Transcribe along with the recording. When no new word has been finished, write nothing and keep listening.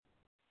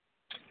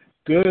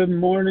Good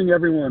morning,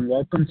 everyone.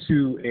 Welcome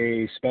to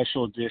a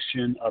special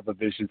edition of A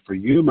Vision for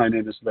You. My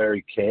name is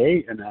Larry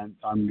Kay, and I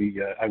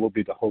will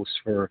be the host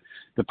for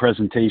the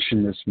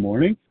presentation this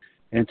morning.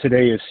 And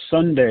today is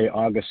Sunday,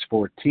 August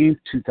 14th,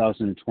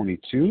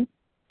 2022.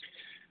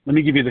 Let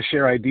me give you the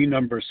share ID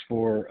numbers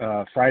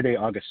for Friday,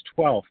 August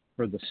 12th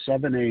for the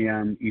 7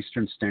 a.m.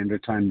 Eastern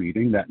Standard Time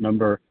meeting. That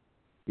number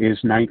is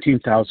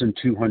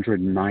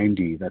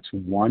 19,290. That's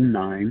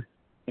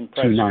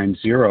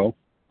 19290.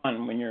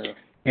 When you're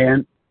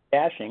And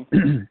dashing,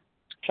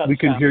 we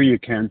can hear you,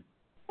 Ken.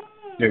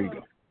 There you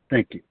go.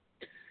 Thank you.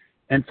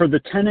 And for the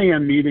 10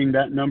 a.m. meeting,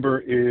 that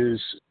number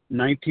is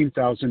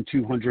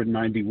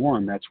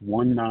 19,291. That's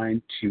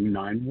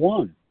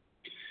 19291.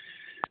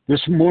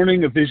 This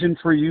morning, A Vision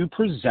for You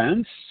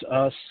presents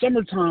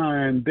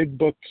Summertime Big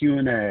Book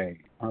Q&A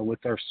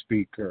with our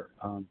speaker.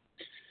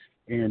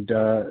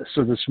 So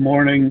this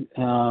morning,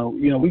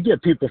 we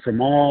get people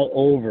from all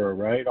over,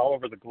 right? All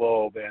over the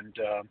globe, and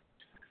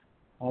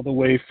all the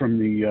way from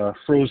the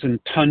frozen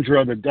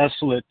tundra, the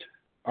desolate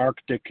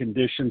Arctic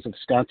conditions of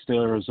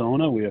Scottsdale,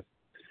 Arizona. We have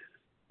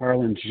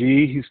Harlan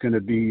G.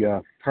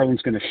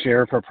 Harlan's going to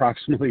share for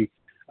approximately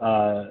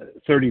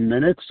 30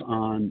 minutes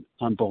on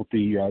both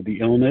the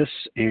illness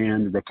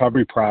and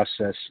recovery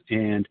process,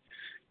 and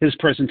his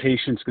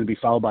presentation is going to be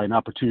followed by an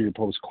opportunity to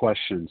pose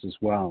questions as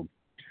well.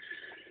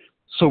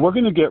 So we're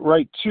going to get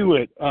right to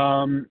it.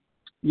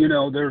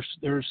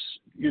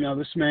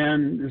 This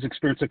man has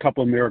experienced a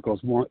couple of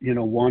miracles.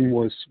 One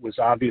was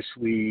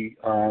obviously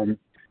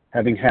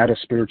having had a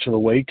spiritual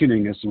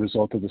awakening as a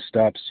result of the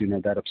steps.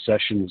 That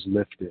obsession was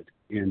lifted,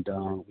 and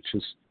which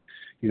is,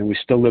 we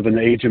still live in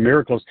the age of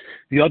miracles.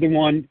 The other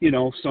one,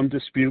 some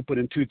dispute, but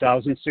in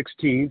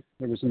 2016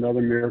 there was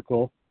another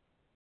miracle.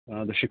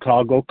 The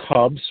Chicago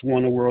Cubs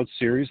won a World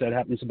Series. That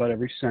happens about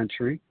every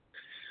century.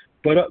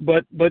 But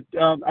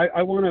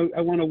I want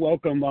to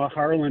welcome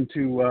Harlan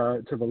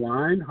to the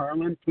line.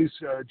 Harlan, please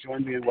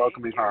join me in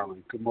welcoming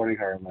Harlan. Good morning,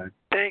 Harlan.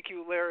 Thank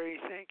you, Larry.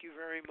 Thank you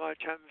very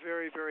much. I'm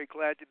very, very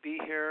glad to be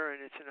here,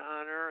 and it's an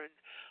honor. And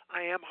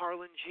I am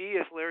Harlan G.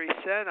 As Larry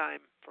said,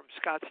 I'm from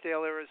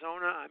Scottsdale,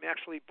 Arizona. I'm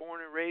actually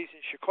born and raised in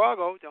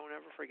Chicago. Don't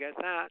ever forget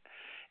that.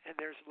 And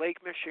there's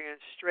Lake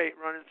Michigan straight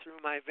running through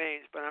my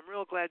veins. But I'm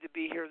real glad to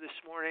be here this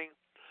morning.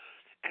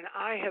 And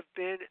I am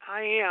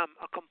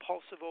a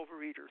compulsive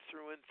overeater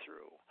through and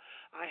through.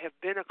 I have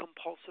been a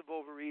compulsive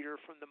overeater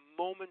from the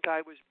moment I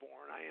was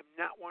born. I am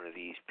not one of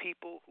these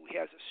people who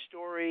has a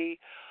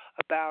story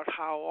about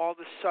how all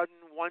of a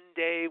sudden one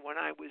day when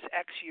I was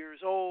X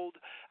years old,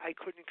 I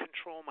couldn't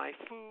control my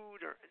food.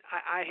 Or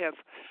I have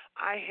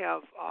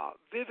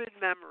vivid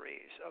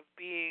memories of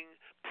being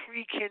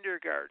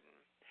pre-kindergarten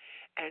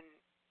and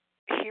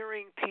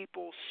hearing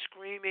people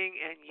screaming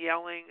and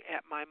yelling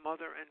at my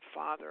mother and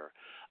father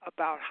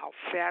about how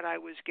fat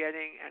I was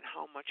getting and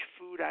how much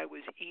food I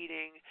was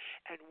eating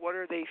and what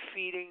are they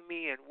feeding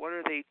me and what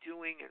are they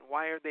doing and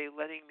why are they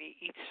letting me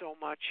eat so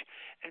much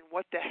and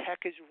what the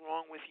heck is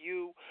wrong with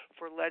you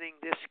for letting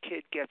this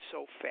kid get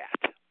so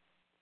fat.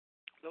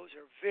 Those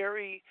are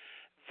very,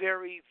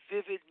 very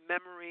vivid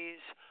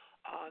memories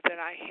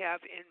that I have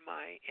in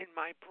my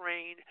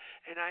brain,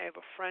 and I have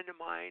a friend of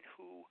mine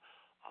who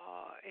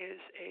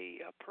is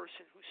a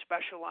person who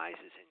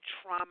specializes in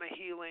trauma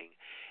healing,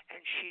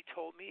 and she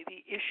told me the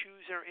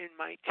issues are in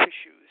my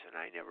tissues, and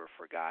I never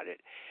forgot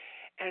it.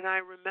 And I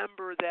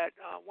remember that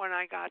when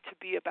I got to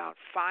be about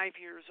 5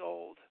 years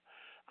old,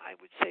 I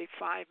would say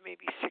 5,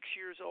 maybe 6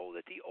 years old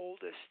at the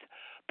oldest,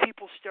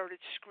 people started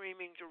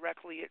screaming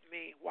directly at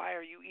me, "Why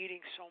are you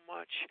eating so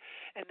much?"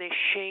 And they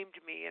shamed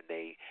me, and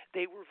they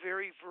were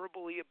very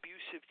verbally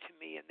abusive to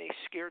me, and they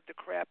scared the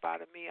crap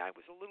out of me. I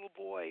was a little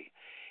boy,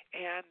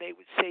 and they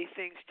would say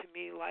things to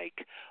me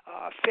like,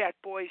 fat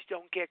boys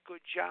don't get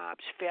good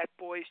jobs, fat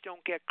boys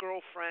don't get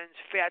girlfriends,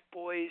 fat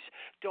boys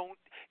don't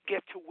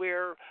get to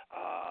wear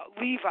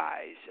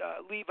Levi's.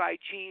 Levi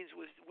jeans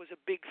was a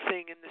big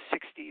thing in the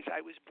 60s. I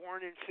was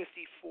born in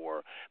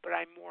 54, but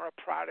I'm more a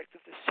product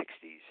of the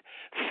 60s.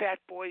 Fat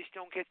boys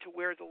don't get to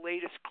wear the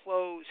latest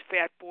clothes.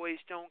 Fat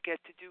boys don't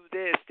get to do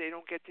this. They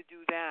don't get to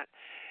do that.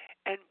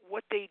 And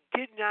what they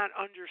did not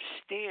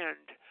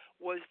understand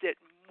was that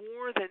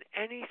more than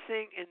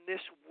anything in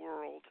this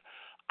world,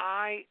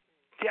 I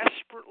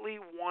desperately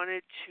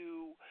wanted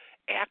to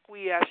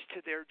acquiesce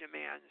to their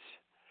demands.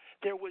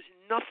 There was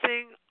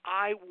nothing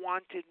I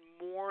wanted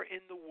more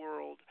in the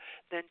world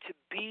than to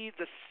be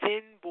the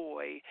thin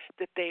boy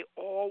that they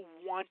all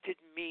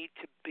wanted me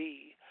to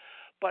be.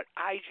 But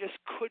I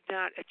just could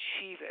not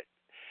achieve it.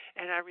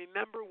 And I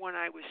remember when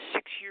I was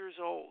 6 years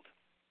old,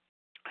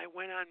 I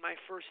went on my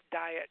first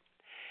diet,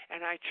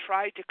 and I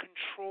tried to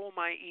control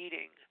my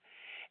eating.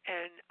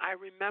 And I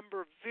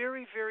remember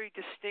very, very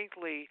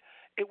distinctly,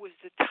 it was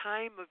the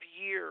time of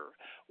year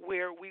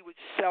where we would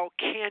sell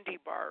candy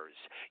bars.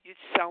 You'd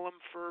sell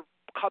them for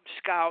Cub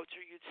Scouts,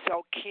 or you'd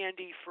sell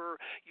candy for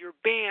your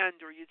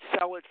band, or you'd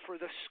sell it for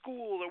the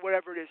school, or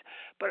whatever it is.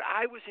 But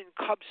I was in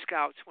Cub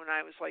Scouts when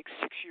I was like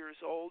 6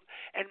 years old,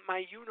 and my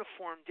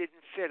uniform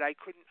didn't fit. I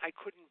couldn't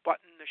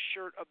button the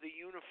shirt of the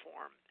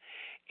uniform.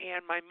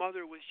 and my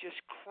mother was just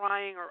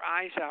crying her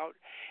eyes out,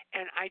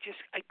 and I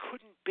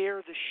couldn't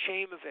bear the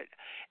shame of it.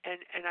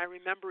 And I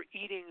remember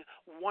eating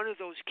one of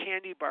those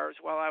candy bars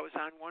while I was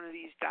on one of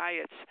these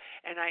diets,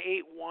 and I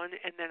ate one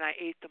and then I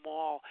ate them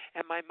all,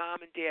 and my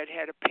mom and dad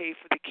had to pay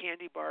for the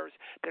candy bars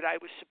that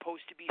I was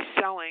supposed to be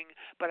selling,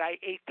 but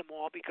I ate them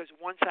all because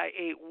once I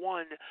ate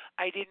one,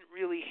 I didn't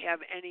really have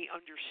any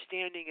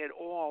understanding at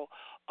all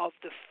of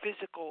the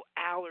physical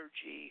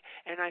allergy.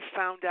 And I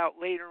found out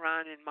later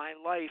on in my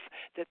life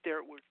that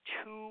there were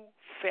two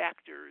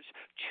factors,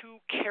 two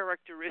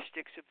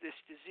characteristics of this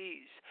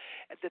disease,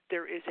 that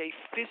there is a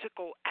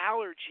physical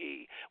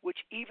allergy, which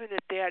even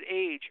at that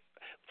age,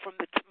 from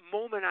the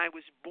moment I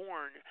was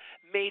born,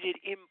 made it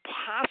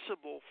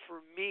impossible for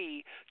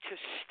me to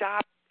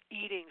stop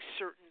eating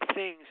certain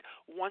things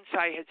once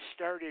I had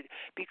started,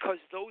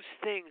 because those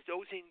things,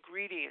 those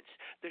ingredients,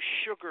 the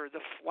sugar,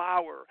 the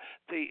flour,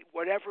 the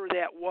whatever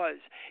that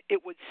was,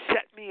 it would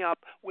set me up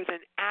with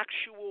an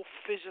actual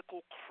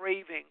physical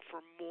craving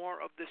for more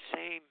of the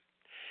same.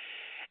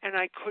 And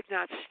I could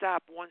not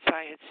stop once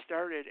I had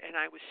started. And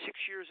I was 6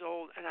 years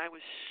old, and I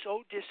was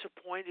so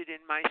disappointed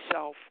in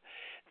myself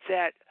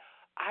that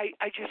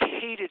I just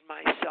hated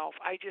myself.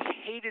 I just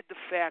hated the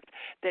fact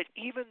that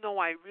even though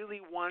I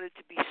really wanted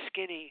to be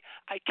skinny,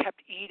 I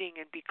kept eating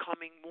and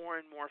becoming more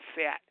and more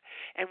fat.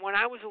 And when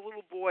I was a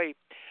little boy,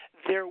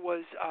 there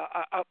was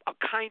a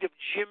kind of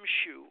gym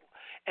shoe,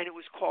 and it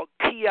was called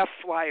PF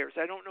Flyers.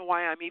 I don't know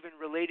why I'm even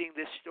relating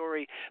this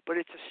story, but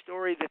it's a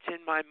story that's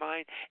in my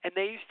mind. And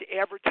they used to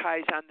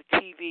advertise on the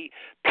TV,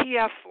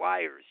 PF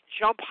Flyers,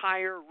 jump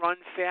higher, run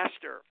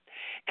faster.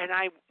 And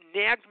I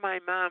nagged my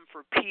mom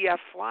for PF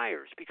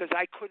Flyers because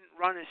I couldn't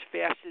run as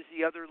fast as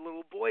the other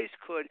little boys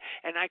could,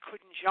 and I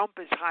couldn't jump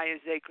as high as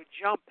they could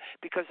jump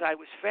because I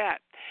was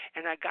fat.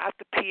 And I got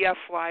the PF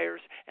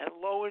Flyers, and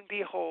lo and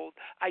behold,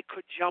 I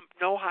could jump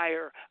no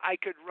higher, I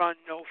could run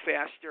no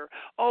faster.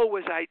 Oh,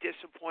 was I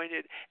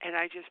disappointed, and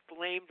I just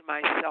blamed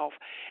myself.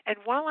 And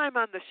while I'm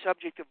on the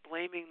subject of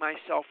blaming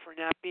myself for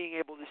not being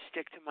able to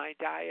stick to my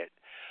diet,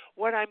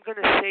 what I'm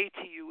going to say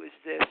to you is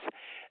this.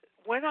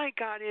 When I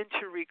got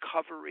into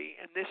recovery,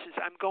 and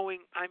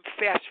I'm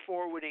fast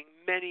forwarding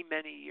many,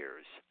 many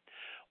years.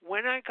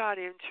 When I got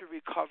into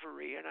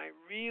recovery and I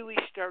really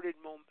started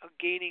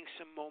gaining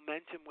some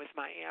momentum with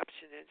my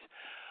abstinence,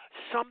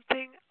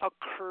 something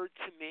occurred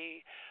to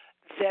me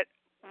that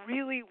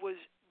really was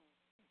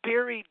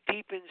buried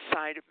deep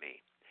inside of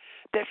me.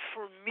 That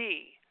for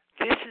me,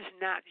 this is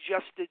not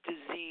just a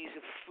disease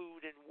of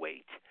food and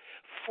weight.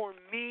 For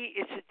me,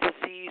 it's a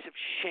disease of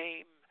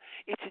shame.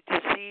 It's a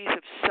disease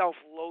of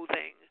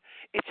self-loathing.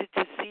 It's a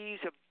disease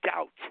of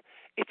doubt.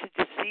 It's a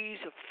disease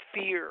of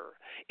fear.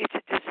 It's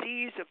a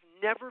disease of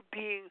never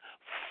being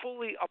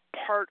fully a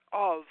part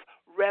of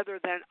rather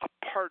than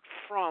apart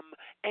from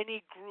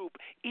any group.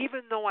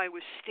 Even though I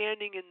was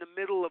standing in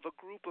the middle of a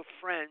group of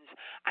friends,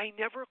 I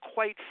never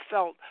quite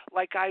felt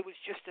like I was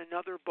just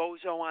another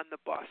bozo on the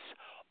bus.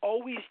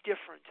 Always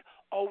different,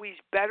 always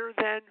better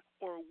than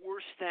or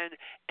worse than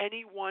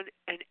anyone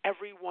and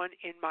everyone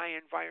in my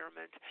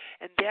environment.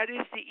 And that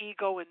is the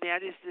ego, and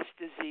that is this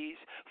disease.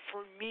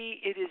 For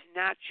me, it is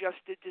not just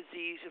a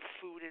disease of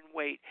food and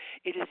weight.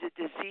 It is a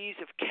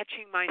disease of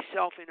catching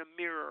myself in a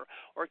mirror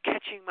or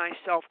catching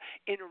myself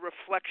in a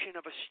reflection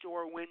of a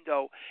store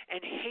window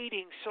and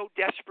hating so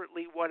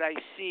desperately what I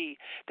see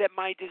that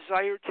my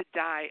desire to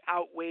die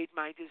outweighed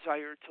my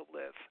desire to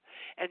live.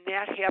 And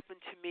that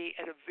happened to me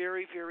at a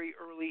very, very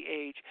early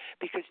age,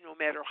 because no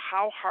matter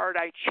how hard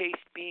I chased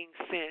being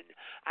thin,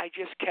 I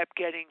just kept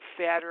getting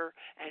fatter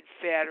and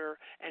fatter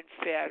and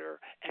fatter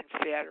and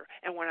fatter.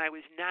 And when I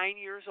was 9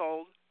 years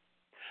old,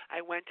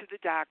 I went to the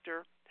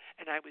doctor,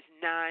 and I was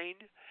 9.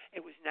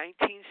 It was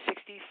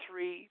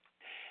 1963.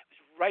 It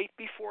was right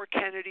before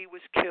Kennedy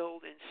was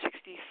killed in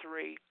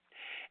 63.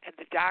 And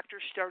the doctor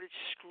started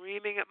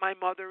screaming at my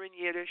mother in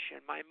Yiddish,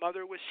 and my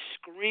mother was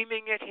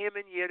screaming at him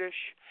in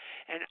Yiddish,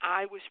 and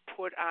I was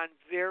put on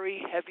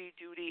very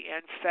heavy-duty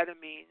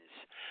amphetamines.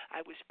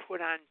 I was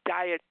put on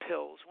diet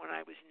pills when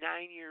I was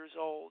 9 years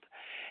old,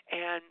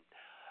 and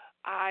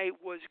I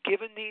was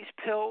given these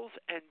pills,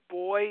 and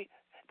boy,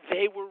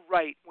 they were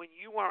right. When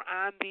you are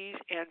on these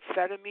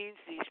amphetamines,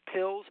 these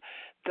pills,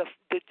 the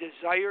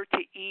desire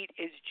to eat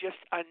is just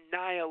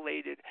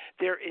annihilated.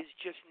 There is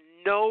just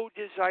no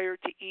desire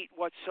to eat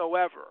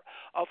whatsoever.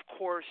 Of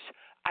course,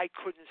 I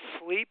couldn't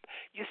sleep.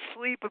 You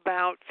sleep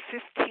about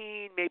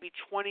 15, maybe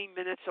 20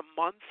 minutes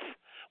a month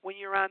when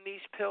you're on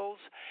these pills,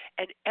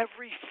 and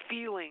every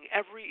feeling,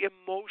 every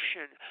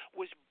emotion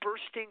was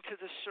bursting to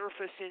the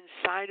surface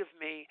inside of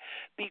me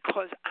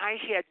because I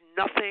had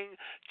nothing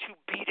to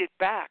beat it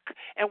back.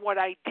 And what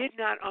I did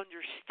not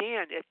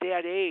understand at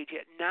that age,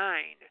 at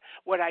 9,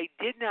 what I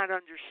did not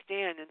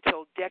understand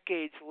until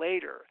decades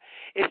later,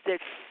 is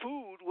that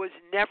food was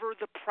never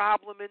the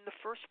problem in the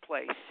first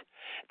place.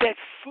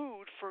 That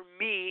food, for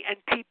me and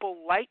people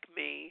like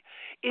me,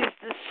 is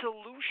the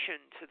solution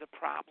to the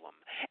problem.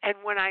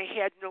 And when I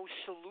had no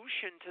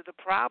solution to the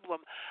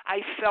problem,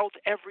 I felt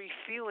every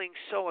feeling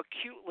so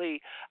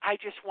acutely, I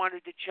just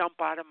wanted to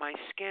jump out of my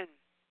skin.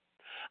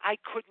 I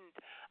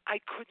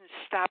couldn't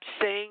stop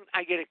saying,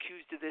 I get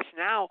accused of this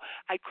now,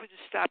 I couldn't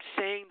stop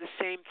saying the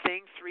same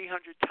thing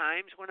 300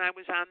 times when I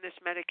was on this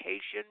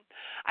medication.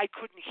 I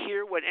couldn't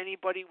hear what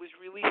anybody was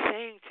really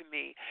saying to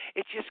me.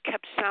 It just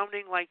kept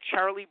sounding like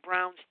Charlie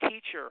Brown's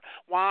teacher.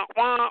 Wah,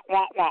 wah,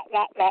 wah, wah,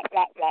 wah, wah,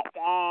 wah, wah,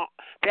 wah.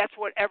 That's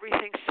what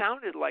everything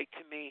sounded like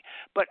to me,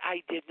 but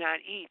I did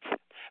not eat.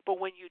 But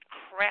when you'd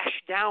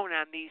crash down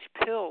on these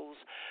pills,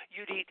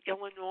 you'd eat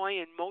Illinois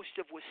and most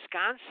of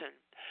Wisconsin,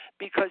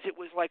 because it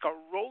was like a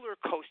roller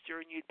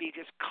coaster, and you'd be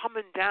just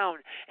coming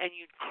down and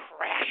you'd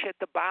crash at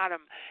the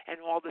bottom,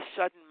 and all of a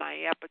sudden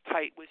my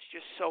appetite was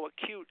just so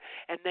acute,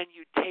 and then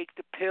you'd take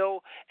the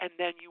pill and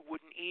then you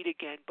wouldn't eat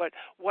again. But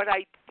what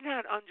I did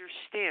not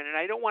understand, and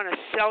I don't want to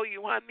sell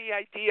you on the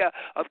idea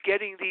of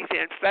getting these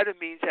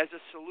amphetamines as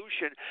a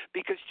solution,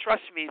 because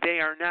trust me,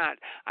 they are not.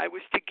 I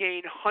was to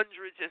gain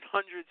hundreds and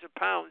hundreds of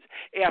pounds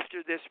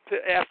after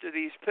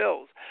these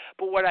pills.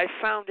 But what I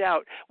found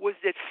out was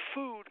that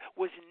food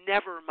was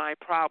never my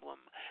problem,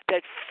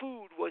 that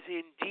food was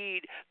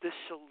indeed the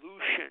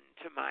solution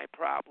to my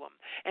problem.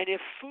 And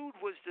if food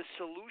was the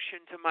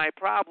solution to my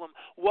problem,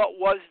 what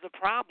was the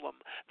problem?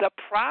 The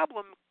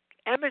problem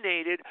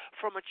emanated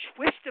from a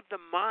twist of the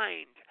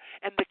mind,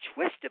 and the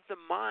twist of the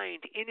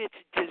mind in its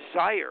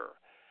desire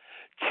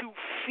to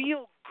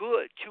feel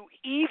good, to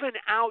even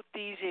out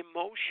these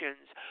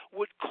emotions,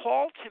 would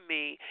call to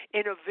me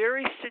in a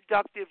very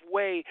seductive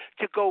way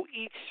to go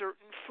eat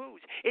certain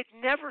foods. It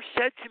never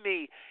said to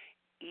me,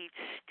 eat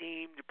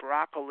steamed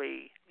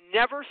broccoli.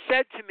 Never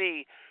said to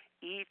me,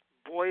 eat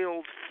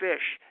boiled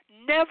fish.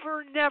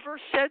 Never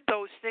said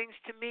those things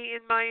to me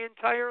in my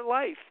entire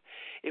life.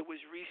 It was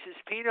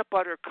Reese's peanut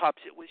butter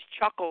cups. It was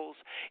Chuckles.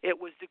 It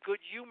was the Good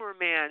Humor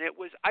Man. It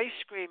was ice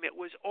cream. It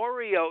was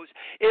Oreos.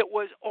 It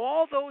was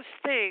all those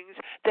things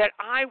that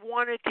I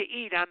wanted to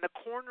eat. On the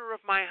corner of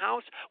my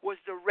house was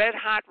the Red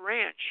Hot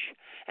Ranch.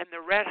 And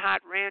the Red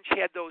Hot Ranch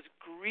had those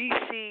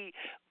greasy,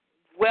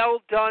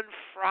 well done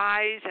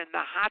fries and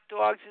the hot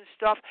dogs and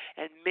stuff,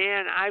 and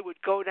man, I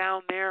would go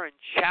down there and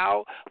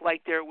chow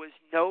like there was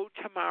no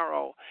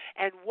tomorrow.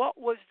 And what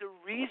was the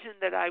reason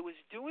that I was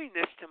doing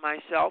this to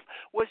myself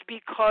was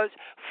because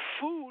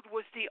food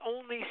was the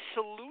only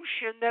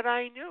solution that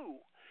I knew.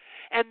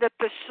 And that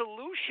the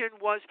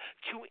solution was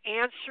to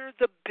answer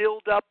the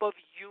buildup of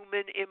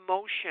human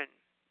emotion.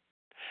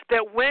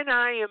 That when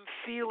I am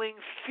feeling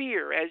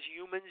fear, as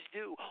humans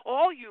do,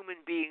 all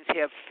human beings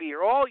have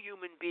fear, all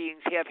human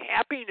beings have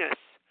happiness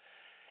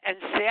and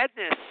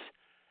sadness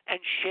and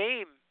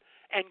shame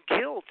and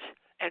guilt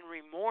and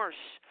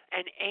remorse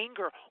and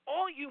anger.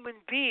 All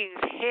human beings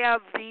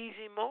have these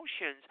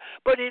emotions.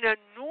 But in a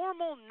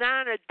normal,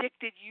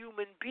 non-addicted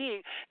human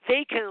being,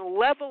 they can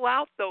level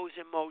out those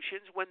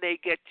emotions when they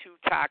get too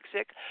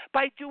toxic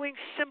by doing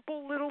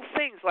simple little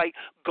things like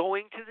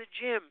going to the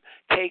gym,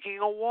 taking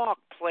a walk,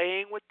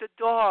 playing with the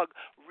dog,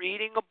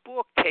 reading a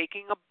book,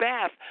 taking a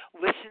bath,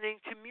 listening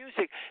to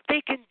music.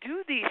 They can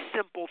do these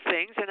simple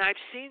things, and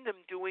I've seen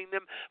them doing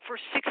them for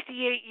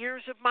 68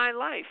 years of my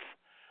life.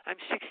 I'm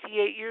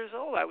 68 years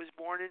old. I was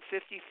born in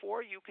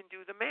 54. You can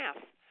do the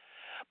math.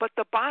 But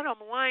the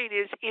bottom line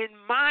is, in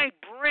my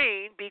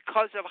brain,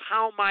 because of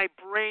how my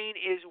brain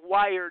is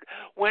wired,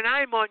 when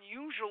I'm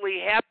unusually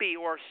happy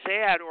or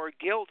sad or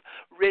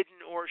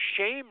guilt-ridden or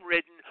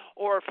shame-ridden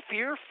or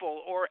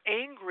fearful or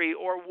angry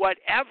or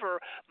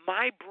whatever,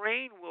 my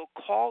brain will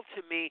call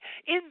to me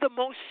in the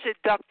most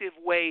seductive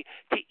way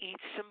to eat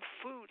some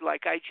food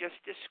like I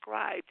just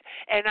described.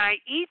 And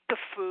I eat the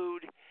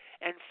food,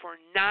 and for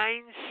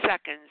 9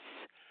 seconds,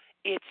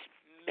 it's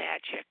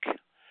magic.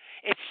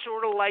 It's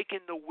sort of like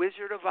in The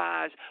Wizard of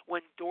Oz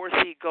when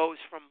Dorothy goes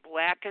from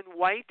black and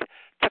white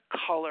to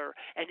color,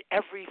 and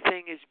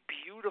everything is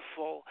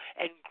beautiful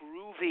and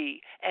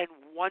groovy and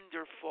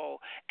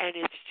wonderful, and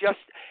it's just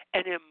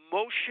an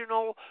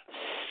emotional,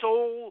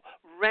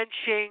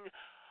 soul-wrenching,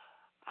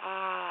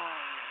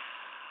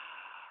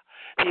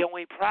 The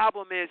only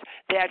problem is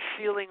that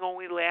feeling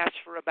only lasts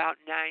for about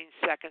 9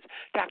 seconds.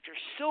 Dr.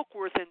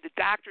 Silkworth, in the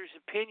doctor's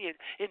opinion,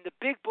 in the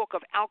big book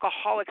of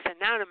Alcoholics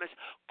Anonymous,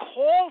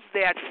 calls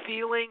that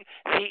feeling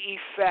the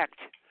effect.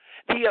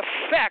 The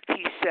effect,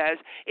 he says,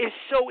 is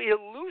so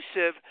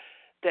elusive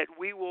that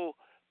we will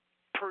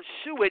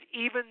pursue it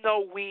even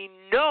though we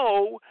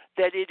know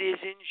that it is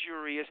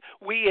injurious.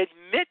 We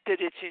admit that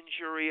it's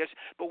injurious,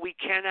 but we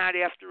cannot,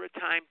 after a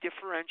time,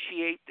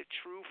 differentiate the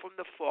true from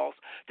the false.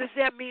 Does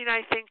that mean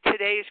I think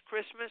today is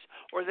Christmas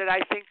or that I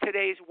think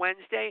today is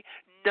Wednesday?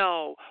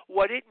 No.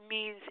 What it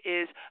means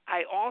is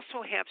I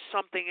also have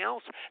something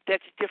else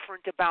that's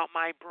different about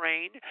my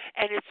brain,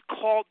 and it's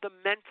called the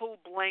mental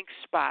blank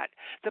spot.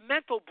 The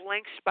mental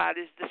blank spot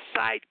is the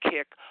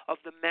sidekick of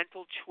the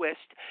mental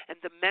twist,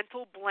 and the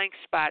mental blank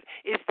spot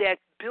is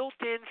that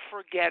built-in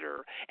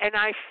forgetter. And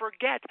I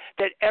forget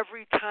that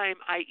every time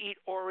I eat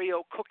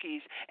Oreo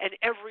cookies and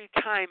every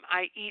time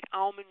I eat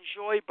Almond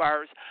Joy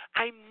bars,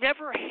 I'm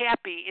never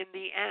happy in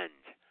the end.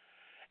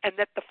 And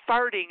that the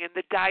farting and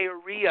the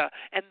diarrhea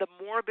and the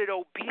morbid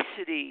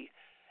obesity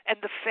And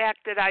the fact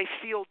that I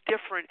feel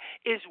different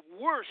is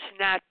worse,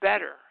 not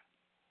better.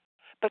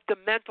 But the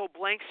mental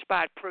blank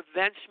spot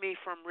prevents me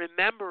from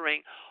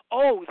remembering,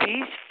 oh,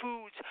 these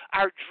foods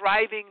are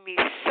driving me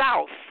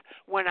south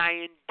when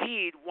I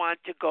indeed want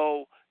to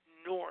go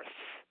north.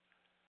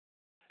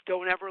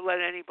 Don't ever let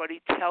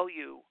anybody tell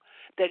you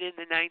that in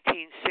the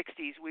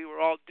 1960s we were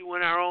all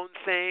doing our own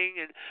thing,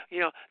 and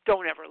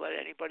don't ever let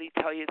anybody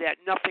tell you that.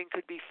 Nothing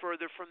could be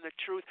further from the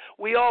truth.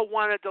 We all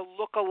wanted to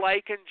look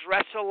alike and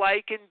dress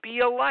alike and be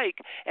alike,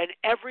 and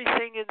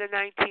everything in the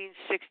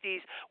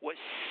 1960s was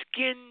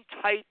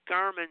skin-tight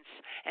garments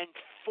and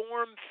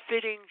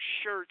form-fitting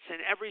shirts and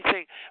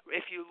everything.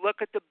 If you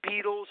look at the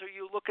Beatles, or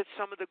you look at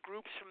some of the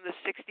groups from the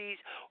 60s,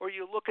 or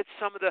you look at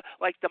some of the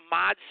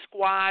Mod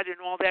Squad and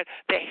all that,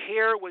 the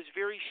hair was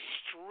very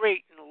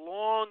straight and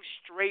long,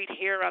 straight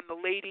hair on the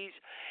ladies,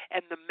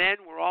 and the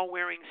men were all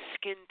wearing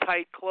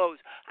skin-tight clothes.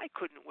 I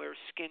couldn't wear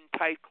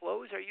skin-tight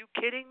clothes. Are you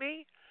kidding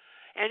me?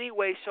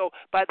 Anyway, so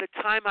by the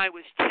time I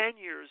was 10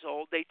 years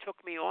old, they took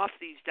me off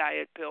these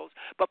diet pills.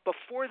 But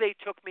before they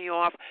took me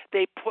off,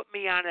 they put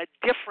me on a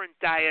different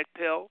diet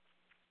pill.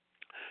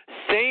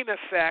 Same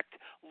effect,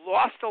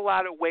 lost a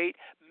lot of weight,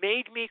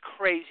 made me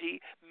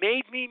crazy,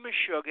 made me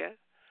meshuggah.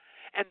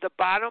 And the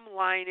bottom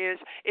line is,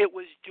 it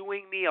was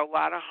doing me a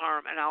lot of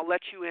harm. And I'll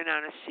let you in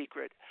on a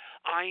secret.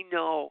 I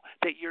know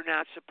that you're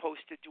not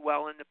supposed to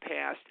dwell in the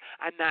past.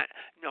 I'm not,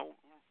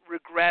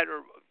 regret,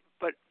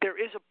 but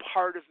there is a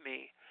part of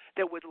me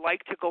that would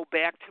like to go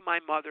back to my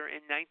mother in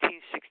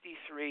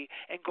 1963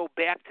 and go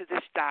back to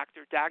this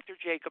doctor, Dr.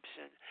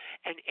 Jacobson,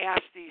 and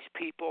ask these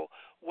people,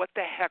 what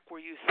the heck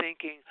were you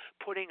thinking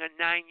putting a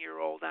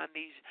 9-year-old on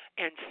these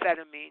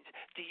amphetamines?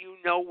 Do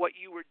you know what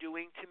you were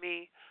doing to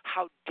me?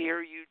 How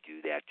dare you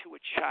do that to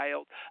a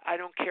child? I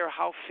don't care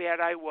how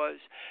fat I was,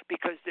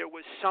 because there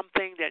was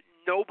something that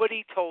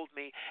nobody told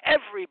me.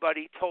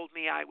 Everybody told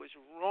me I was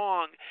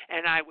wrong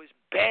and I was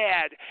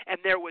bad, and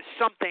there was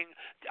something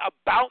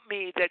about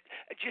me that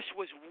just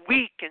was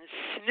weak and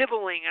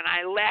sniveling, and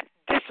I lacked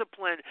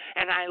discipline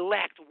and I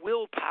lacked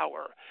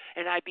willpower,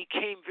 and I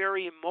became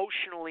very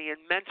emotionally and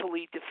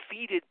mentally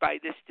defeated by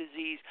this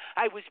disease.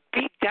 I was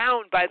beat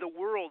down by the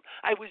world.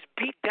 I was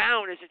beat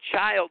down as a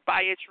child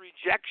by its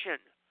rejection.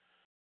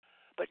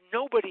 But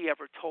nobody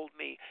ever told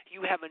me,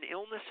 you have an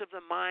illness of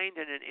the mind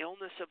and an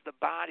illness of the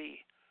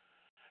body.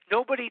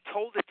 Nobody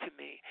told it to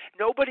me.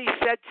 Nobody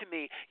said to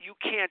me, you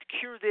can't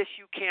cure this,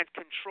 you can't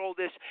control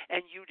this,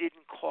 and you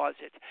didn't cause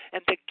it.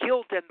 And the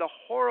guilt and the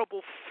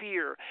horrible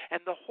fear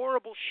and the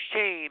horrible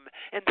shame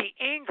and the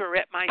anger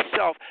at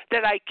myself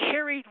that I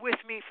carried with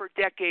me for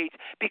decades,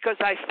 because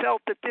I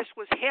felt that this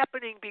was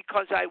happening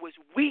because I was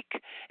weak,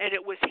 and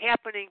it was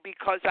happening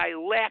because I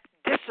lacked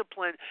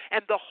discipline,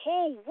 and the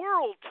whole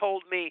world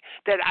told me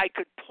that I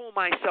could pull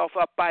myself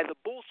up by the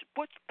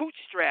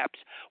bootstraps.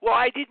 Well,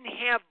 I didn't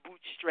have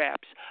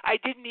bootstraps. I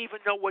didn't even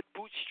know what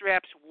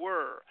bootstraps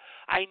were.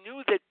 I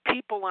knew that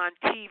people on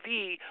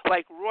TV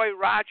like Roy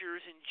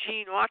Rogers and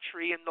Gene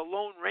Autry and the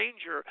Lone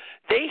Ranger,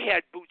 they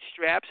had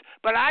bootstraps,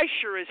 but I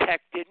sure as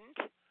heck didn't.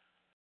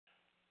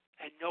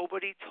 And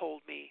nobody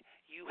told me,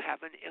 you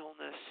have an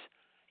illness.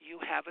 You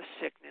have a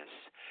sickness.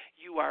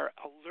 You are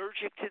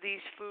allergic to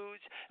these foods,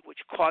 which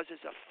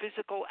causes a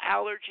physical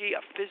allergy,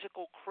 a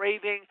physical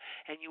craving,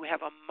 and you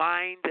have a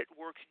mind that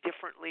works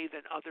differently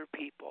than other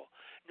people.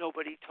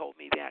 Nobody told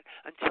me that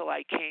until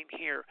I came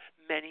here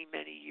many,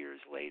 many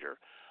years later.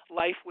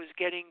 Life was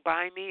getting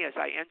by me as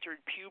I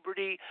entered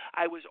puberty.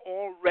 I was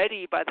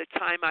already, by the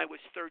time I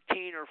was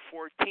 13 or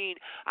 14,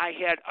 I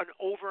had an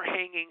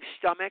overhanging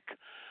stomach.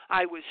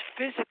 I was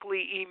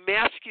physically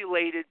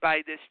emasculated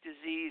by this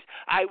disease.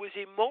 I was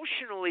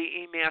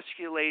emotionally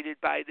emasculated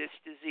by this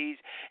disease.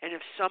 And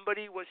if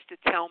somebody was to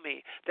tell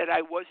me that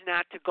I was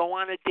not to go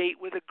on a date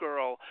with a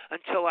girl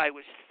until I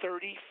was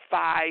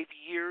 35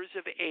 years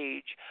of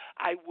age,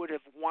 I would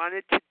have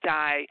wanted to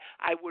die.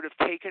 I would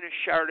have taken a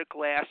shard of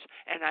glass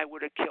and I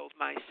would have killed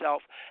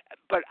myself.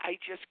 But I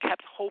just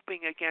kept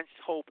hoping against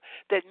hope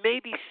that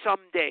maybe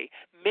someday,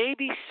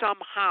 maybe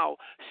somehow,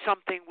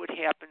 something would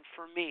happen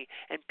for me.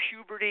 And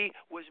puberty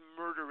was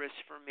murderous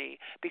for me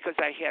because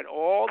I had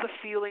all the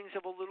feelings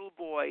of a little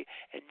boy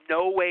and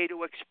no way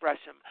to express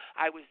them.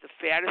 I was the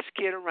fattest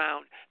kid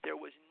around. There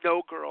was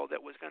no girl that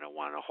was going to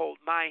want to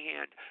hold my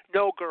hand,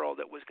 no girl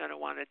that was going to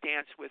want to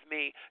dance with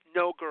me,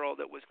 no girl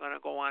that was going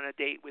to go on a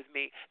date with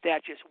me.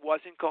 That just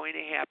wasn't going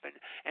to happen.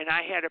 And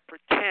I had to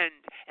pretend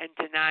and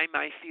deny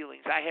my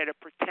feelings. I had to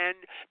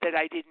pretend that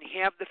I didn't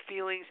have the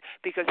feelings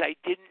because I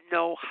didn't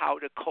know how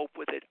to cope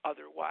with it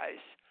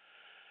otherwise.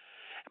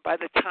 By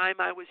the time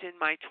I was in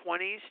my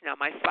 20s, now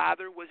my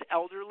father was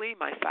elderly.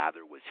 My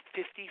father was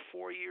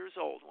 54 years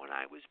old when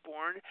I was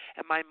born,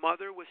 and my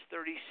mother was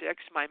 36.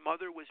 My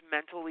mother was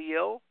mentally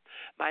ill.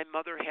 My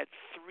mother had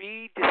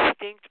 3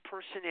 distinct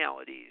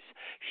personalities.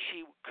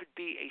 She could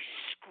be a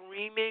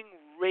screaming,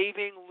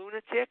 raving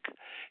lunatic.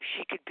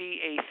 She could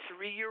be a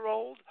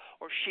 3-year-old,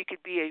 or she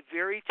could be a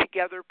very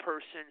together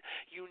person.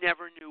 You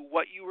never knew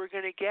what you were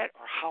going to get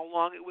or how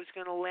long it was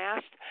going to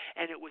last,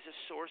 and it was a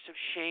source of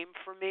shame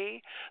for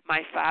me.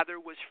 My father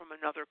was from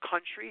another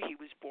country. He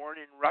was born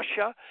in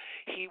Russia.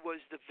 He was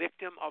the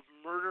victim of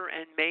murder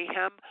and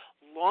mayhem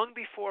long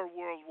before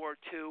World War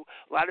II.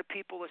 A lot of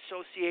people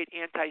associate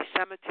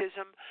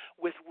anti-Semitism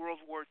with World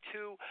War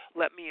II.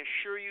 Let me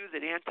assure you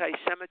that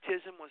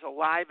anti-Semitism was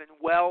alive and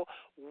well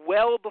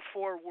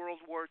before World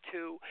War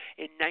II.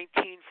 In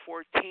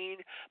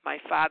 1914, my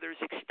father's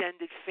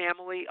extended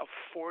family of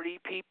 40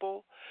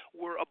 people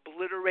were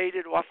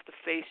obliterated off the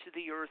face of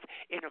the earth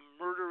in a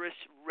murderous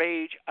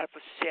rage of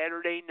a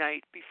Saturday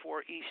night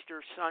before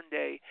Easter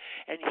Sunday.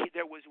 And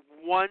there was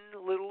one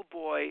little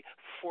boy,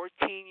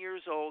 14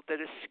 years old, that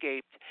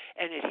escaped,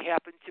 and it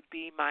happened to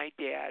be my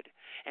dad.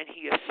 And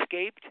he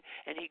escaped,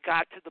 and he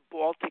got to the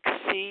Baltic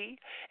Sea,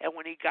 and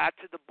when he got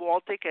to the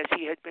Baltic, as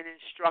he had been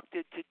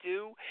instructed to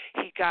do,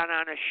 he got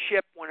on a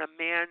ship when a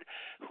man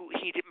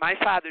my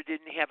father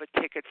didn't have a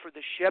ticket for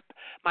the ship.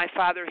 My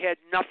father had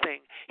nothing.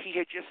 He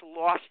had just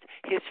lost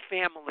his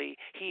family.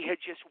 He had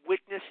just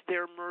witnessed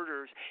their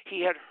murders.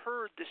 He had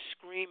heard the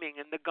screaming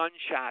and the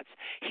gunshots.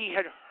 He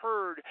had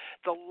heard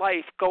the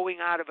life going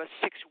out of a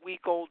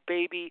 6-week-old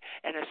baby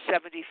and a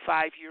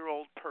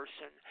 75-year-old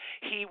person.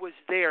 He was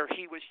there.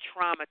 He was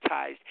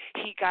traumatized.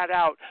 He got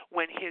out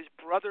when his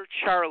brother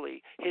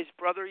Charlie, his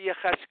brother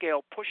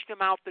Yecheskel, pushed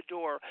him out the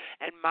door,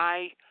 and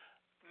my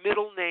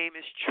middle name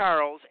is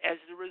Charles as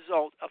the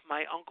result of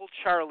my Uncle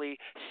Charlie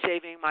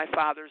saving my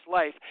father's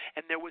life.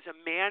 And there was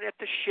a man at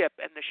the ship,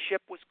 and the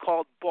ship was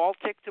called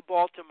Baltic to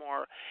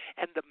Baltimore,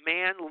 and the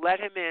man let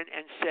him in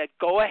and said,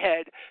 "Go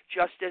ahead,"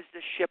 just as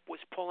the ship was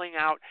pulling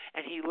out,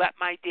 and he let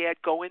my dad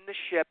go in the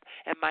ship,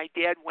 and my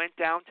dad went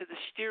down to the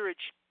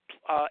steerage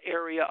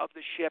area of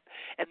the ship,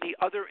 and the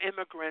other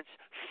immigrants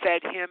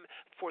fed him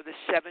for the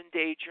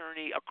 7-day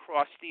journey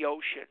across the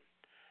ocean.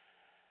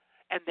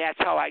 And that's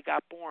how I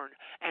got born.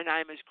 And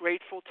I'm as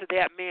grateful to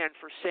that man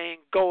for saying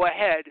go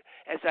ahead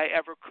as I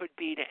ever could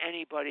be to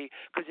anybody,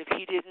 because if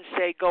he didn't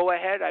say go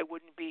ahead, I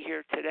wouldn't be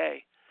here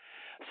today.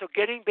 So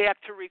getting back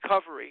to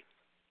recovery.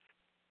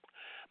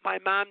 My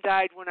mom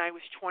died when I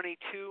was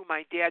 22.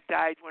 My dad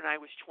died when I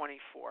was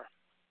 24.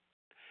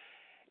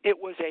 It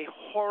was a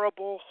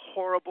horrible,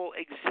 horrible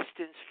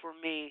existence for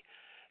me,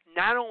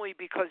 not only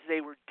because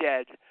they were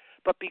dead,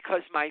 but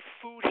because my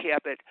food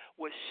habit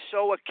was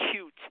so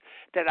acute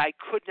that I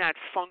could not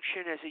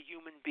function as a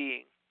human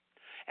being.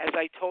 As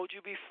I told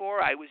you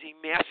before, I was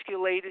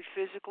emasculated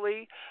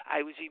physically.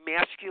 I was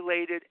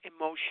emasculated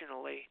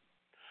emotionally.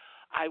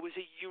 I was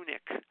a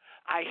eunuch.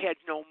 I had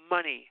no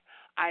money.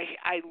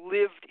 I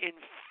lived in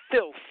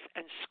filth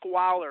and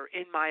squalor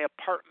in my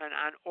apartment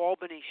on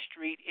Albany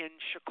Street in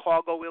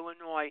Chicago,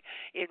 Illinois,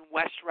 in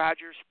West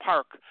Rogers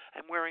Park.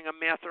 I'm wearing a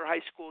Mather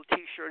High School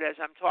T-shirt as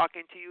I'm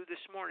talking to you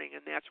this morning,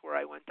 and that's where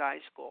I went to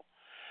high school.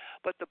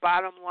 But the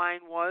bottom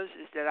line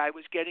is that I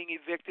was getting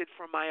evicted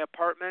from my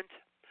apartment.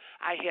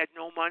 I had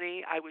no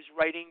money. I was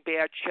writing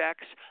bad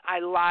checks. I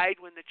lied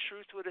when the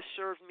truth would have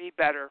served me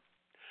better.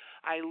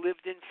 I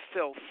lived in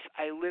filth.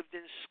 I lived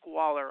in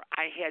squalor.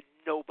 I had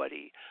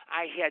nobody.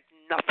 I had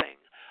nothing.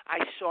 I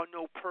saw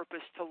no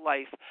purpose to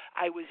life.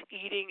 I was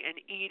eating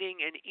and eating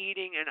and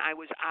eating, and I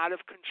was out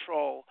of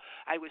control.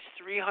 I was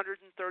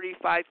 335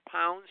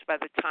 pounds by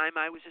the time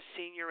I was a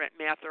senior at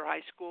Mather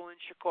High School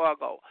in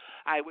Chicago.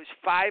 I was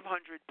 500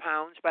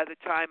 pounds by the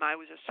time I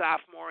was a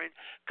sophomore in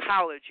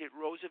college at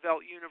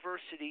Roosevelt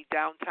University,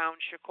 downtown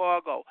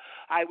Chicago.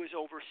 I was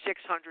over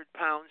 600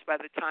 pounds by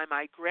the time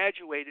I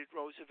graduated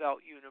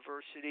Roosevelt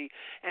University,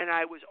 and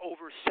I was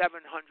over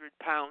 700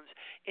 pounds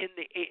in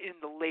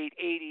the late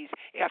 80s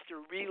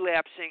after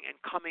relapsing and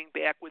coming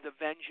back with a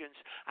vengeance.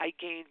 I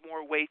gained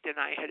more weight than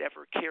I had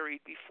ever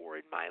carried before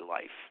in my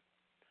life.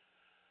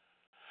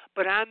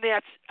 But on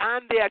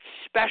that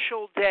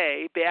special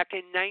day back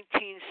in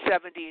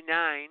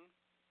 1979,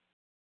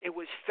 it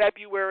was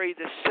February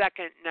the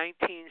 2nd,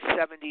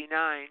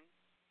 1979,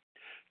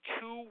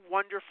 two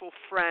wonderful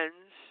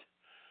friends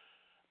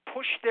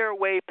pushed their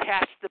way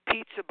past the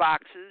pizza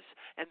boxes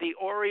and the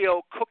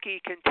Oreo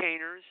cookie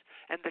containers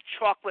and the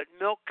chocolate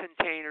milk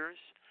containers,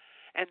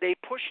 and they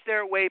pushed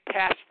their way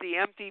past the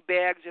empty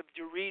bags of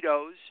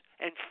Doritos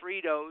and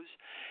Fritos,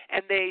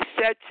 and they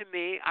said to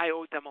me, I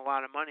owed them a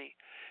lot of money,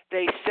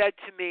 they said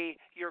to me,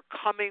 "You're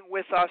coming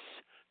with us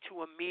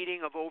to a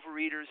meeting of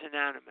Overeaters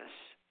Anonymous."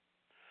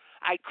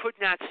 I could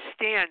not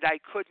stand. I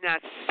could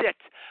not sit.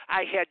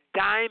 I had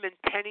dime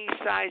and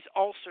penny-sized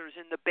ulcers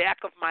in the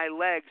back of my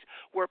legs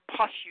where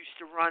pus used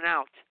to run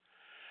out.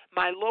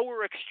 My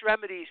lower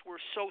extremities were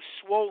so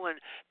swollen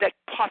that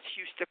pus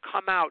used to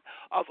come out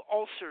of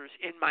ulcers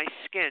in my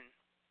skin.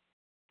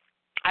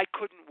 I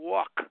couldn't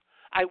walk.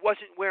 I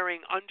wasn't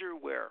wearing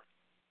underwear.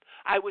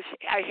 I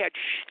had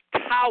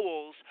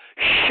towels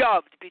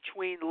shoved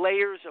between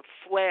layers of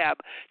flab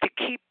to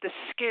keep the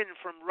skin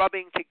from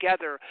rubbing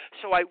together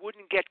so I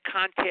wouldn't get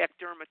contact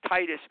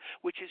dermatitis,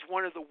 which is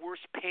one of the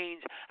worst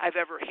pains I've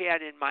ever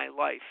had in my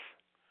life.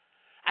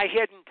 I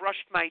hadn't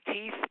brushed my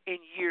teeth in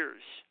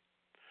years.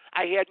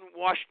 I hadn't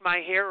washed my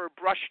hair or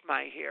brushed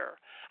my hair.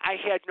 I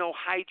had no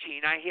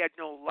hygiene. I had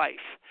no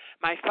life.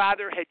 My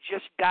father had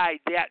just died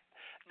that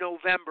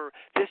November.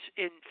 This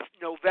in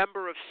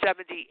November of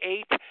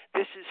 78.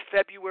 This is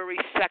February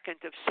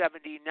 2nd of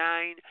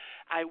 79.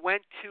 I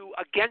went to,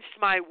 against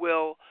my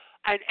will,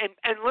 and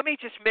let me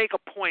just make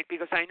a point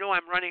because I know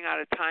I'm running out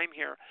of time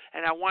here,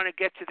 and I want to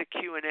get to the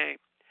Q&A.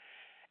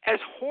 As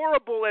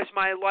horrible as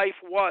my life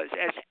was,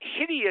 as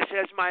hideous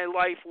as my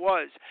life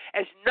was,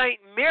 as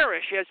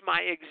nightmarish as my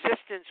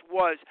existence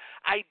was,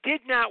 I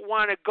did not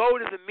want to go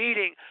to the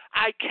meeting.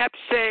 I kept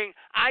saying,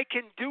 I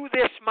can do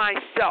this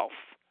myself.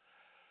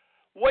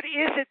 What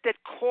is it that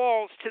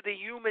calls to the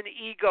human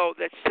ego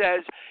that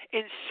says,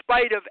 in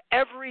spite of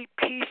every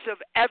piece of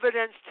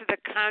evidence to the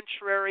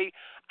contrary,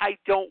 I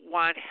don't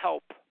want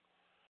help?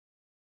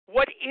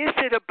 What is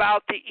it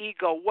about the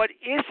ego? What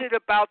is it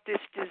about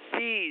this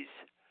disease?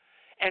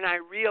 And I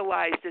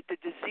realized that the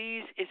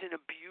disease is an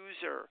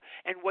abuser.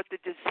 And what the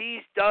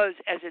disease does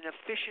as an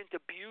efficient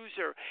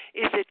abuser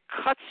is it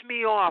cuts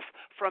me off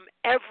from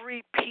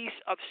every piece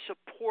of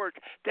support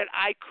that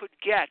I could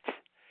get.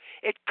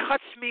 It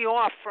cuts me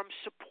off from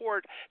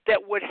support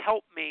that would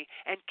help me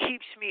and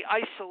keeps me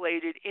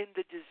isolated in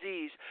the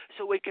disease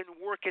so it can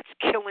work its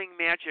killing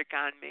magic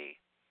on me.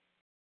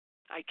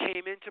 I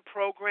came into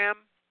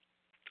program.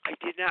 I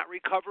did not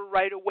recover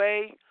right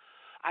away.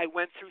 I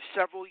went through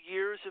several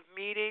years of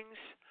meetings.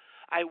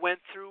 I went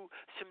through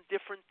some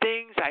different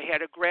things. I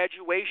had a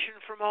graduation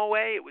from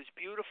OA. It was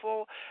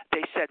beautiful.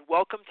 They said,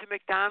 welcome to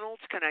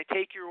McDonald's. Can I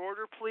take your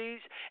order, please?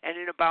 And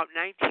in about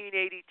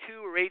 1982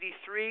 or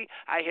 83,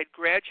 I had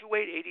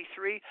graduated.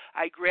 83,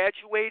 I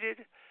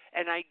graduated,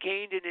 and I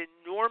gained an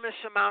enormous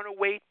amount of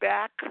weight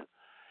back.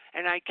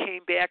 And I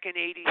came back in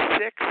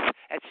 86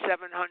 at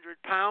 700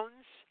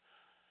 pounds.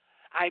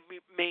 I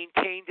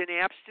maintained an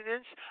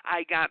abstinence.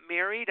 I got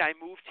married. I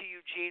moved to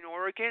Eugene,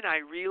 Oregon. I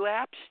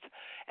relapsed.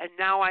 And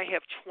now I have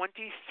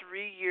 23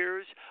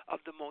 years of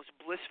the most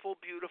blissful,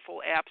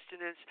 beautiful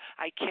abstinence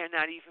I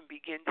cannot even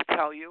begin to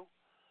tell you.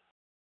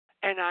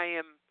 And I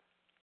am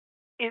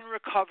in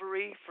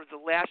recovery for the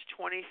last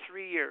 23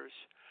 years.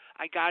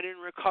 I got in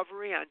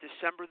recovery on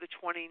December the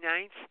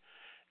 29th,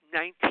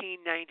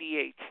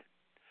 1998.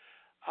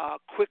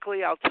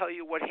 Quickly, I'll tell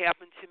you what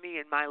happened to me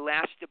in my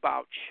last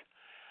debauch.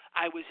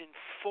 I was in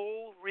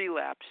full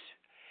relapse,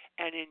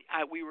 and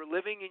we were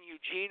living in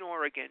Eugene,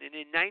 Oregon, and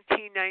in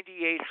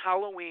 1998,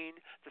 Halloween,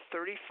 the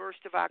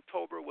 31st of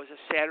October, was a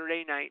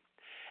Saturday night,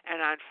 and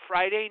on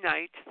Friday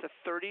night, the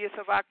 30th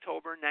of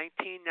October,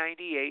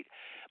 1998,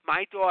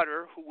 my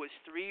daughter, who was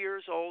 3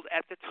 years old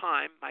at the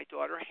time, my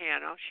daughter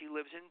Hannah, she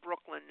lives in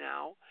Brooklyn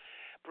now,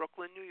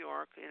 Brooklyn, New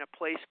York, in a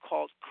place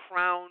called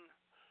Crown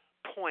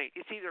Point.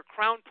 It's either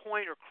Crown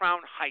Point or Crown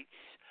Heights.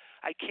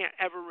 I can't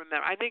ever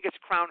remember. I think it's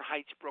Crown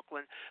Heights,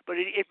 Brooklyn, but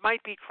it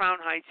might be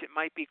Crown Heights, it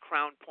might be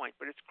Crown Point,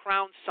 but it's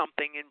Crown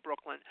something in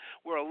Brooklyn,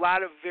 where a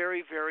lot of very,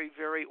 very,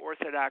 very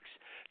Orthodox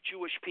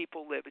Jewish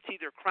people live. It's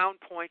either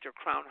Crown Point or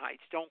Crown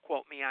Heights. Don't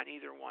quote me on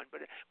either one,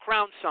 but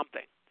Crown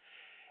something.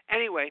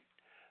 Anyway,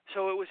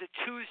 so it was a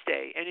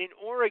Tuesday, and in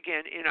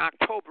Oregon in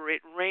October, it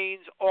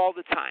rains all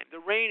the time.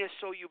 The rain is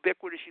so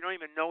ubiquitous, you don't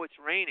even know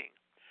it's raining.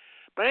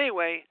 But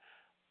anyway,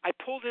 I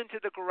pulled into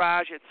the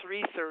garage at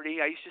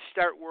 3:30. I used to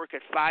start work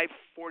at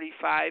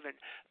 5:45 and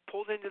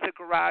pulled into the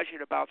garage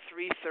at about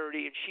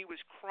 3:30, and she was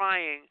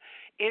crying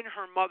in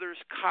her mother's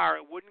car.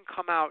 It wouldn't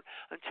come out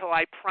until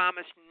I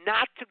promised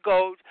not to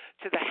go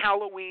to the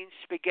Halloween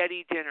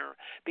spaghetti dinner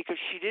because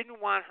she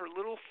didn't want her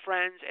little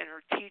friends and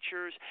her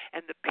teachers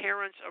and the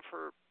parents of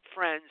her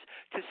friends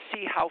to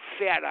see how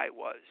fat I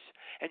was,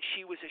 and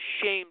she was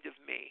ashamed of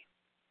me.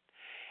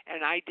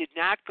 And I did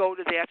not go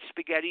to that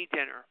spaghetti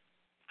dinner.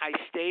 I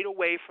stayed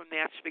away from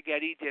that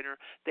spaghetti dinner.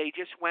 They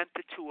just went,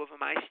 the two of them.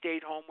 I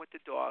stayed home with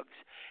the dogs.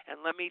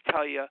 And let me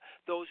tell you,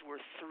 those were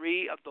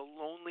 3 of the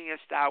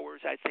loneliest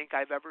hours I think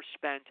I've ever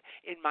spent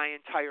in my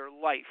entire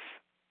life.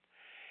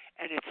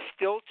 And it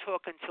still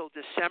took until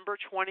December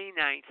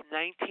 29th,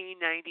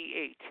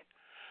 1998,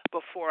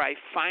 before I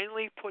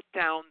finally put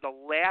down the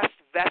last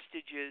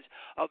vestiges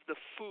of the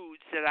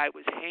foods that I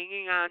was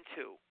hanging on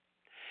to.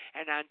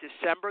 And on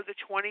December the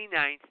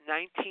 29th,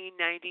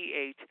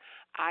 1998,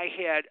 I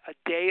had a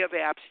day of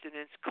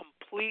abstinence,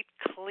 complete,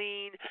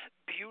 clean,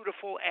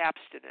 beautiful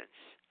abstinence.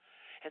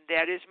 And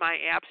that is my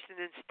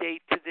abstinence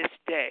date to this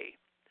day.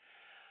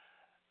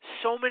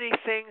 So many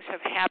things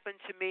have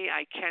happened to me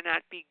I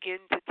cannot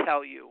begin to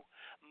tell you.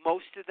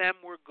 Most of them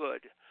were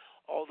good.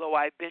 Although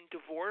I've been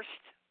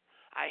divorced,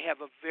 I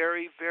have a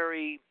very,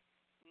 very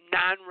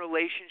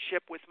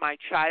non-relationship with my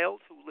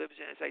child who lives,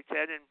 as I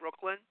said, in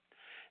Brooklyn.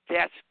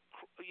 That's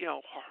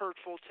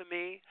hurtful to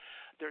me.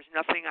 There's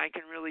nothing I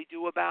can really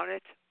do about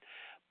it.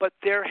 But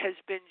there has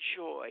been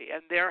joy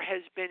and there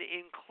has been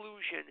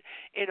inclusion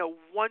in a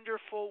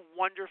wonderful,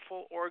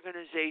 wonderful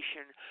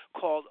organization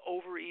called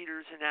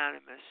Overeaters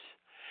Anonymous.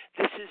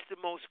 This is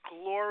the most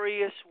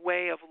glorious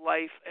way of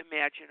life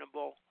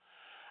imaginable.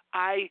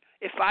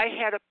 If I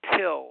had a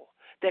pill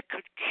that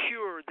could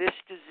cure this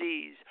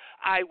disease,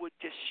 I would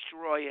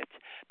destroy it,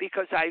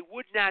 because I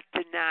would not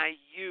deny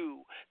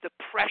you, the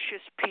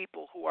precious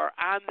people who are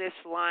on this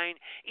line,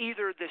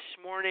 either this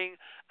morning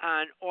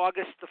on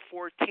August the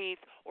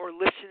 14th or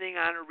listening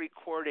on a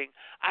recording.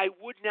 I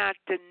would not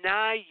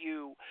deny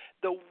you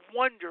the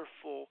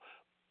wonderful,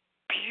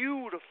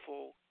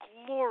 beautiful,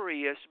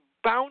 glorious,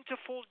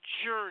 bountiful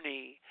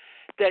journey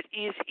that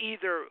is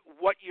either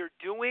what you're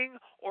doing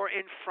or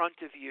in front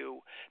of you,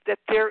 that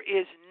there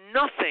is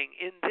nothing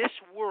in this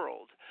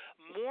world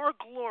more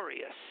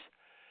glorious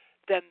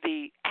than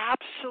the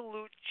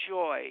absolute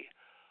joy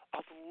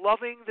of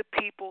loving the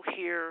people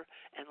here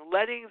and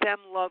letting them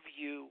love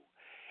you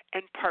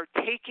and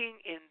partaking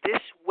in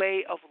this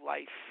way of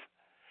life.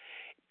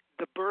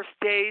 The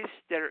birthdays,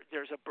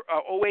 there's a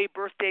OA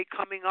birthday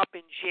coming up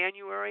in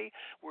January.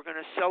 We're going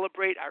to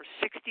celebrate our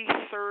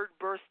 63rd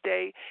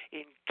birthday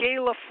in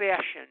gala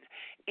fashion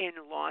in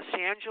Los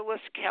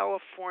Angeles,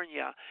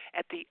 California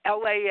at the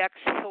LAX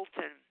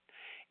Hilton.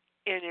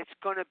 And it's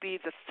going to be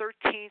the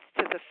 13th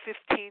to the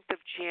 15th of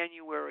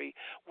January.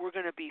 We're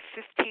going to be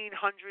 1,500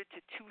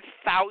 to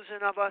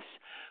 2,000 of us.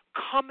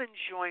 Come and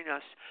join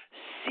us.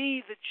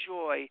 See the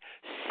joy,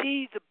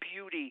 see the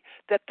beauty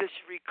that this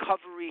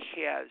recovery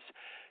has.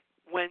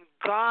 When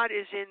God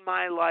is in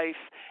my life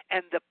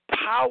and the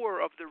power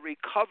of the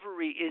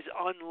recovery is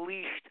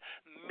unleashed,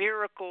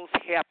 miracles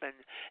happen.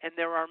 And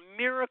there are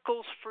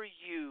miracles for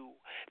you.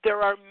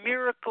 There are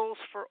miracles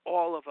for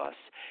all of us.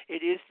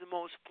 It is the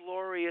most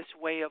glorious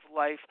way of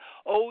life.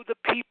 Oh, the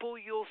people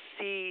you'll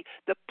see,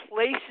 the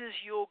places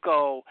you'll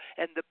go,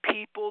 and the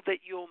people that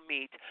you'll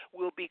meet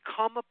will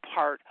become a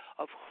part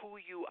of who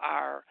you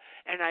are.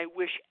 And I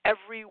wish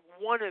every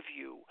one of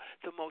you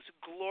the most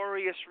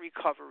glorious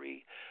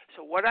recovery.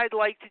 So what I'd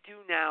like to do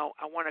now,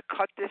 I want to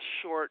cut this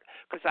short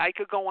because I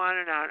could go on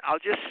and on. I'll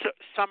just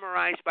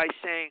summarize by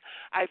saying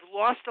I've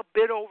lost a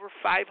bit over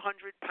 500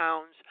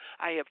 pounds.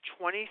 I have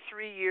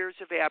 23 years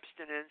of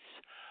abstinence.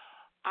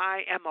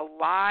 I am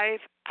alive.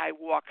 I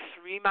walk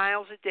 3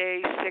 miles a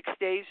day, 6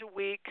 days a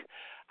week.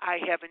 I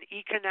have an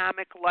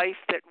economic life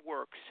that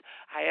works.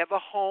 I have a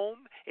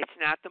home. It's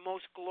not the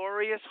most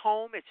glorious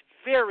home. It's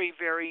very,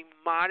 very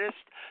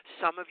modest.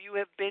 Some of you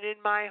have been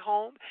in my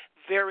home.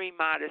 Very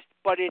modest,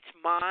 but it's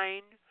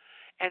mine.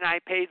 And I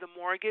pay the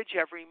mortgage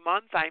every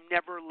month. I'm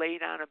never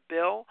late on a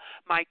bill.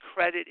 My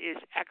credit is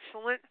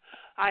excellent.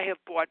 I have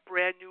bought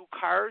brand new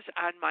cars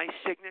on my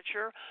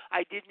signature.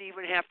 I didn't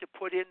even have to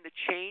put in the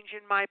change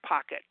in my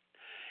pocket.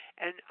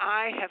 And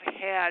I have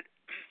had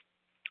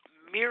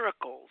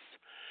miracles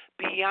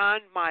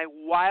beyond my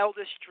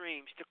wildest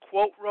dreams. To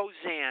quote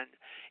Roseanne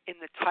in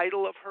the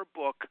title of her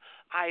book,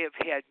 I have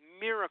had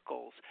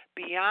miracles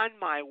beyond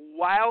my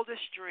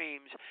wildest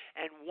dreams,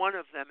 and one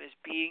of them is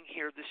being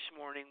here this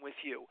morning with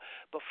you.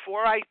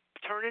 Before I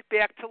turn it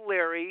back to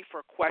Larry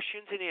for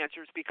questions and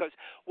answers, because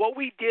what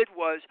we did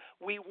was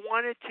we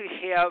wanted to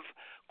have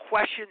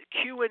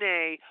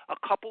Q&A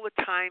a couple of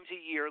times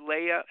a year.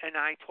 Leah and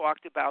I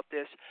talked about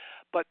this,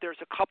 but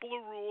there's a couple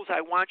of rules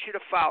I want you to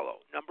follow.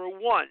 Number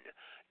one,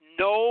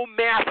 no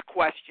math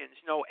questions,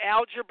 no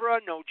algebra,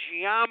 no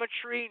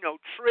geometry, no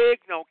trig,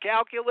 no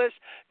calculus,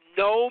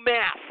 no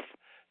math.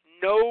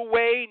 No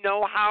way,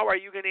 no how are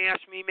you going to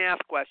ask me math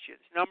questions.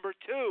 Number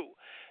two,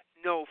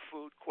 no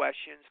food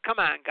questions. Come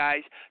on,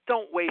 guys.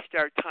 Don't waste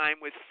our time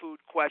with food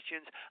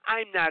questions.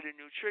 I'm not a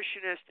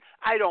nutritionist.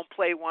 I don't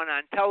play one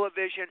on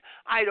television.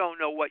 I don't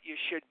know what you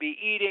should be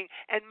eating,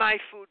 and my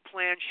food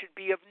plan should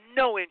be of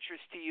no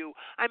interest to you.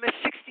 I'm a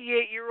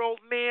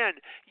 68-year-old man.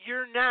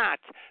 You're not.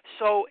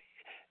 So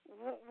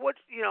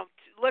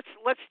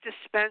let's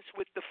dispense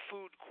with the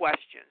food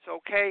questions,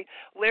 okay?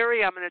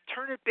 Larry, I'm going to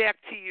turn it back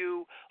to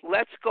you.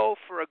 Let's go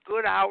for a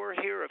good hour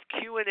here of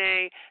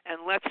Q&A, and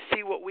let's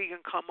see what we can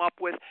come up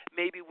with.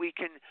 Maybe we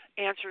can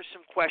answer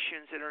some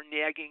questions that are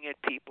nagging at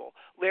people.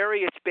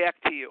 Larry, it's back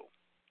to you.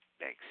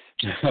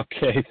 Thanks.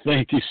 Okay,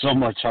 thank you so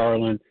much,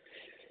 Harlan.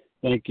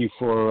 Thank you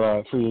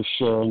for your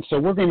share. And so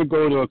we're going to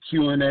go to a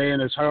Q&A,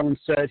 and as Harlan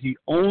said, he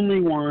only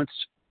wants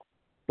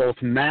both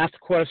math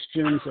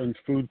questions and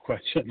food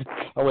questions.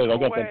 Oh, wait, I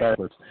got that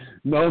backwards.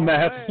 No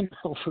math and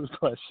no food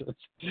questions.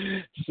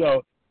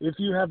 So if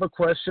you have a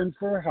question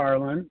for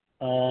Harlan,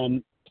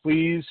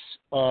 please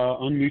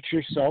unmute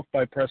yourself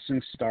by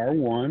pressing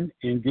 *1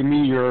 and give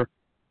me your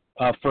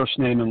first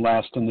name and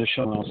last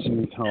initial, and I'll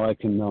see how I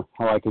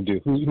can do.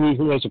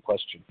 Who has a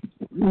question?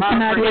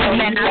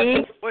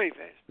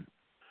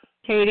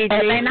 Katie G.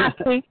 Elena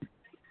C.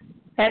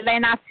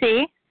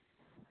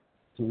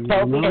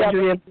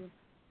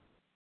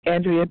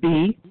 Andrea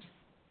B.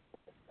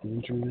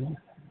 Andrea.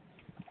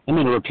 I'm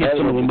going to repeat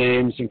some of the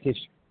names in case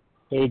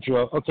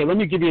Pedro. Okay, let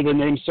me give you the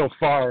names so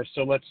far.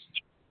 So let's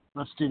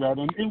do that.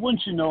 And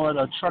wouldn't you know it,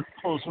 a truck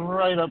pulls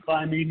right up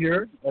by me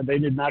here. They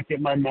did not get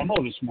my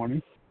memo this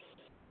morning.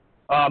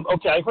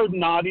 Okay, I heard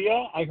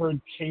Nadia. I heard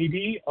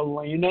Katie,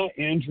 Elena,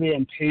 Andrea,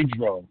 and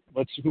Pedro.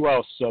 Who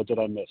else did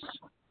I miss?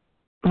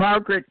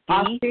 Margaret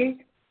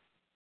D.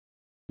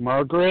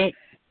 Margaret.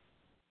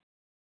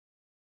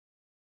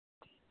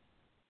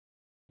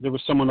 There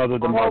was someone other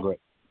than Margaret.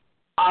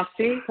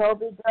 Aussie,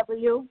 Toby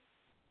W.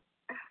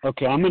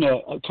 Okay, I'm gonna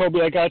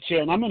Toby, I got you,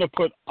 and I'm gonna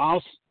put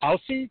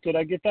Aussie. Did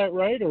I get that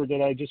right, or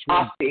did I just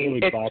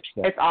really botch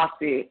that? It's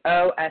Aussie.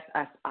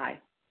 OSSI.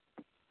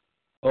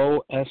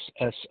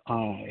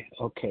 OSSI.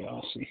 Okay,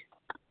 Aussie.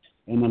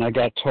 And then I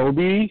got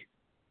Toby.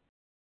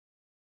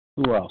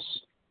 Who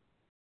else?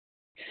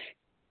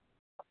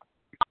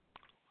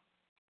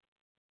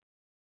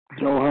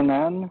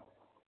 Johanan.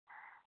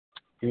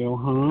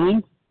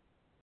 Johan.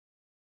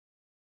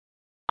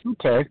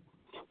 Okay.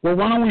 Well,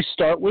 why don't we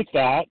start with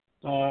that?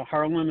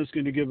 Harlan is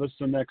going to give us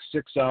the next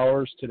 6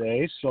 hours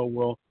today, so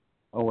we'll.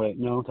 Oh wait,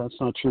 no, that's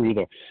not true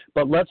either.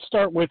 But let's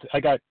start with. I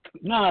got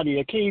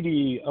Nadia,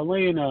 Katie,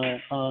 Elena,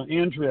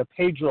 Andrea,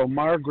 Pedro,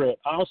 Margaret,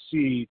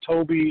 Alcy,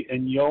 Toby,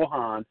 and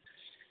Johan.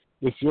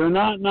 If you're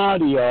not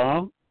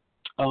Nadia,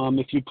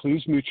 if you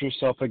please mute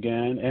yourself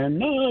again. And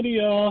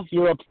Nadia,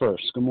 you're up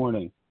first. Good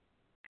morning.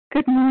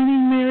 Good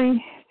morning,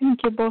 Mary.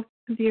 Thank you both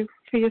of you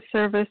for your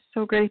service.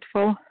 So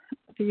grateful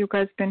that you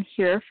guys been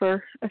here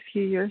for a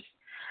few years.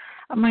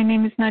 My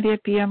name is Nadia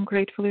B. I'm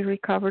gratefully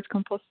recovered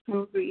compulsive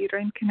overeater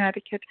in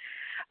Connecticut.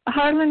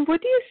 Harlan,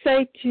 what do you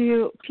say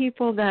to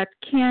people that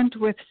can't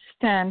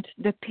withstand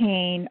the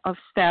pain of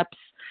steps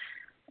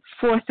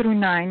 4 through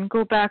 9,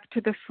 go back to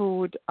the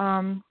food,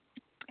 how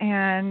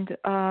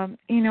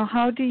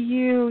do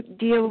you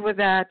deal with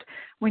that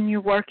when you're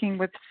working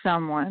with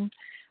someone?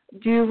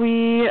 Do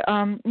we,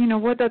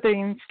 what are the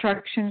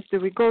instructions? Do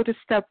we go to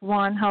step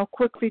 1? How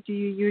quickly do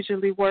you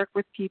usually work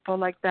with people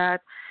like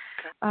that?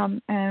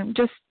 And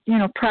just,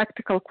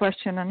 practical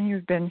question. I mean,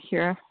 you've been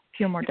here a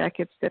few more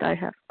decades than I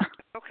have.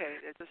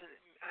 Okay,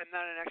 I'm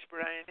not an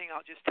expert on anything.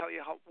 I'll just tell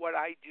you what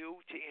I do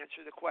to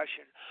answer the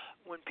question.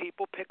 When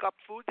people pick up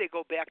food, they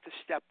go back to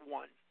step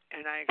 1.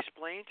 And I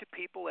explain to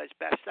people as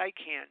best I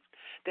can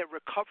that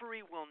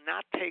recovery will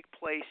not take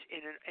place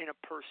in a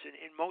person,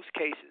 in most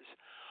cases,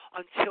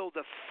 until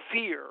the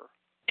fear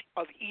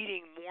of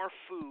eating more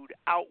food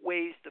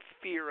outweighs the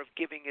fear of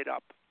giving it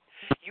up.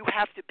 You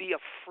have to be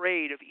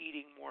afraid of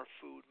eating more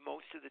food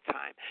most of the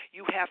time.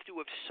 You have to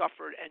have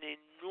suffered an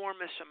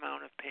enormous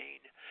amount of pain.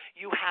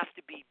 You have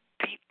to be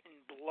beaten,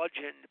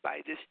 bludgeoned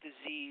by this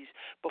disease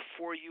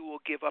before you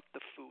will give up the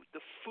food.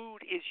 The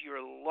food is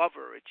your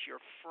lover. It's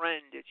your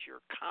friend. It's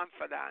your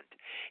confidant.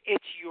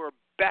 It's your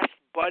best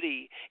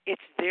buddy.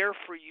 It's there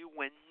for you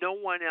when no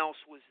one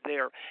else was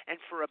there. And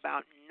for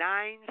about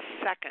 9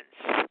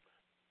 seconds,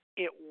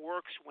 it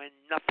works when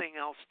nothing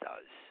else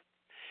does.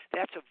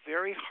 That's a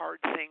very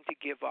hard thing to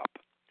give up.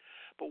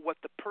 But what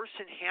the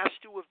person has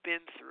to have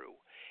been through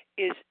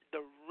is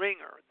the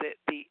ringer, the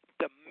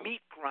meat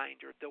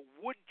grinder, the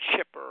wood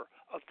chipper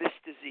of this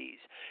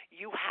disease.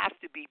 You have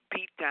to be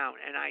beat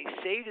down. And I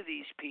say to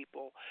these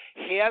people,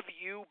 have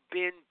you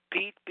been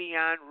beat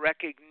beyond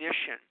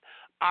recognition?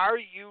 Are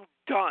you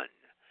done?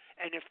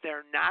 And if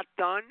they're not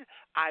done,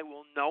 I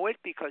will know it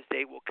because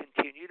they will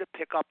continue to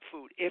pick up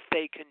food. If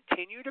they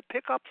continue to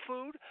pick up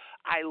food,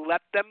 I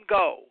let them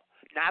go.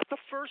 Not the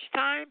first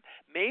time,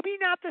 maybe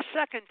not the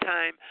second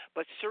time,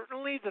 but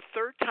certainly the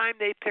third time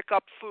they pick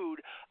up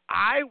food,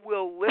 I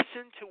will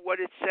listen to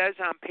what it says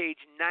on page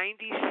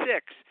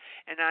 96.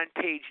 And on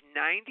page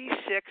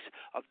 96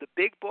 of the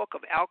big book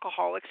of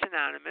Alcoholics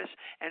Anonymous,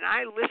 and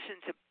I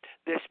listen to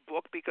this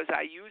book because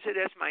I use it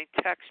as my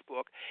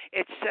textbook,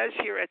 it says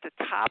here at the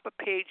top of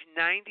page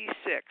 96,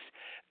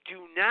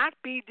 do not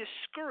be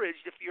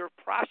discouraged if your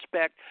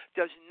prospect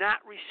does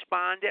not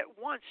respond at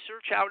once.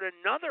 Search out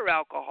another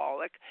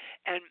alcoholic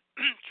and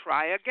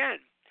try again.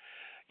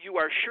 You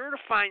are sure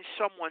to find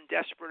someone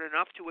desperate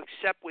enough to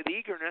accept with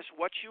eagerness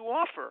what you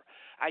offer.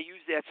 I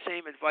use that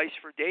same advice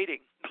for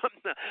dating.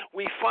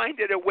 We find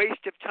it a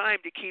waste of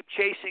time to keep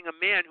chasing a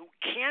man who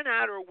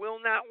cannot or will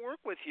not work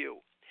with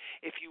you.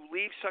 If you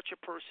leave such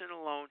a person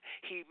alone,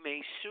 he may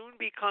soon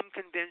become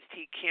convinced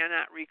he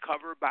cannot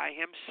recover by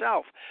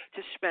himself.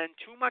 To spend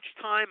too much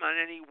time on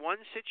any one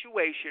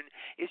situation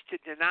is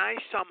to deny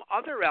some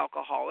other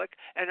alcoholic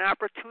an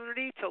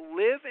opportunity to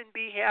live and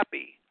be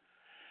happy.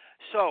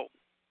 So,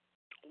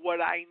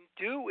 what I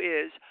do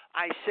is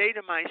I say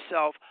to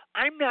myself,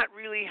 I'm not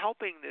really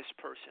helping this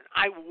person.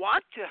 I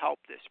want to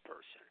help this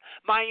person.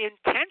 My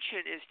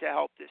intention is to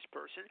help this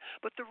person,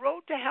 but the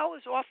road to hell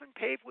is often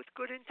paved with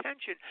good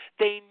intention.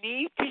 They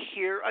need to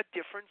hear a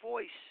different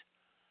voice.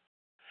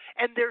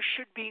 And there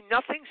should be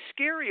nothing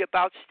scary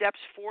about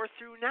steps 4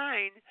 through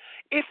 9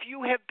 if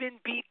you have been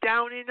beat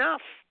down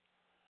enough.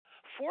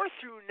 4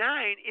 through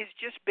 9 is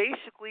just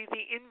basically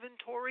the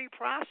inventory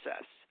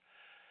process.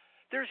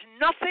 There's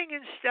nothing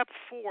in step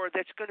 4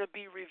 that's going to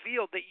be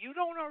revealed that you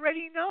don't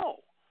already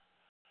know.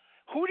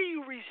 Who do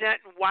you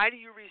resent and why do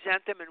you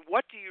resent them and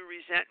what do you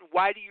resent and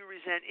why do you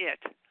resent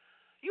it?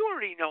 You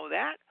already know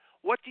that.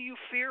 What do you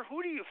fear? Who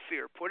do you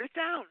fear? Put it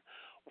down.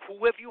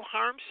 Who have you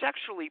harmed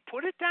sexually?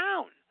 Put it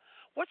down.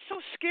 What's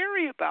so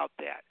scary about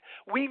that?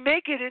 We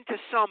make it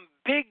into some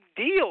big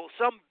deal,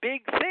 some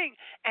big thing,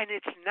 and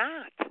it's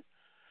not.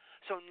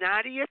 So,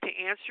 Nadia, to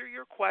answer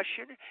your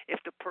question,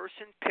 if the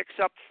person picks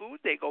up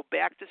food, they go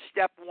back to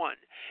step one.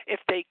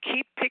 If they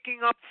keep picking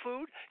up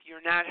food,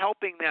 you're not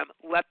helping them.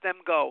 Let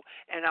them go.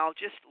 And I'll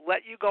just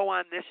let you go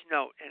on this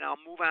note, and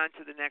I'll move on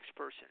to the next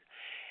person.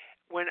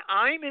 When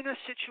I'm in a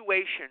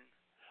situation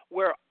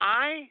where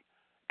I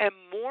am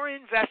more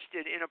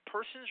invested in a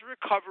person's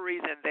recovery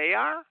than they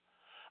are,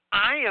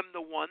 I am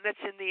the one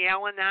that's in the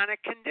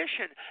Al-Anonic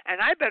condition,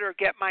 and I better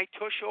get my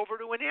tush over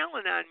to an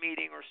Al-Anon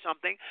meeting or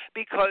something,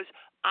 because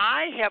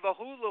I have a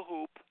hula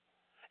hoop,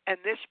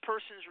 and this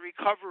person's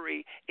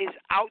recovery is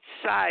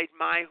outside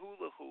my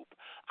hula hoop.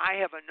 I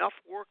have enough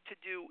work to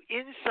do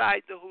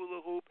inside the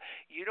hula hoop.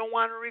 You don't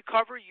want to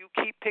recover? You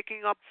keep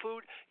picking up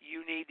food?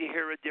 You need to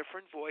hear a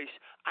different voice.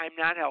 I'm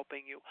not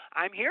helping you.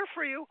 I'm here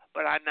for you,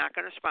 but I'm not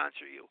going to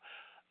sponsor you.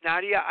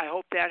 Nadia, I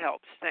hope that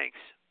helps.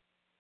 Thanks.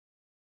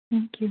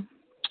 Thank you.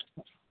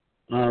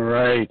 All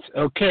right.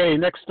 Okay,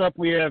 next up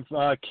we have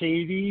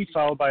Katie,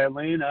 followed by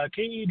Elaine.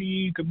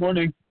 Katie, good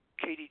morning.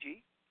 Katie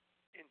G.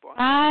 in Boston.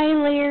 Hi,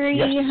 Larry.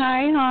 Yes.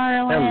 Hi,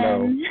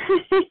 Harlan.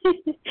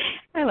 Hello.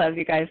 I love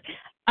you guys.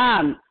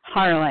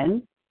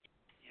 Harlan,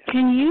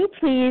 can you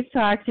please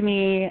talk to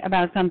me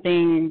about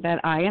something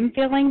that I am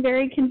feeling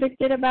very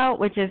convicted about,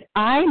 which is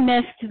I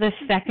missed the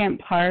second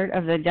part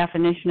of the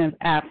definition of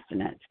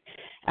abstinence.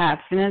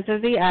 Abstinence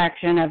is the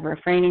action of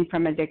refraining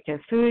from addictive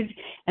foods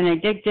and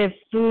addictive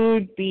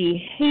food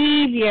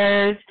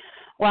behaviors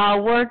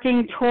while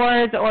working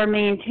towards or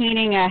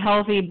maintaining a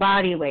healthy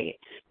body weight.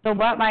 So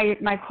what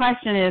my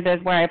question is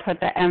where I put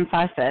the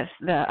emphasis,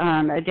 the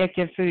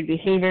addictive food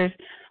behaviors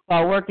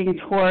while working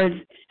towards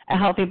a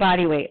healthy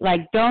body weight.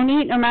 Like, don't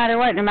eat no matter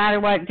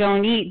what,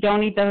 don't eat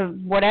the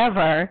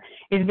whatever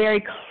is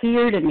very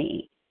clear to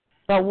me.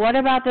 But what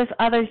about this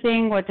other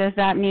thing? What does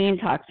that mean?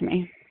 Talk to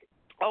me.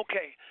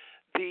 Okay.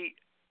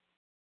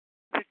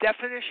 The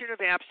definition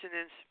of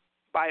abstinence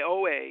by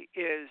OA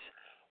is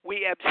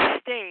we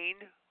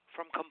abstain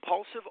from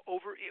compulsive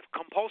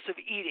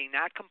eating,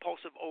 not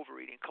compulsive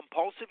overeating,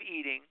 compulsive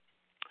eating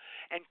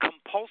and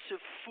compulsive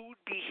food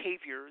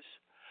behaviors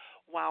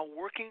while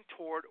working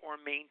toward or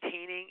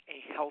maintaining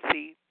a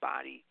healthy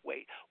body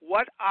weight.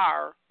 What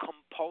are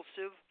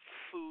compulsive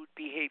food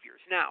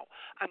behaviors? Now,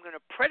 I'm going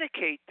to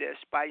predicate this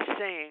by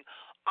saying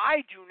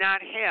I do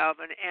not have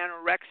an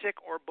anorexic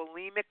or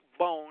bulimic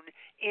bone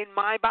in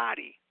my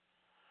body.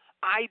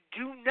 I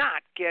do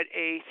not get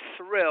a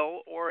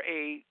thrill or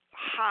a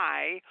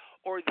high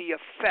or the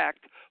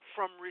effect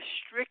from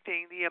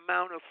restricting the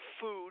amount of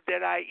food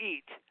that I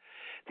eat.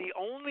 The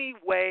only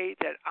way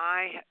that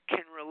I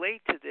can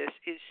relate to this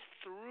is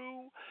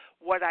through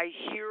what I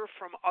hear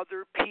from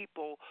other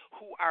people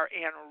who are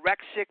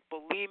anorexic,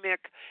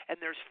 bulimic, and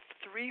there's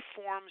three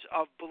forms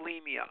of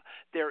bulimia.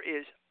 There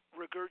is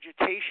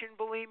regurgitation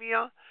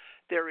bulimia,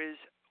 there is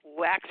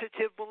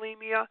laxative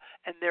bulimia,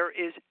 and there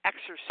is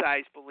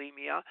exercise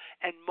bulimia,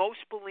 and most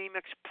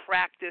bulimics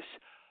practice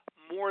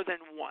more than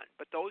one,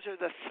 but those are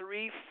the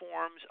three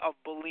forms of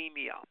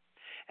bulimia.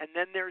 And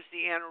then there's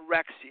the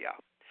anorexia.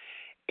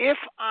 If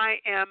I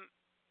am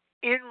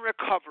in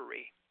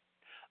recovery,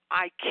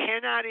 I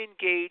cannot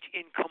engage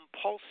in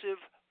compulsive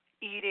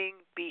eating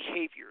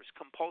behaviors,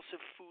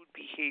 compulsive food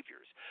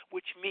behaviors,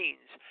 which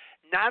means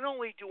not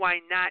only do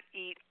I not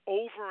eat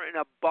over and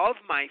above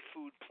my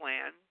food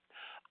plan,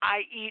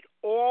 I eat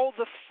all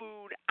the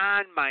food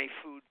on my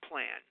food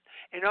plan.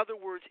 In other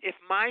words, if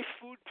my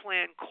food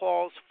plan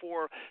calls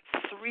for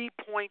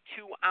 3.2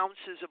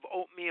 ounces of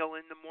oatmeal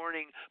in the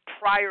morning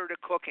prior to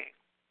cooking,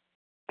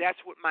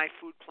 that's what my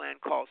food plan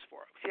calls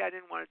for. See, I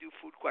didn't want to do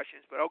food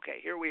questions, but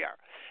okay, here we are.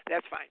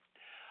 That's fine.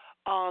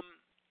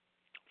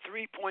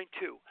 3.2.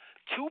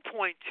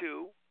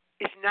 2.2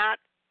 is not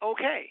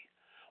okay.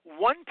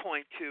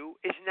 1.2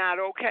 is not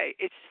okay.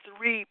 It's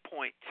 3.2.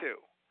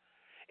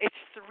 It's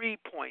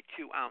 3.2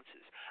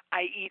 ounces.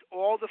 I eat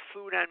all the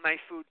food on my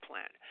food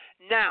plan.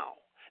 Now,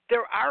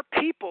 there are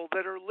people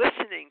that are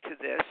listening to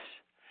this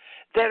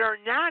that are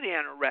not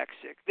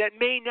anorexic, that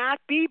may not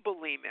be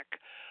bulimic.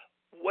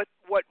 What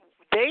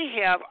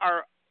they have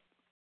are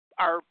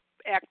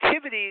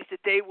activities that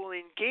they will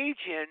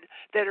engage in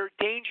that are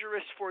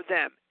dangerous for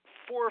them.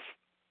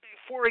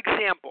 For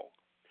example,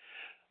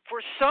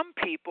 for some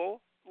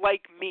people,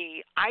 like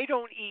me, I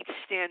don't eat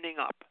standing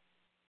up.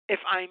 If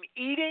I'm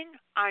eating,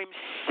 I'm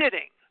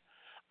sitting.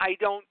 I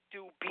don't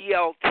do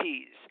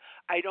BLTs.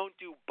 I don't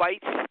do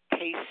bites,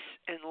 tastes,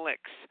 and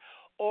licks.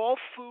 All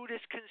food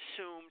is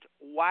consumed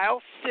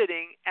while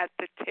sitting at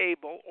the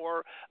table,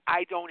 or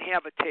I don't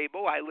have a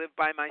table. I live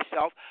by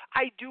myself.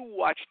 I do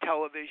watch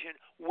television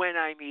when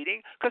I'm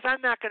eating because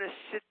I'm not going to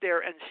sit there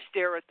and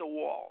stare at the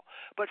wall.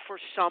 But for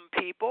some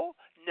people,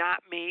 not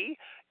me,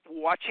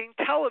 watching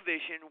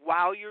television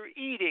while you're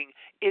eating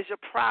is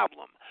a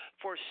problem.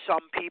 For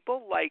some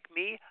people, like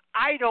me,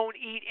 I don't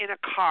eat in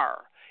a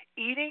car.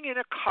 Eating in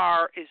a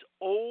car is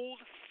old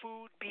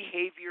food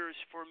behaviors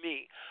for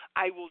me.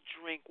 I will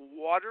drink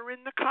water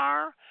in the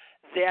car.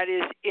 That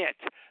is it.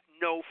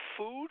 No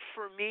food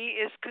for me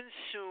is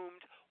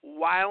consumed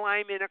while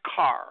I'm in a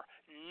car.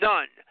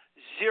 None.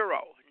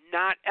 Zero.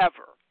 Not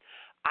ever.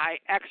 I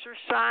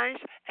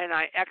exercise, and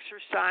I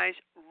exercise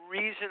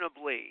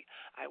reasonably.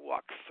 I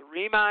walk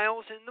 3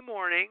 miles in the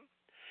morning,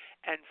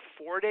 and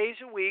 4 days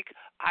a week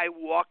I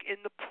walk in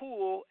the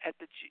pool at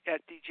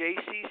the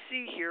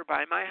JCC here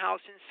by my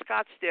house in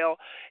Scottsdale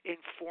in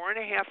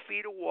 4.5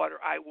 feet of water.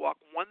 I walk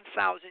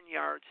 1,000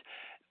 yards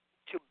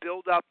to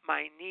build up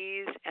my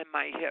knees and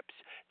my hips.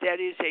 That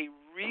is a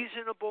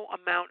reasonable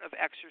amount of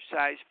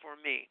exercise for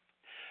me.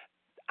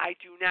 I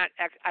do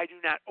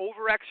not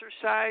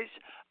over-exercise.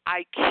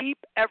 I keep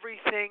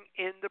everything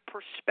in the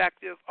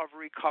perspective of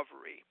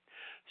recovery.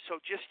 So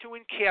just to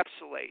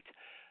encapsulate,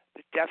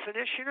 the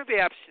definition of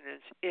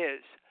abstinence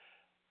is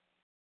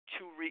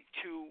to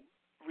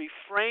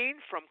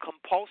refrain from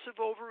compulsive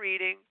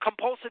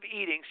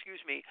eating,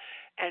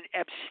 and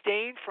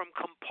abstain from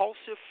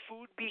compulsive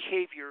food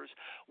behaviors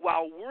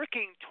while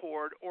working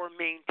toward or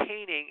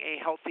maintaining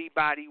a healthy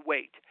body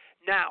weight.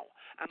 Now,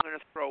 I'm going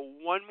to throw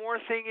one more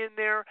thing in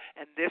there,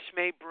 and this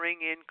may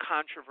bring in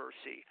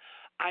controversy.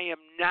 I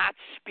am not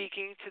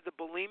speaking to the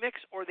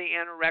bulimics or the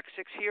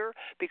anorexics here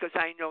because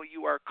I know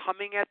you are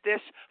coming at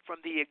this from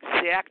the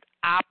exact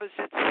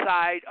opposite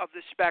side of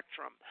the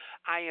spectrum.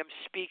 I am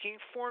speaking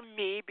for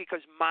me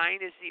because mine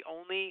is the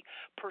only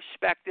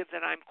perspective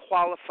that I'm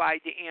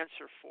qualified to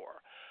answer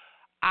for.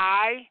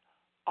 I,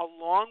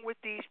 along with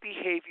these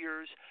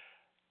behaviors,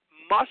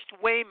 must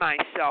weigh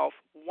myself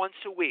once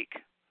a week.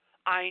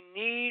 I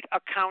need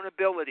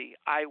accountability.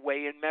 I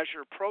weigh and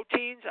measure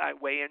proteins. I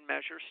weigh and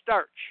measure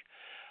starch.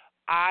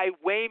 I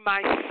weigh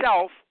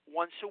myself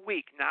once a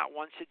week, not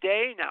once a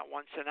day, not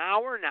once an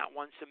hour, not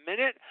once a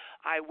minute.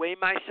 I weigh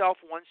myself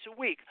once a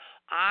week.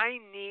 I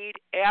need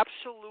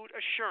absolute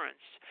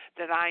assurance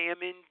that I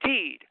am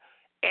indeed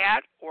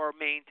at or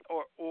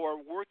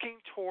working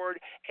toward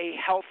a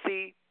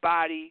healthy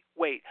body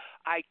weight.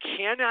 I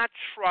cannot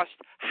trust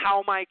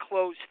how my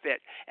clothes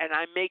fit, and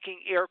I'm making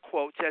air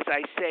quotes as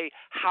I say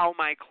how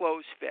my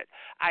clothes fit.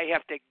 I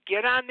have to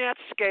get on that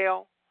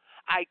scale.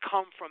 I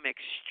come from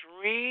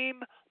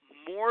extreme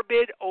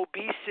morbid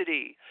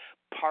obesity.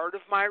 Part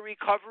of my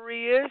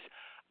recovery is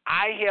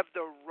I have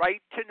the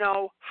right to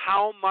know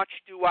how much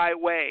do I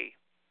weigh.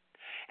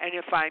 And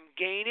if I'm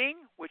gaining,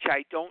 which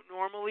I don't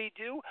normally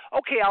do,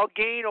 okay, I'll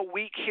gain a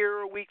week here,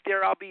 a week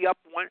there. I'll be up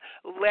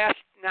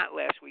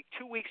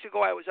 2 weeks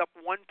ago I was up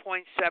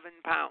 1.7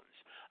 pounds.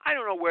 I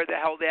don't know where the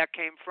hell that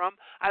came from.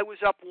 I was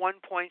up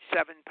 1.7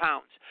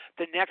 pounds.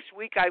 The next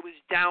week I was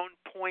down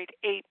 0.8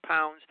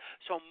 pounds,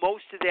 so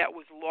most of that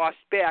was lost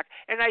back,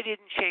 and I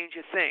didn't change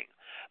a thing.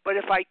 But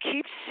if I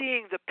keep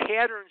seeing the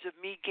patterns of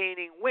me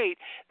gaining weight,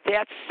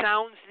 that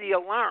sounds the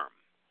alarm.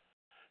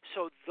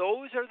 So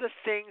those are the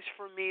things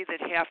for me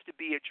that have to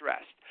be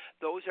addressed.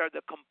 Those are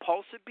the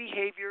compulsive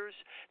behaviors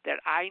that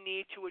I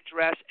need to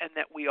address and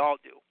that we all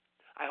do.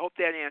 I hope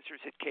that answers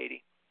it,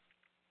 Katie.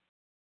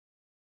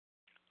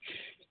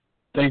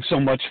 Thanks so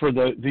much for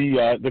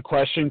the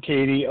question,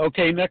 Katie.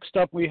 Okay, next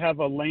up we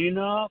have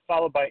Elena,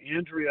 followed by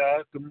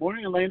Andrea. Good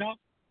morning, Elena.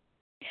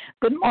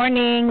 Good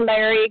morning,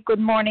 Larry. Good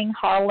morning,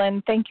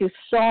 Harlan. Thank you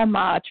so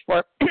much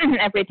for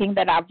everything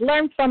that I've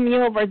learned from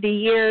you over the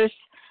years.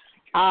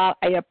 I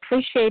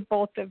appreciate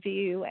both of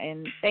you,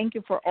 and thank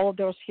you for all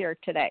those here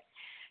today.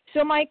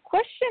 So my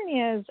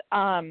question is,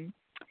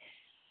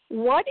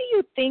 what do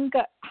you think,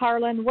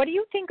 Harlan, what do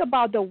you think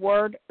about the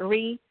word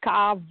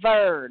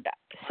recovered?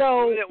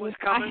 I knew that was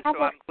coming, so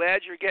I'm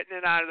glad you're getting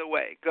it out of the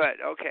way. Good.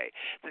 Okay.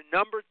 The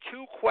number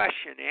 2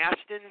 question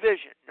asked in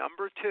Vision,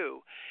 number 2,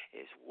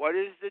 is what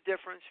is the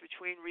difference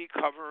between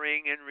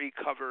recovering and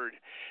recovered?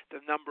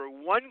 The number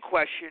 1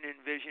 question in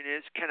Vision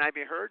is, can I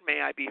be heard? May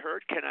I be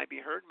heard? Can I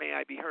be heard? May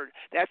I be heard?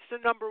 That's the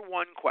number 1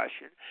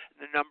 question.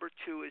 The number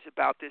 2 is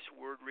about this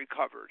word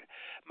recovered.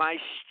 My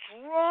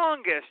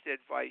strongest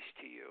advice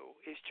to you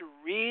is to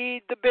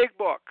read the big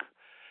book.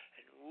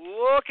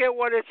 Look at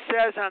what it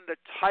says on the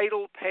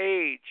title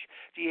page.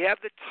 Do you have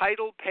the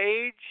title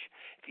page?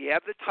 If you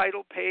have the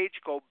title page,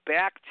 go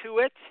back to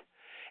it,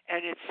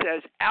 and it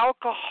says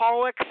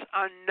Alcoholics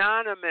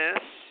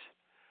Anonymous,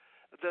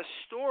 the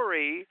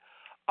story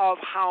of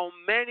how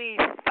many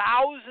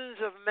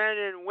thousands of men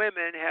and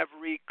women have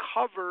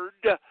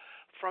recovered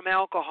from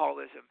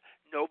alcoholism.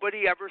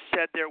 Nobody ever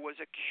said there was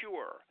a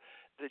cure.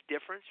 The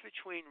difference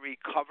between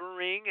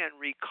recovering and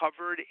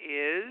recovered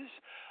is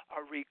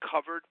a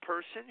recovered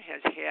person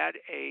has had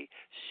a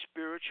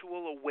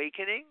spiritual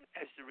awakening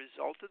as the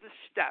result of the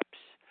steps,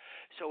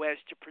 so as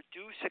to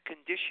produce a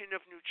condition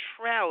of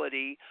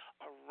neutrality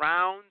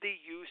around the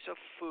use of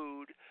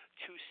food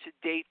to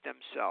sedate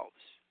themselves.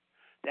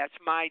 That's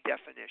my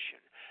definition.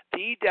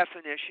 The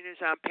definition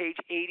is on page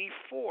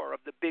 84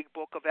 of the Big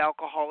Book of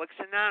Alcoholics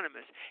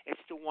Anonymous.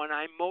 It's the one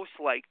I most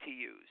like to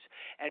use.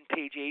 And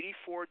page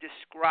 84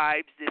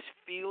 describes this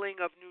feeling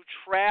of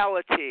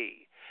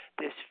neutrality.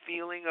 This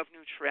feeling of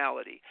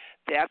neutrality.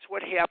 That's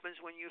what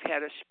happens when you've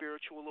had a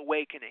spiritual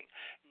awakening.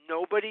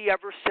 Nobody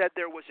ever said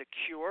there was a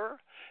cure.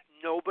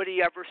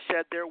 Nobody ever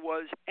said there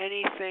was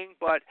anything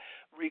but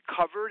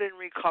recovered and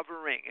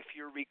recovering. If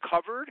you're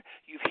recovered,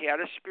 you've had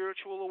a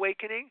spiritual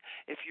awakening.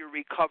 If you're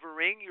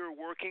recovering, you're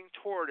working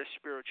toward a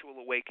spiritual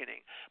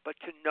awakening. But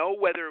to know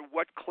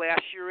what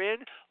class you're in,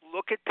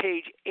 look at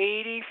page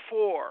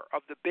 84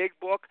 of the big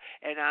book,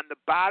 and on the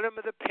bottom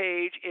of the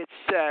page it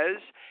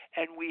says,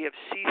 "And we have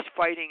ceased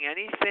fighting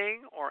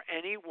anything or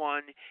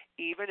anyone,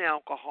 even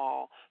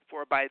alcohol,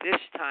 for by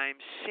this time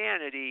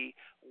sanity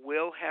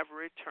will have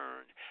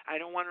returned." I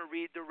don't want to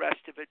read the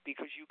rest of it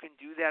because you can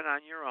do that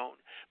on your own,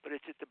 but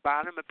it's at the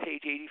bottom of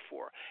page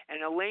 84.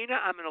 And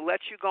Elena, I'm going to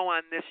let you go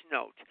on this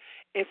note.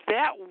 If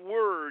that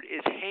word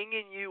is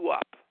hanging you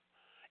up,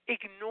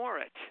 ignore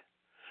it.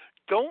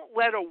 Don't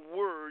let a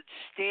word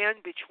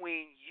stand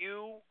between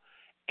you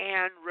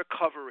and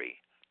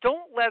recovery.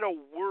 Don't let a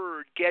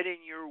word get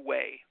in your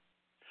way.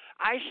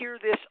 I hear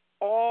this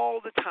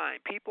all the time.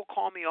 People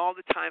call me all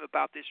the time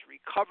about this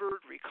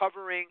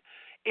recovering.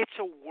 It's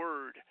a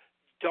word.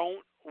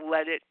 Don't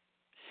let it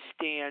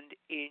stand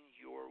in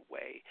your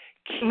way.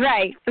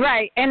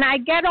 Right. And I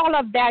get all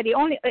of that. The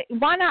only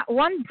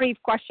one brief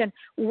question: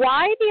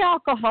 why the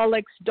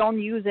alcoholics don't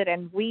use it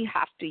and we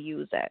have to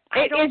use it?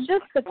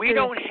 We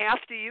don't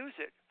have to use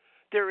it.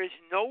 There is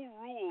no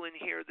rule in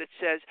here that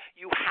says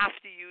you have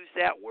to use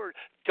that word.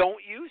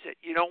 Don't use it.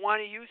 You don't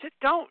want to use it?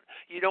 Don't.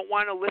 You don't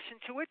want to listen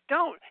to it?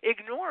 Don't.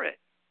 Ignore it.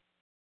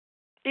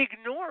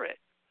 Ignore it.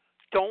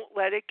 Don't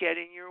let it get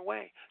in your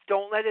way.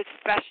 Don't let it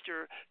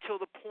fester till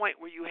the point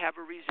where you have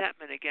a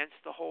resentment against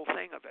the whole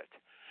thing of it,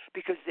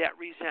 because that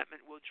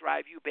resentment will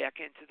drive you back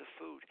into the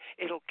food.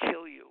 It'll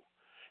kill you.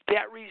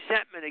 That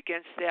resentment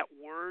against that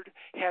word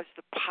has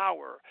the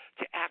power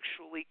to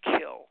actually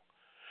kill.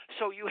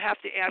 So you have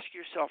to ask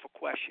yourself a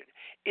question.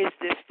 Is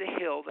this the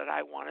hill that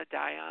I want to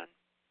die on?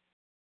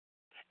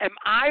 Am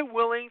I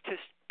willing to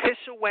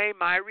piss away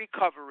my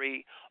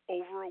recovery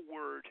over a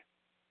word?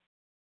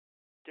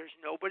 There's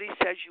nobody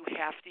says you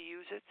have to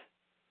use it.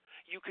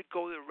 You could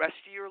go the rest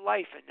of your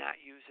life and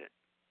not use it,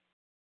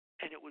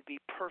 and it would be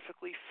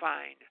perfectly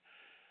fine.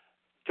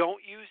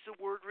 Don't use the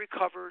word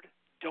recovered.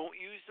 Don't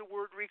use the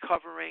word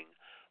recovering,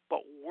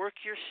 but work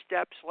your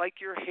steps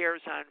like your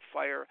hair's on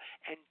fire,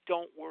 and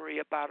don't worry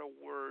about a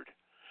word,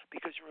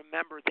 because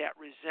remember that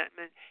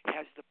resentment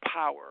has the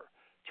power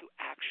to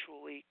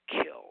actually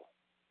kill.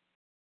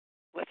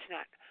 Let's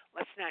not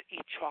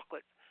eat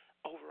chocolate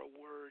over a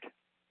word.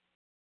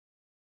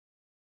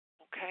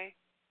 Okay?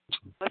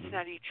 Let's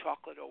not eat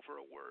chocolate over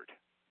a word.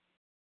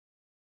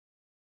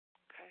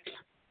 Okay?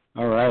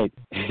 All right.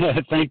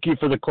 Thank you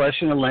for the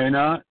question,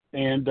 Elena.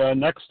 And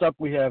next up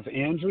we have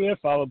Andrea,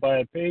 followed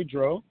by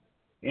Pedro.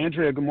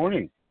 Andrea, good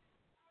morning.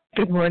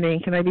 Good morning.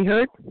 Can I be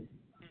heard?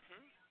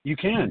 Mm-hmm. You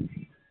can.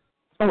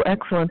 Oh,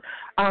 excellent.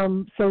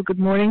 So good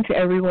morning to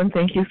everyone.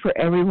 Thank you for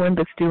everyone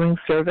that's doing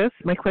service.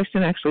 My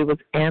question actually was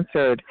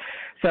answered,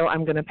 so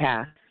I'm going to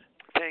pass.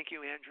 Thank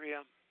you,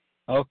 Andrea.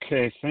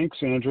 Okay, thanks,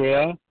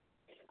 Andrea.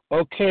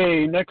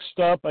 Okay, next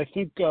up, I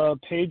think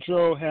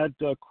Pedro had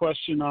a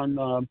question on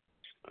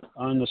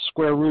the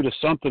square root of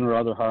something or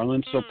other,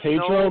 Harlan. So,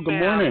 Pedro, good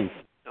morning.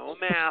 No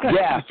math.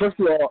 Yeah, first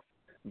of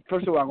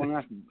all, I want to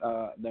ask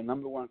the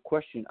number one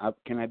question.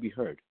 Can I be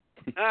heard?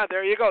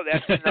 There you go.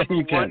 That's the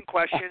number one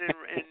question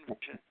in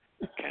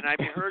can I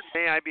be heard?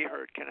 May I be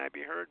heard? Can I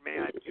be heard? May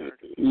I be heard?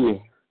 Yeah.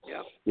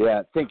 Yep.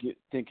 Yeah. Thank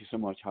you so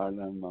much,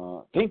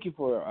 Harlan. Thank you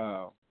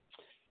for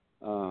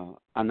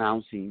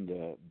announcing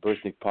the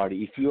birthday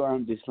party. If you are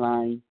on this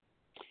line,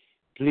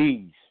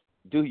 please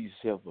do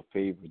yourself a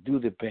favor. Do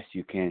the best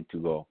you can to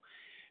go.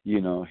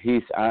 You know,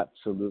 he's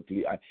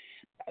absolutely.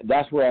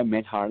 That's where I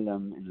met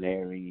Harlan and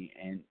Larry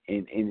and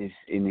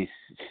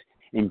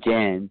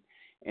Jan,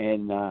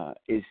 and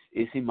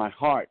it's in my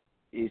heart.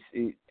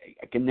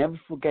 I can never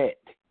forget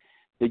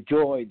the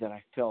joy that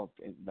I felt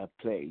in that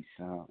place,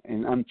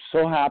 and I'm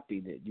so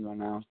happy that you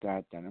announced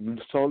that. And I'm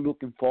so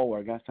looking forward.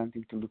 I got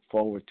something to look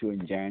forward to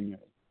in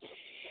January.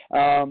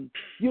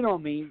 You know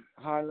me,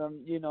 Harlan.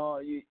 You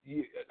know,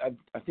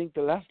 I think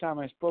the last time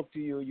I spoke to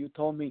you, you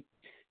told me,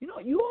 you know,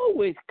 you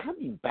always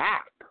coming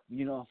back,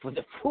 you know, for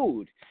the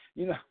food.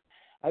 You know,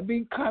 I've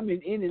been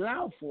coming in and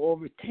out for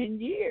over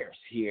 10 years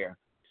here.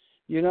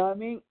 You know what I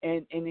mean?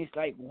 And it's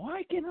like,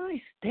 why can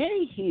I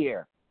stay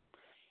here?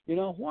 You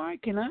know, why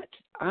cannot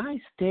I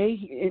stay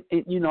here?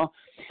 You know,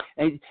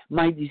 and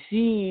my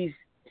disease,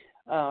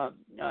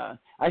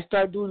 I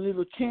start doing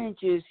little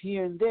changes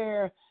here and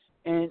there,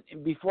 and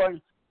before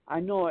I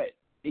know it,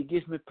 it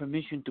gives me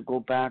permission to go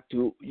back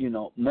to, you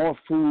know, more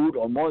food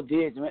or more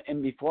this,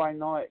 and before I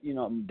know it, you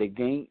know,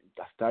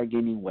 I start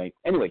gaining weight.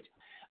 Anyways,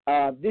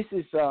 this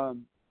is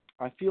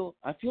I feel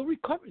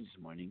recovered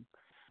this morning.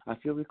 I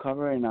feel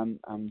recovered, and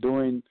I'm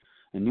doing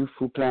a new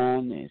food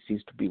plan. It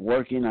seems to be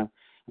working.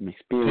 I'm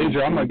experiencing.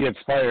 Pedro, I'm gonna get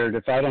fired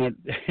if I don't.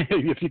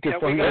 If you can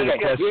find a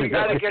question. We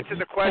gotta get to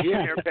the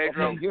question here,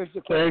 Pedro. Here's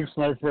the question. Thanks,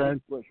 my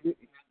friend.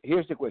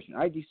 Here's the question.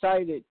 I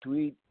decided to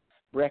eat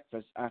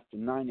breakfast after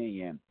 9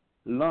 a.m.,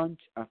 lunch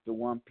after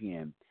 1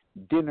 p.m.,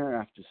 dinner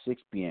after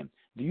 6 p.m.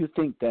 Do you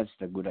think that's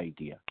a good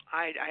idea?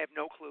 I have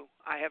no clue.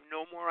 I have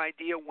no more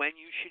idea when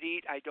you should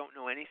eat. I don't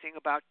know anything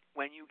about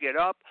when you get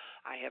up.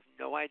 I have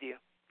no idea.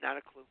 Not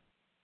a clue.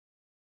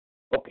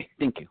 Okay,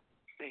 thank you.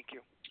 Thank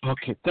you.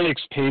 Okay,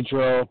 thanks,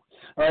 Pedro.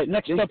 All right,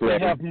 next Thanks, up we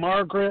Pedro. have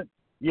Margaret.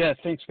 Yeah,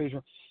 thanks,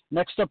 Pedro.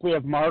 Next up we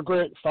have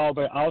Margaret, followed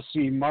by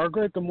Elsie.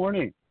 Margaret, good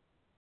morning.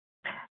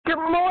 Good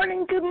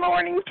morning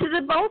to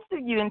the both of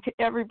you and to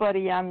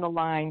everybody on the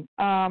line.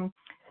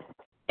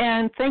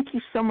 And thank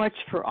you so much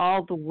for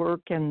all the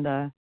work and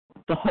the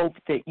hope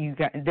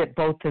that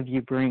both of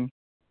you bring.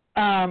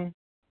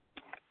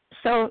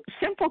 So,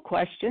 simple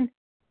question.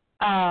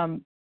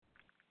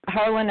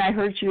 Harlan, I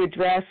heard you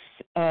address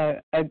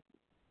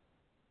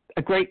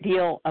a great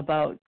deal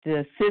about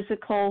the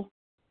physical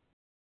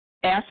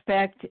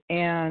aspect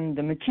and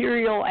the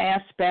material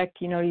aspect.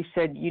 You know, you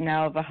said you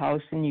now have a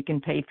house and you can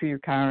pay for your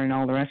car and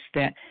all the rest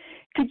of that.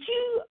 Could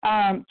you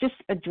just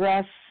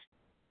address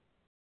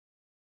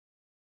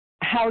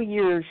how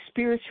your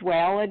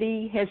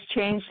spirituality has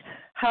changed,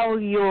 how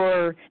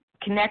your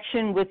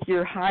connection with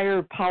your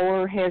higher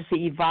power has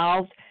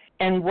evolved,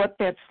 and what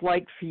that's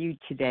like for you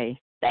today?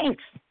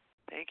 Thanks.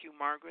 Thank you,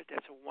 Margaret.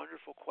 That's a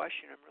wonderful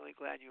question. I'm really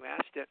glad you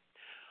asked it.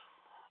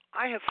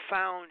 I have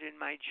found in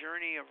my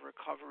journey of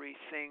recovery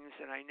things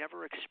that I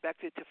never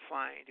expected to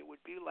find. It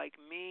would be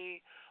like me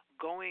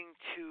going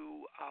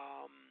to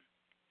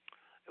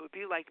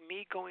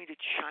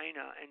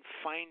China and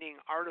finding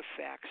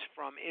artifacts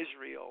from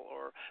Israel,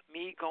 or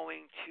me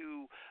going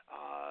to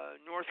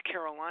North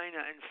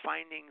Carolina and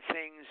finding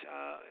things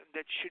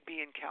that should be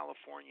in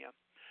California.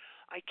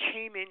 I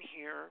came in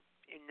here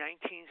in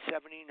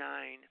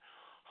 1979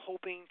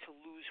 hoping to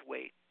lose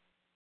weight.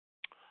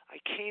 I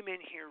came in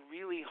here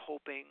really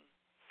hoping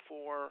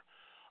for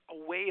a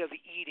way of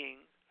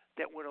eating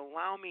that would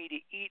allow me to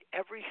eat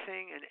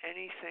everything and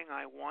anything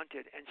I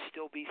wanted and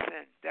still be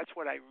thin. That's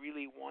what I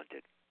really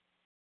wanted.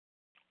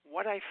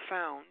 What I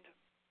found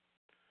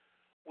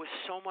was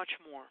so much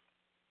more.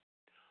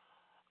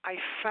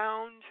 I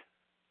found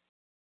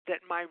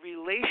that my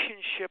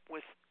relationship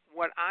with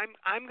what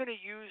I'm going to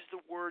use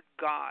the word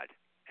God,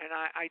 and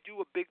I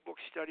do a big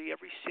book study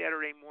every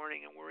Saturday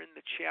morning, and we're in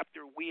the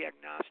chapter We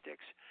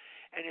Agnostics.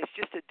 And it's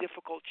just a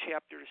difficult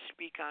chapter to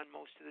speak on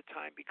most of the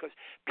time because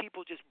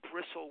people just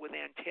bristle with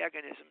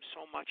antagonism,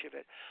 so much of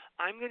it.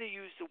 I'm going to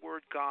use the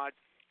word God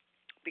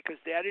because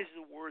that is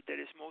the word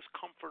that is most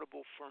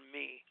comfortable for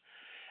me.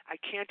 I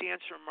can't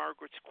answer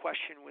Margaret's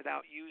question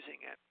without using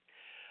it.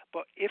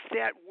 But if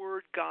that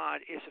word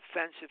God is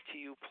offensive to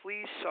you,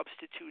 please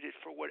substitute it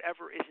for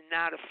whatever is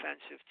not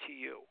offensive to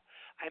you.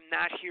 I'm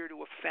not here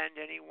to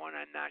offend anyone.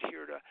 I'm not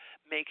here to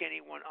make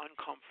anyone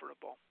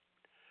uncomfortable.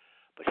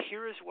 But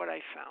here is what I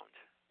found.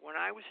 When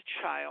I was a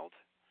child,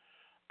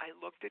 I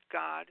looked at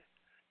God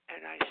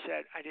and I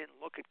said, I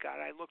didn't look at God.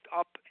 I looked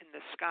up in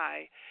the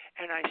sky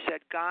and I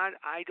said, God,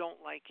 I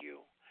don't like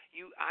you.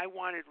 I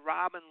wanted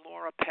Rob and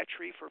Laura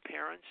Petrie for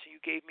parents.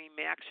 You gave me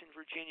Max and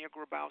Virginia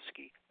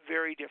Grabowski.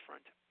 Very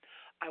different.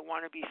 I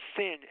want to be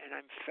thin and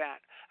I'm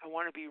fat. I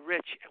want to be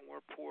rich and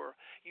we're poor.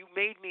 You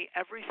made me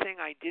everything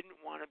I didn't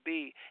want to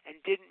be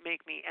and didn't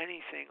make me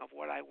anything of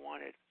what I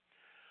wanted.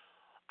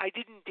 I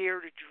didn't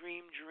dare to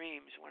dream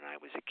dreams when I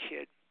was a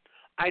kid.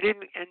 I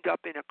didn't end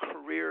up in a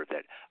career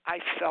that I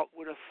felt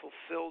would have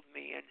fulfilled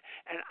me, and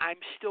I'm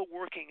still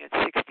working at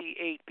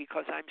 68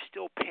 because I'm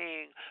still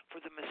paying for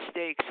the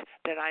mistakes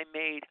that I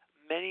made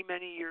many,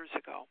 many years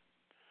ago.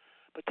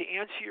 But to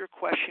answer your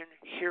question,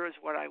 here is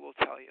what I will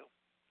tell you.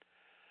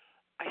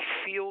 I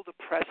feel the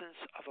presence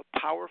of a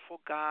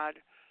powerful God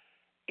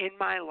in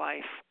my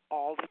life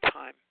all the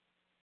time.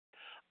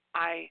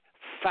 I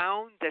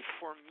found that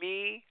for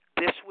me,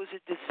 this was a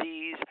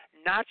disease,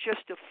 not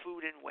just of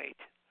food and weight,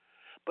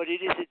 but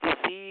it is a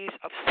disease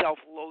of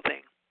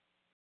self-loathing.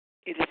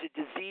 It is a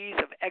disease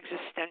of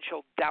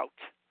existential doubt.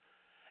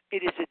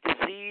 It is a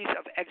disease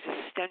of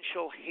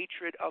existential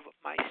hatred of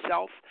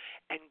myself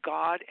and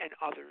God and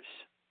others.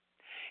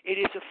 It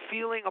is a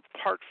feeling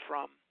apart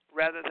from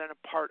rather than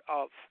a part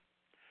of.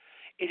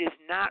 It is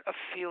not a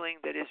feeling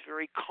that is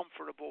very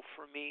comfortable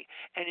for me.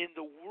 And in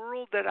the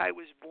world that I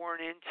was born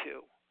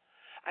into,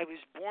 I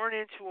was born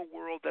into a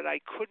world that I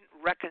couldn't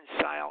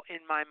reconcile in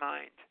my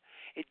mind.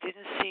 It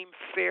didn't seem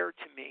fair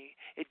to me.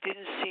 It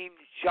didn't seem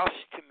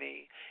just to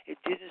me. It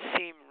didn't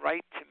seem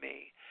right to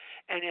me.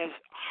 And as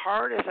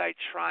hard as I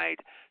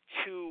tried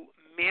to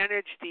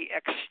manage the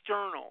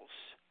externals,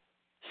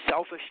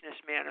 selfishness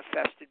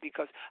manifested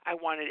because I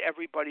wanted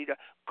everybody to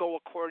go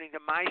according to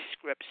my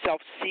script,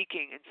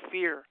 self-seeking and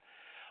fear.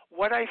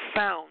 What I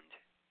found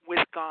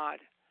with God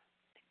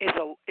is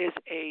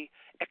a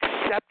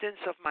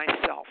acceptance of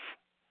myself.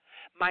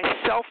 My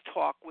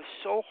self-talk was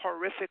so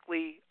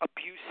horrifically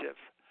abusive.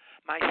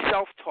 My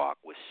self-talk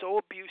was so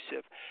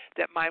abusive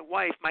that my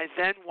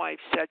then wife,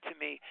 said to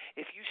me,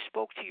 if you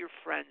spoke to your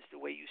friends the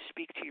way you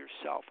speak to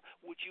yourself,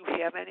 would you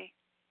have any?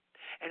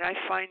 And I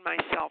find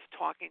myself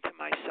talking to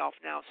myself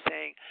now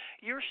saying,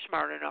 you're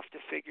smart enough to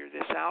figure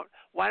this out.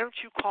 Why don't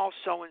you call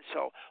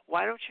so-and-so?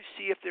 Why don't you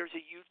see if there's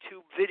a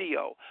YouTube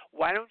video?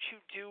 Why don't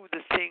you do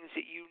the things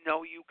that you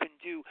know you can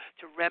do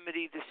to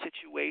remedy the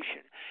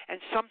situation? And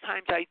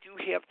sometimes I do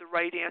have the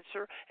right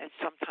answer, and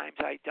sometimes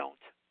I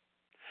don't.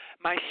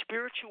 My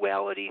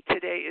spirituality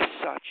today is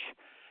such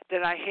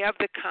that I have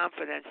the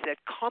confidence that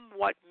come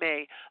what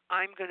may,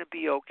 I'm going to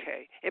be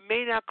okay. It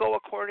may not go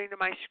according to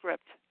my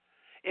script.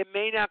 It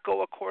may not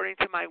go according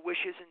to my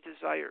wishes and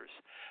desires,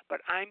 but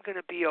I'm going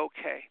to be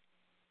okay.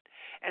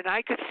 And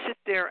I could sit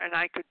there and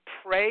I could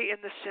pray in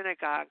the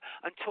synagogue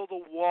until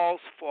the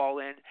walls fall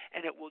in,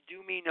 and it will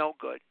do me no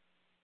good.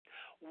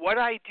 What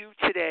I do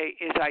today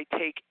is I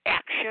take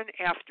action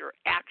after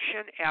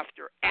action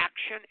after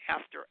action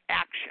after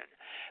action,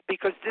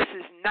 because this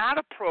is not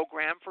a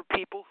program for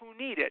people who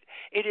need it.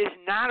 It is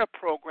not a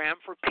program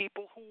for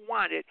people who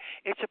want it.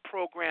 It's a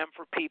program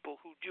for people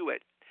who do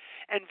it.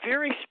 And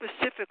very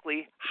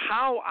specifically,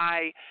 how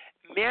I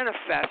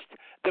manifest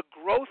the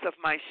growth of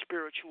my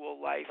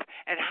spiritual life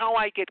and how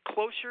I get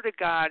closer to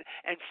God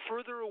and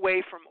further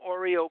away from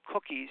Oreo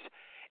cookies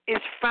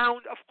is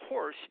found, of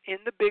course, in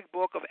the big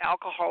book of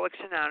Alcoholics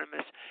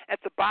Anonymous at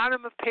the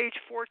bottom of page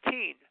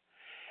 14.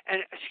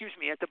 And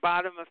at the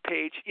bottom of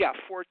page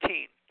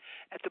 14.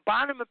 At the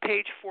bottom of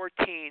page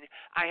 14,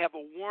 I have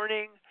a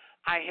warning,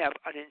 I have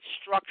an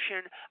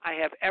instruction, I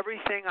have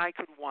everything I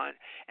could want.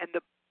 And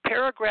the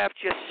paragraph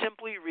just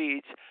simply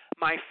reads,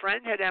 my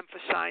friend had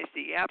emphasized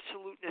the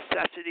absolute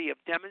necessity of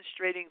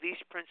demonstrating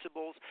these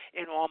principles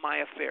in all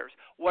my affairs.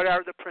 What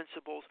are the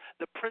principles?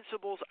 The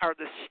principles are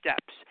the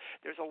steps.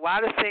 There's a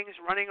lot of things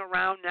running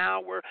around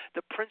now where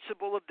the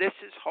principle of this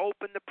is hope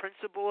and the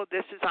principle of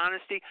this is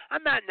honesty.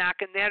 I'm not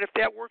knocking that. If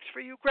that works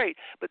for you, great.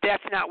 But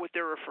that's not what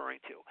they're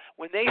referring to.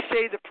 When they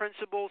say the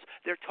principles,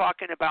 they're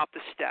talking about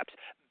the steps.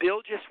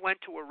 Bill just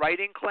went to a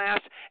writing class,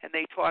 and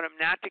they taught him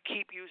not to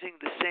keep using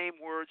the same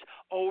words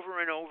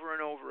over and over and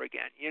over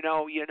again.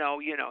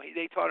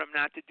 They taught him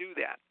not to do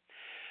that.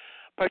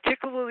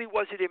 Particularly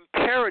was it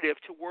imperative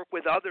to work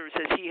with others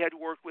as he had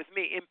worked with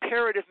me.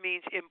 Imperative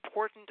means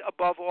important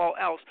above all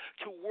else,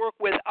 to work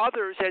with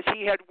others as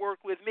he had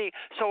worked with me.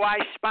 So I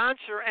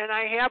sponsor, and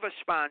I have a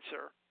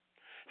sponsor.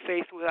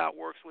 Faith without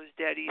works was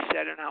dead, he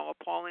said, and how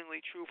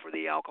appallingly true for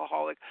the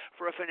alcoholic.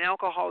 For if an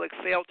alcoholic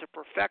failed to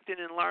perfect and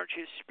enlarge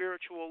his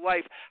spiritual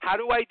life, how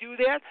do I do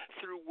that?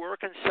 Through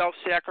work and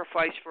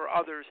self-sacrifice for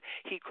others.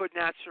 He could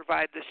not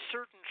survive the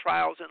certain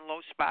trials and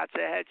low spots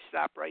ahead.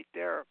 Stop right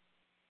there.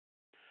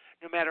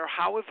 No matter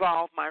how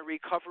evolved my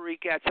recovery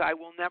gets, I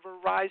will never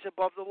rise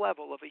above the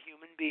level of a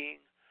human being.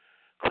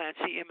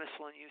 Clancy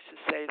Imislund used to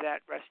say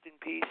that, rest in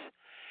peace.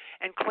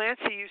 And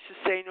Clancy used to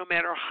say, no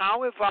matter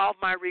how evolved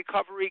my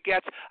recovery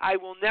gets, I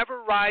will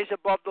never rise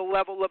above the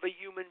level of a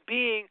human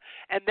being.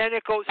 And then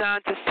it goes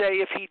on to say,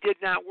 if he did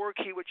not work,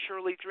 he would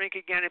surely drink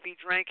again. If he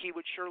drank, he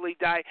would surely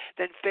die.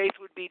 Then faith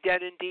would be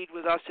dead indeed.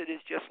 With us, it is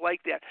just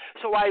like that.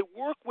 So I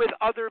work with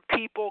other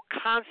people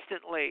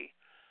constantly.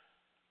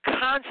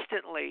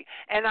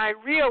 And I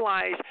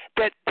realize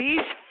that these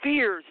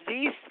fears,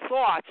 these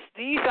thoughts,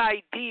 these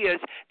ideas,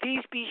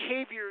 these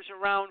behaviors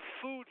around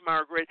food,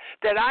 Margaret,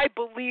 that I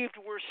believed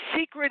were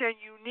secret and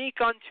unique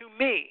unto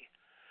me.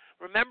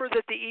 Remember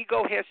that the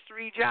ego has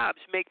three jobs: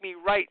 make me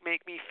right,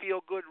 make me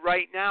feel good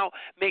right now,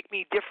 make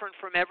me different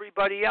from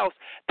everybody else.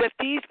 That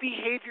these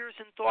behaviors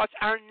and thoughts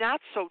are not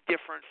so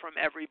different from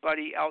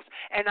everybody else.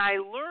 And I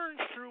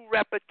learned through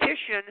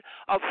repetition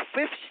of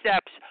 5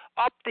 steps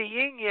up the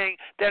yin-yang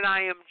that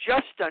I am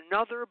just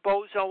another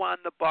bozo on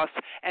the bus.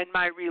 And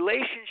my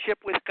relationship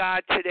with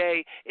God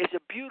today is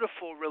a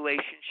beautiful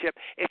relationship.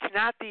 It's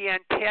not the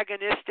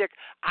antagonistic,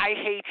 I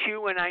hate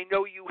you and I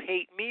know you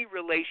hate me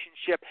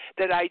relationship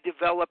that I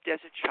developed as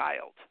a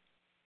child.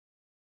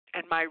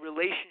 And my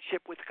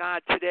relationship with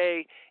God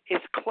today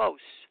is close.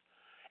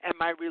 And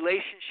my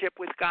relationship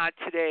with God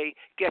today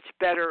gets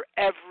better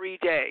every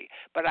day.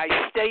 But I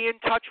stay in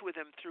touch with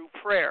Him through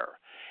prayer.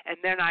 And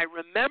then I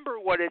remember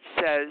what it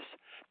says,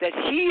 that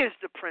He is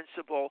the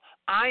principal,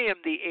 I am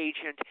the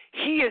agent,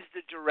 He is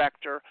the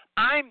director,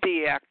 I'm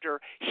the actor,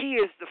 He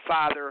is the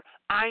father,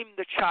 I'm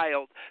the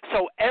child.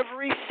 So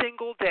every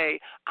single day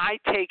I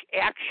take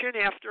action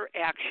after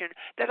action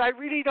that I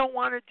really don't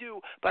want to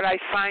do, but I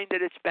find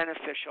that it's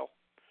beneficial.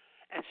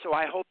 And so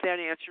I hope that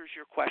answers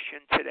your question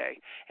today.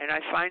 And I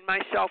find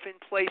myself in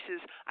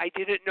places I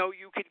didn't know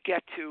you could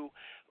get to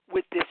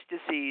with this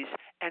disease,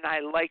 and I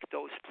like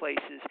those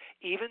places.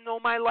 Even though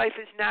my life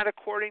is not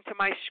according to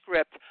my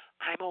script,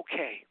 I'm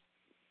okay.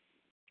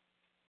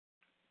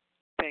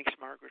 Thanks,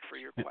 Margaret, for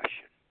your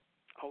question.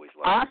 Always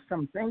love it.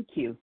 Awesome. Thank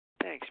you.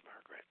 Thanks,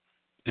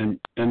 Margaret.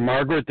 And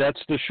Margaret,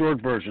 that's the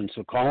short version.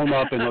 So call them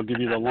up, and they'll give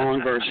you the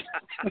long version.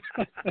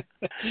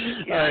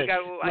 Yeah, right. I get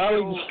a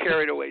little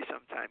carried away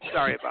sometimes.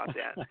 Sorry about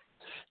that.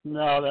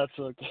 No, that's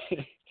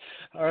okay.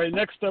 All right,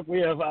 next up we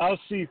have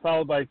Aussie,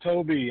 followed by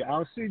Toby.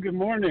 Aussie, good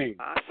morning.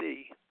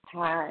 Aussie.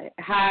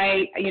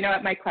 Hi. You know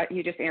what?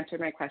 You just answered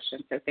my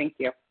question, so thank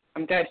you.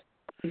 I'm good.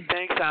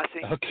 Thanks,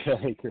 Aussie.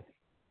 Okay.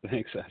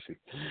 Thanks, Effie.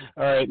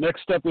 All right,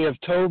 next up we have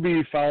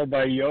Toby, followed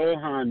by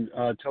Johan.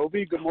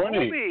 Toby, good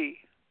morning.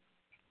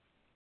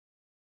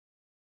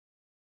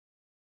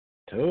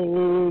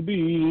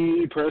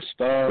 Toby, press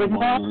star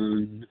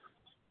one.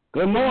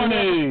 Good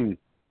morning.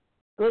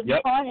 Good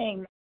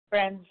morning,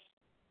 friends.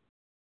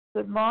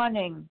 Good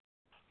morning.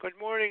 Good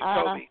morning,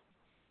 Toby.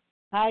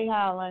 Hi,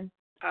 Harlan.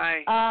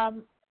 Hi.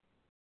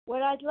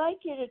 What I'd like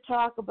you to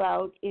talk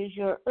about is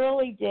your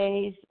early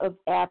days of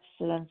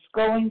abstinence,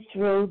 going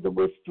through the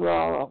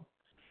withdrawal.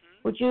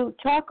 Mm-hmm. Would you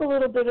talk a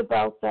little bit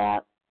about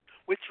that?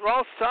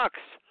 Withdrawal sucks.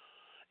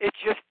 If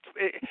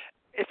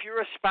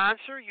you're a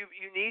sponsor, you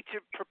need to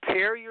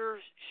prepare your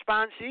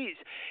sponsees.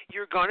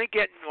 You're going to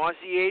get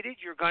nauseated.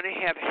 You're going to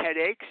have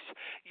headaches.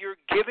 You're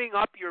giving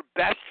up your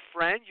best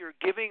friend. You're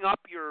giving up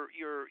your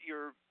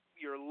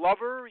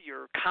lover,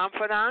 your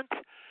confidant.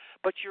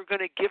 But you're going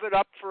to give it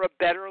up for a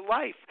better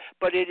life.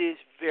 But it is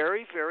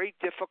very, very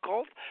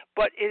difficult.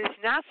 But it is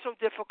not so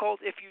difficult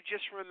if you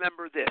just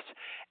remember this.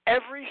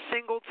 Every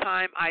single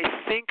time I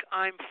think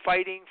I'm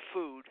fighting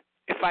food,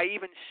 if I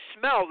even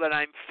smell that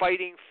I'm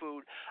fighting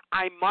food,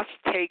 I must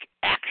take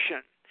action.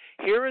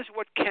 Here is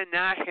what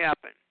cannot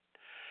happen.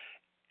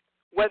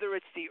 Whether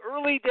it's the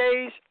early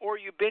days or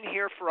you've been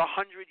here for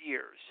 100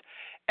 years,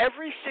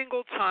 every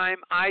single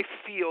time I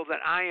feel that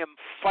I am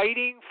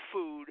fighting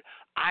food,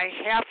 I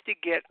have to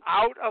get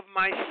out of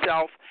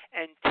myself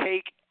and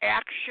take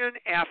action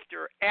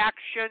after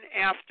action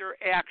after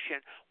action.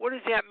 What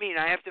does that mean?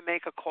 I have to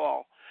make a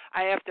call.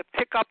 I have to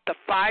pick up the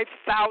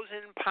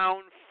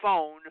 5,000-pound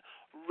phone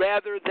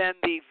rather than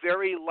the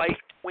very light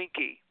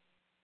Twinkie.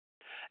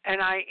 And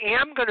I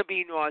am going to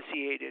be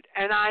nauseated,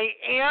 and I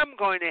am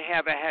going to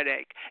have a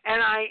headache,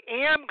 and I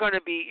am going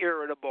to be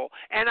irritable,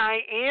 and I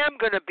am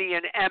going to be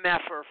an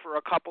MFer for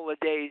a couple of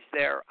days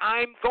there.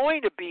 I'm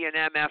going to be an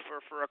MFer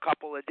for a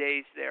couple of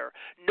days there.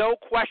 No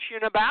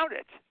question about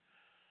it.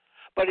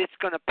 But it's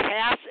going to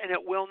pass, and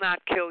it will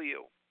not kill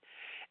you.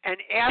 And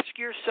ask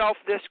yourself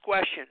this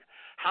question.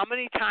 How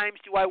many times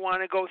do I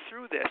want to go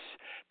through this?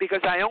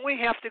 Because I only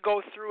have to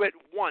go through it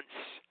once.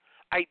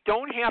 I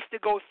don't have to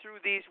go through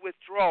these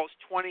withdrawals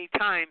 20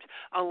 times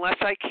unless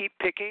I keep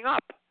picking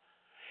up.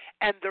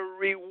 And the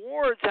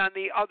rewards on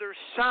the other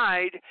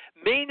side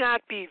may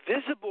not be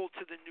visible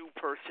to the new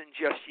person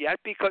just yet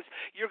because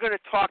you're going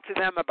to talk to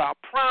them about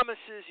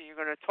promises and you're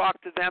going to talk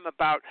to them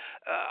about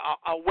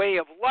a way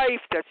of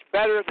life that's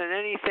better than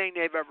anything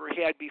they've ever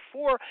had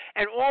before,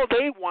 and all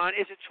they want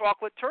is a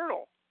chocolate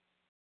turtle.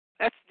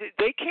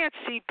 They can't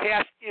see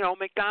past,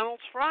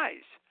 McDonald's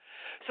fries.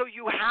 So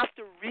you have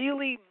to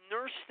really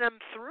nurse them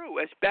through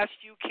as best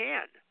you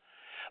can.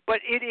 But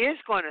it is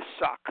going to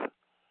suck.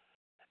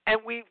 And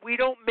we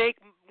don't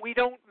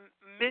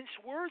mince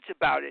words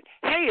about it.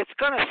 Hey, it's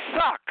going to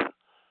suck.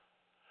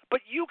 But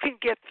you can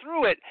get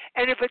through it.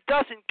 And if it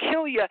doesn't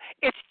kill you,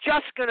 it's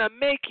just going to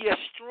make you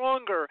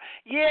stronger.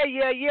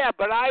 Yeah,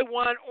 but I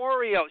want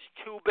Oreos.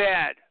 Too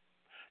bad.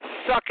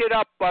 Suck it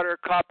up,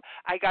 Buttercup.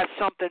 I got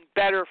something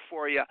better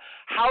for you.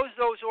 How's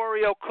those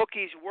Oreo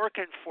cookies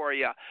working for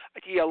you?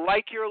 Do you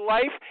like your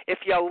life? If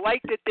you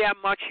liked it that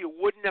much, you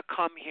wouldn't have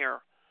come here.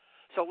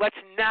 So let's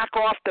knock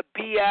off the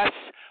BS.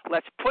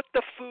 Let's put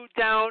the food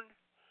down.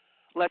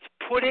 Let's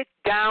put it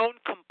down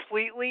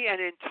completely and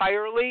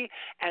entirely,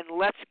 and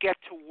let's get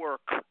to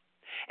work.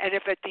 And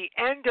if at the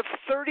end of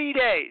 30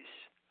 days,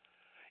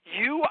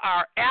 you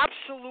are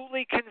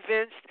absolutely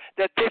convinced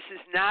that this is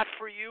not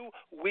for you,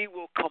 we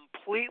will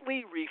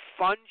completely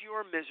refund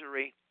your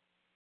misery.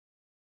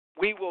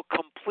 We will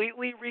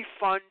completely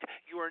refund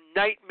your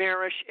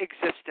nightmarish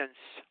existence.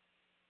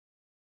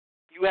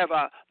 You have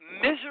a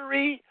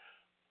misery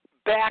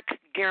back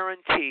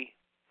guarantee,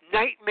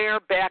 nightmare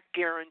back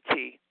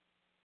guarantee.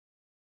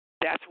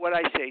 That's what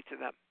I say to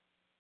them.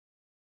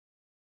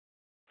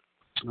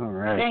 All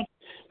right.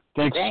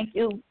 Thanks. Thank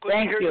you. Good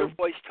to hear your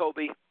voice,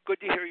 Toby. Good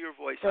to hear your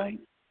voice, honey.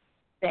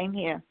 Same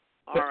here.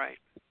 All right.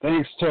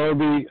 Thanks,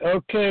 Toby.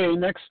 Okay,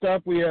 next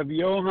up we have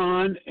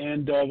Johan,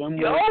 and then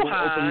we'll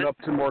open it up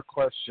to more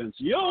questions.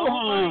 Johan!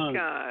 Oh, my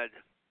God.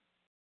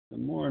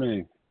 Good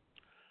morning.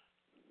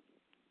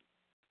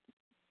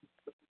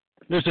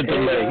 There's a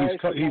delay.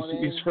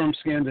 He's from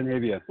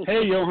Scandinavia.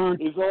 Hey, Johan.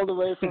 He's all the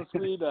way from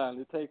Sweden.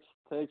 It takes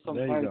some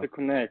time to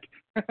connect.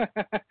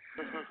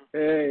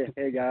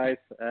 Hey guys.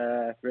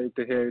 Great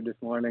to hear you this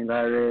morning,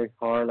 Larry,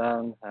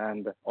 Harlan,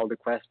 and all the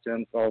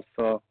questions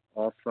also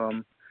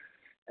awesome.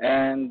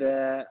 And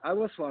I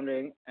was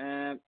wondering,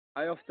 I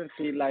often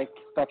feel like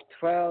step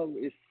 12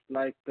 is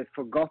like the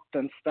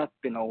forgotten step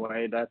in a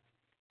way, that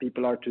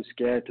people are too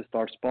scared to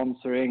start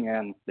sponsoring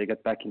and they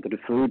get back into the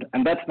food.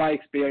 And that's my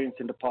experience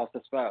in the past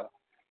as well.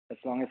 As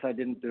long as I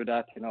didn't do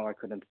that, I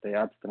couldn't stay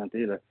abstinent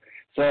either.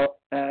 So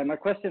my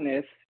question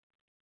is,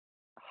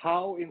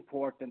 how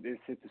important is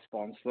it to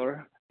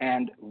sponsor,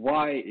 and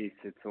why is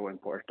it so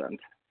important?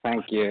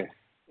 Thank you.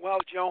 Well,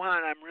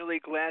 Johan, I'm really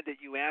glad that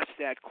you asked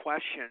that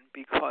question,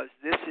 because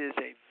this is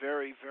a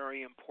very,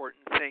 very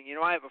important thing.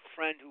 I have a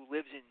friend who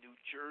lives in New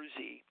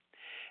Jersey,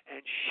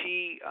 and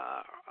she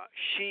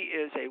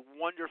is a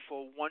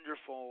wonderful,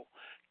 wonderful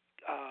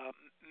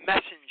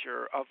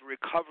messenger of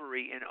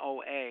recovery in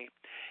OA,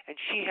 and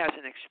she has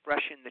an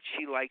expression that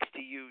she likes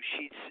to use.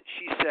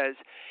 She says,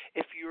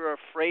 if you're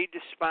afraid to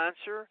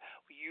sponsor,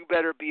 you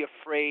better be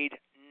afraid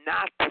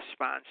not to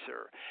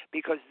sponsor,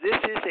 because this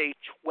is a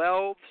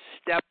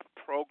 12-step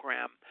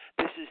program.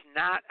 This is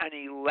not an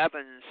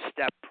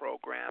 11-step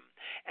program.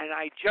 And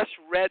I just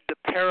read the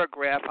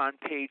paragraph on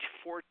page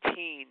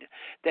 14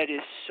 that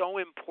is so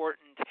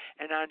important,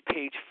 and on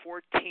page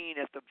 14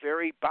 at the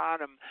very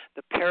bottom,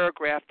 the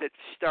paragraph that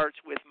starts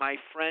with my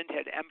friend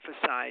had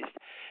emphasized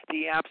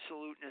the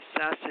absolute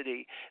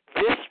necessity.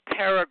 This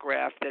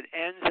paragraph that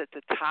ends at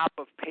the top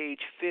of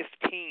page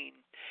 15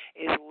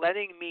 is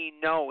letting me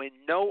know in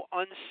no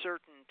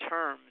uncertain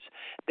terms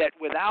that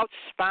without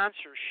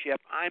sponsorship,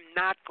 I'm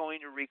not going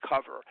to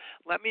recover.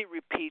 Let me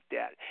repeat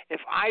that. If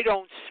I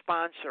don't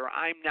sponsor,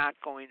 I'm not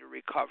going to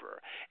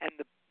recover. And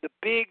the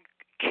big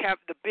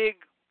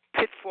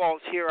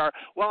pitfalls here are,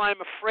 well,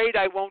 I'm afraid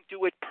I won't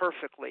do it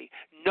perfectly.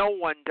 No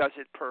one does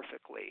it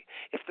perfectly.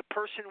 If the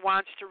person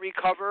wants to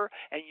recover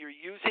and you're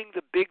using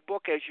the big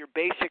book as your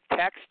basic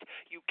text,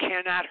 you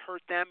cannot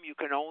hurt them. You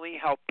can only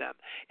help them.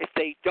 If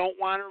they don't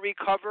want to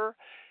recover,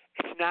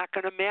 it's not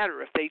going to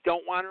matter. If they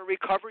don't want to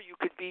recover, you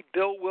could be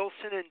Bill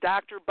Wilson and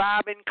Dr.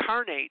 Bob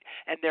incarnate,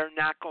 and they're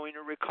not going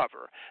to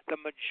recover. The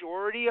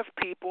majority of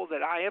people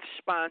that I have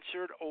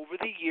sponsored over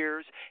the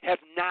years have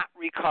not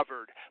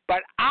recovered,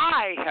 but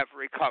I have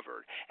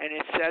recovered. And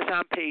it says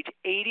on page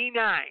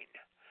 89,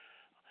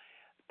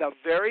 the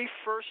very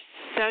first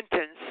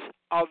sentence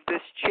of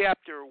this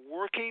chapter,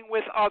 working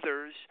with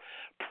others,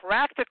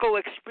 practical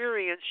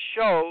experience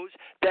shows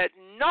that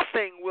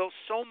nothing will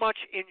so much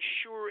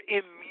ensure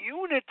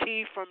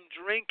immunity from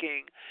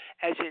drinking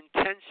as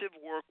intensive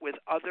work with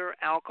other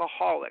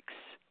alcoholics.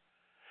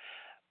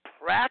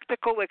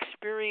 Practical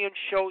experience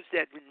shows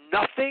that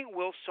nothing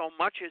will so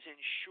much as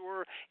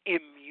ensure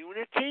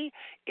immunity.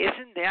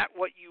 Isn't that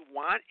what you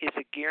want, is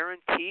a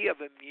guarantee of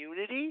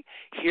immunity?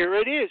 Here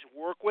it is,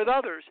 work with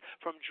others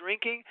from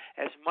drinking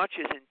as much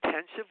as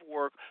intensive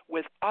work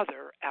with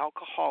other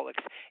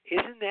alcoholics.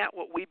 Isn't that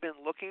what we've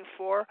been looking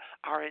for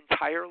our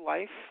entire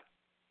life?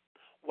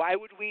 Why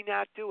would we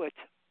not do it?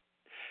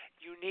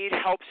 You need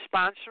help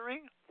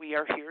sponsoring? We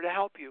are here to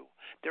help you.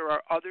 There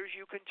are others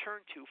you can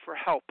turn to for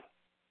help.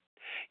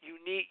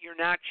 You're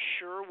not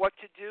sure what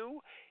to do?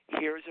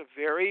 Here's a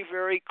very,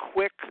 very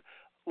quick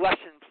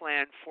lesson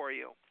plan for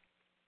you.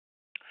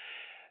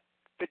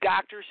 The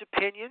doctor's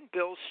opinion,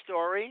 Bill's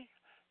story,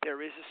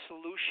 there is a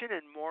solution,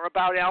 and more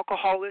about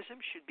alcoholism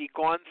should be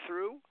gone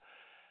through,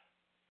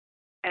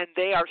 and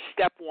they are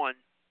step one.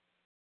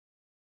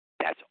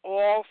 That's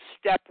all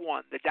step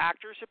one. The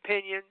doctor's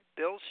opinion,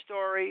 Bill's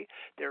story,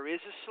 there is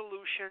a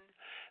solution,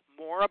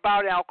 more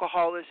about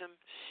alcoholism,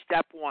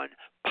 step one.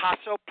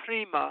 Passo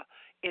prima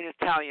in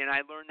Italian.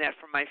 I learned that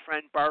from my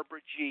friend Barbara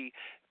G.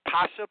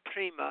 Passo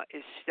prima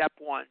is step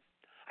one.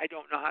 I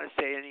don't know how to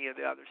say any of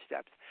the other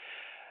steps.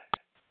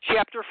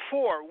 Chapter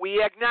 4,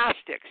 we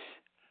agnostics,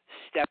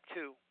 step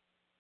 2.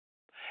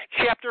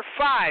 Chapter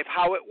 5,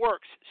 how it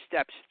works,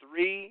 steps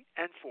 3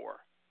 and 4.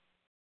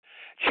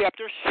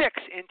 Chapter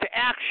 6, into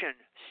action,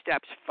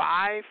 steps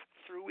 5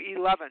 through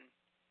 11.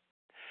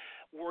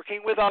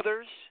 Working with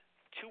others,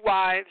 2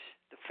 wives,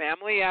 the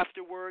family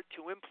afterward,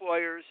 2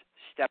 employers,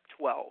 step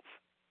 12.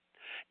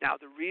 Now,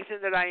 the reason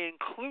that I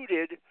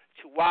included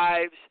 2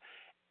 wives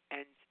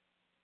and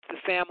the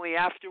family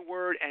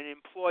afterward and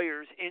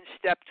employers in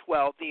step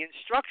 12, the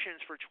instructions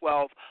for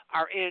 12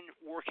 are in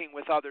Working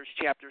with Others,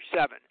 chapter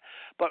 7.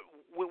 But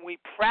when we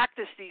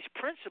practice these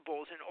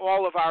principles in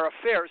all of our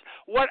affairs,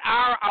 what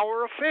are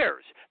our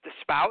affairs? The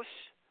spouse,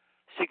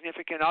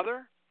 significant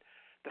other,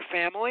 the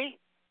family,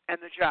 and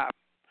the job.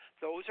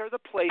 Those are the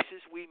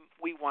places we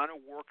want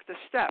to work the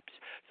steps.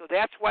 So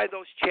that's why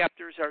those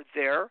chapters are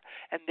there,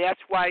 and that's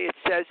why it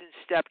says in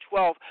step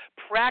 12,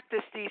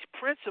 practice these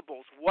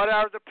principles. What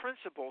are the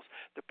principles?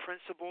 The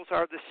principles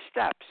are the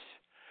steps.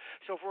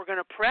 So if we're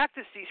going to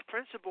practice these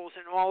principles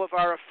in all of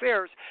our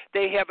affairs,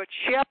 they have a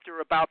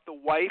chapter about the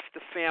wife,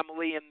 the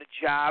family, and the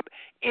job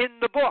in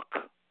the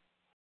book.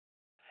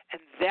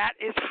 And that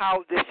is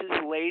how this is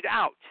laid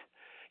out.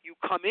 You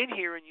come in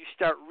here and you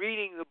start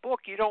reading the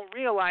book, you don't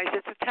realize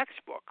it's a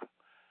textbook.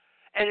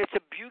 And it's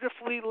a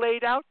beautifully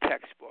laid out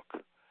textbook.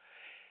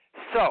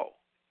 So,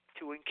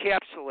 to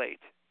encapsulate,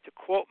 to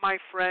quote my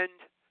friend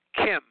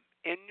Kim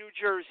in New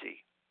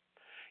Jersey,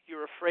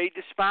 you're afraid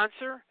to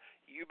sponsor?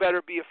 You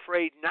better be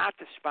afraid not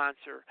to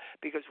sponsor,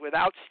 because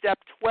without step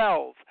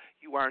 12,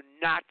 you are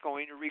not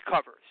going to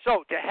recover.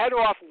 So, to head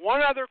off one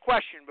other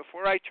question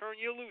before I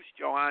turn you loose,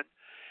 Johan.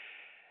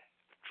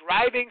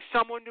 Driving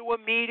someone to a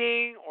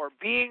meeting or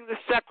being the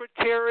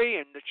secretary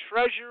and the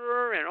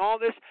treasurer and all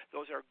this,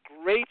 those are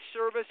great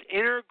service,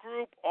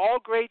 intergroup, all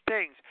great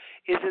things.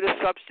 Is it a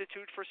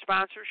substitute for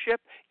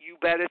sponsorship? You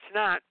bet it's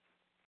not.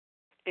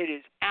 It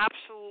is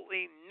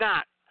absolutely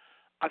not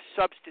a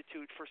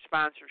substitute for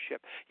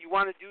sponsorship. You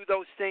want to do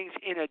those things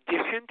in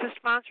addition to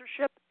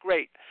sponsorship?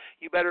 Great.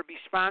 You better be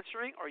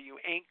sponsoring or you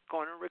ain't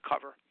going to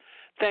recover.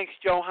 Thanks,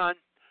 Johan.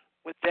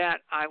 With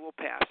that, I will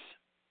pass.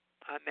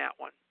 on that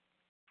one.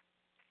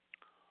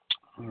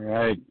 All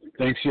right.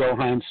 Thanks,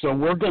 Johan. So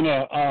we're going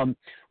to,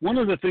 one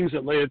of the things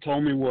that Leah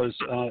told me was,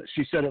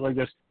 she said it like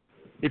this: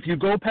 if you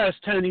go past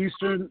 10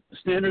 Eastern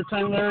Standard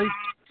Time, Larry,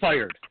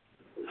 fired.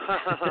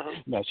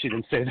 No, she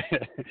didn't say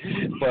that,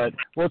 but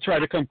we'll try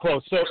to come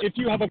close. So if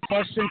you have a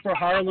question for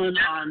Harlan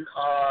on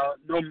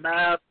no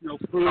math, no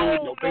food,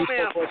 no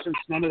baseball questions,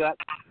 none of that.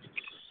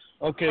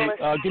 Okay,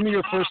 give me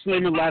your first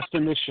name and last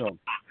initial.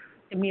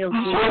 Camille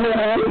G.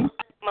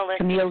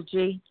 Camille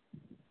G.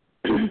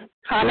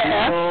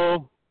 Hannah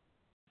F.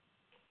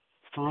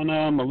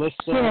 Hannah, Melissa.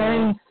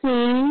 Sharon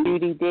C.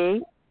 Judy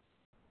D.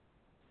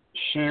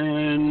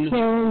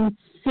 Sharon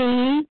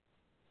C.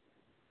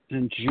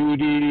 And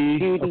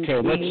Judy.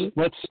 Okay,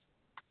 let's.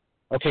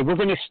 Okay, we're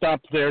going to stop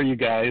there, you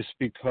guys,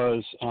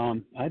 because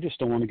I just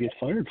don't want to get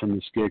fired from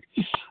this gig.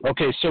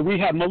 Okay, so we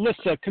have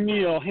Melissa,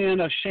 Camille,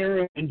 Hannah,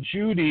 Sharon, and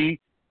Judy,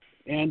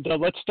 and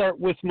let's start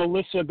with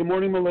Melissa. Good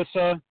morning,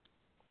 Melissa.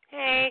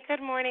 Hey,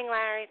 good morning,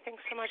 Larry.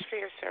 Thanks so much for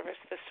your service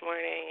this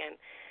morning,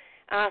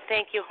 and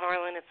thank you,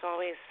 Harlan. It's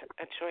always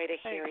a joy to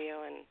hear you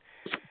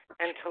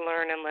and to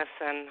learn and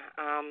listen.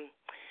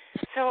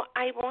 So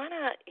I want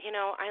to,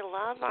 I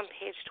love on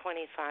page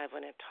 25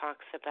 when it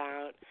talks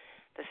about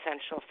the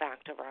central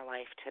fact of our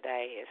life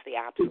today is the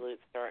absolute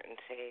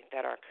certainty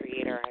that our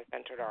Creator has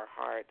entered our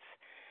hearts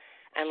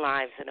and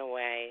lives in a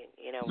way,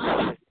 which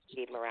is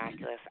indeed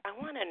miraculous. I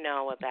want to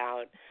know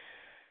about,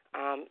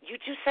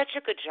 you do such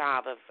a good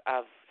job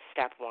of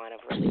step one of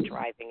really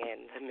driving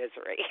in the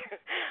misery.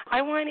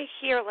 I want to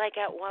hear,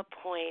 at what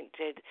point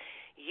did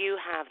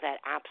you have that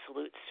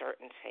absolute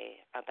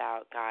certainty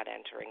about God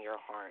entering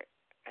your heart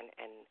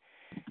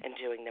and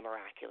doing the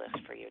miraculous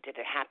for you? Did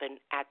it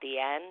happen at the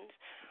end,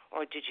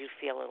 or did you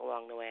feel it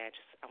along the way?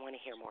 I want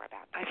to hear more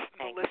about that.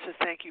 Melissa,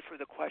 thank you for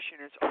the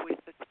question. It's always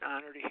an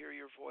honor to hear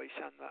your voice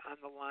on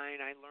the line.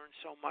 I learned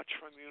so much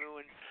from you,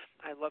 and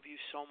I love you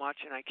so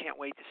much, and I can't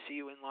wait to see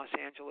you in Los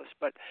Angeles.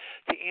 But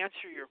to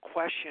answer your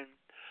question,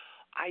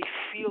 I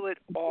feel it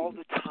all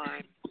the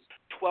time.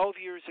 12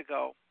 years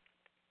ago,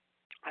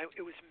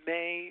 it was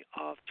May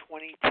of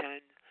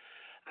 2010.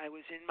 I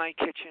was in my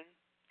kitchen,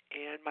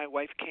 and my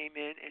wife came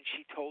in, and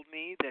she told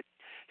me that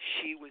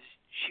she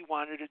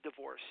wanted a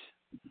divorce.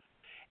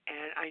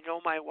 And I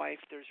know my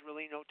wife, there's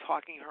really no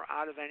talking her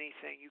out of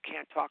anything. You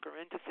can't talk her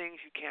into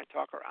things. You can't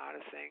talk her out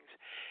of things.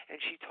 And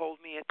she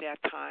told me at that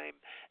time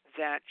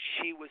that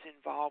she was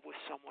involved with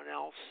someone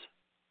else.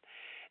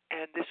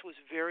 And this was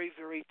very,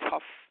 very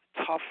tough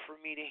for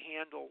me to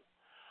handle.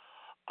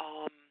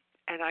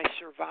 And I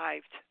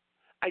survived.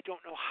 I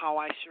don't know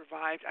how I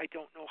survived. I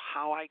don't know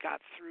how I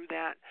got through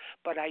that,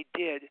 but I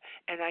did.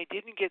 And I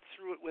didn't get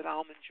through it with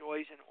Almond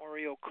Joys and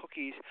Oreo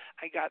cookies.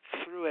 I got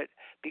through it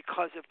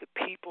because of the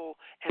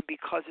people and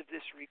because of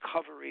this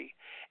recovery.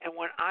 And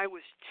when I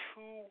was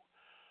too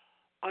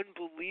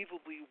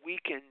unbelievably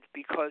weakened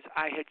because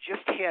I had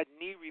just had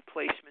knee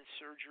replacement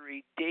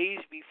surgery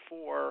days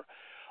before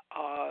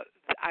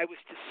I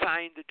was to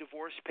sign the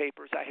divorce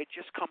papers. I had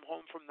just come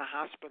home from the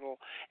hospital,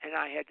 and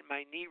I had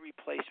my knee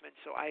replacement,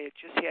 so I had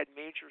just had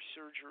major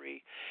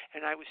surgery,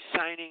 and I was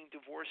signing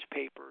divorce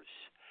papers.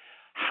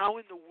 How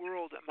in the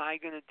world am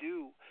I going to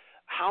do?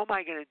 How am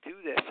I going to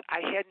do this?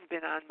 I hadn't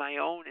been on my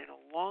own in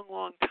a long,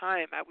 long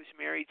time. I was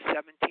married 17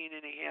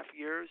 and a half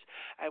years.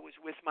 I was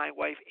with my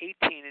wife 18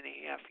 and a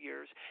half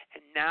years,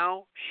 and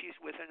now she's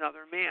with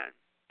another man.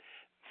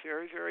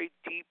 Very, very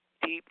deep,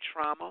 deep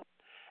trauma.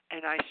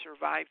 And I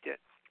survived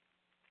it.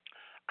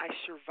 I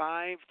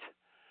survived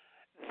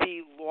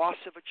the loss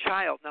of a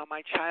child. Now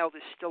my child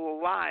is still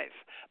alive,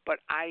 but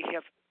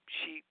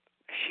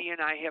she and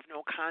I have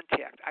no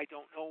contact. I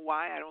don't know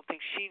why. I don't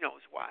think she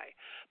knows why,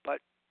 but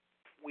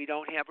we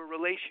don't have a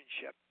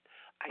relationship.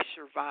 I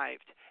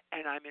survived,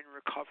 and I'm in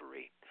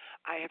recovery.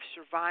 I have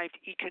survived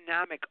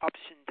economic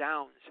ups and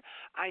downs.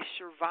 I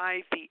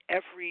survived the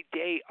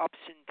everyday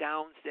ups and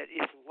downs that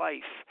is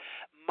life.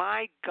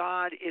 My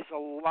God is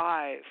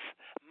alive.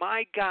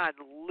 My God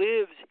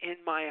lives in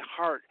my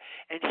heart,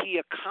 and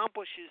He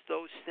accomplishes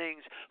those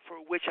things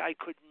for which I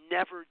could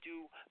never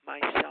do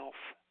myself.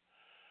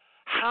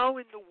 How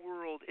in the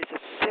world is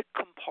a sick,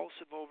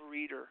 compulsive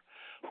overeater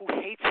who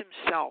hates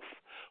himself,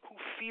 who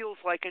feels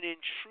like an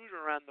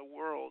intruder on the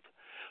world,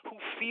 who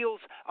feels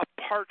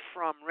apart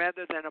from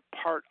rather than a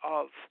part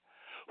of,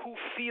 who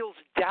feels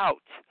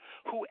doubt,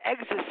 who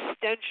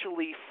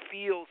existentially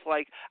feels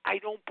like I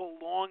don't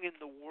belong in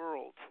the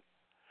world?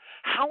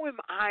 How am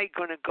I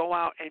going to go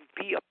out and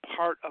be a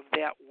part of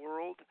that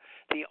world?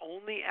 The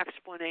only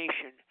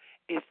explanation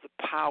is the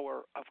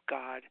power of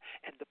God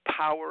and the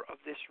power of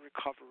this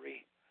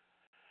recovery.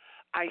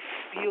 I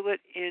feel it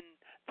in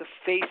the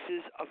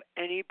faces of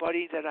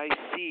anybody that I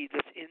see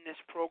that's in this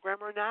program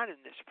or not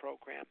in this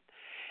program.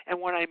 And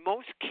when I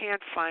most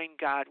can't find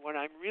God, when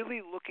I'm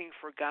really looking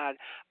for God,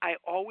 I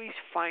always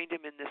find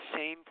Him in the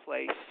same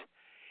place,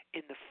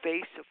 in the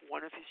face of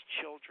one of His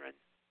children.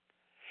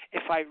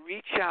 If I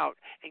reach out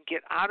and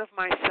get out of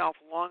myself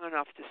long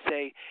enough to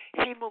say,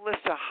 hey,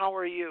 Melissa, how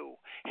are you?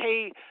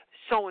 Hey,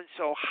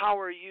 so-and-so, how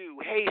are you?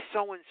 Hey,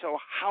 so-and-so,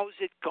 how's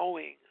it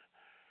going?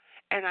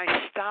 and I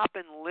stop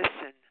and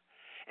listen.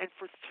 And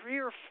for 3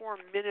 or 4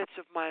 minutes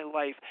of my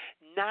life,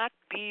 not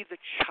be the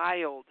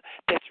child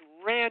that's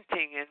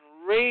ranting and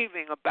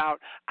raving about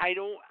I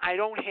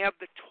don't have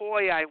the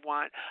toy I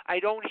want, I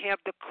don't have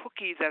the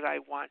cookie that I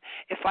want.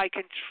 If I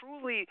can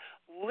truly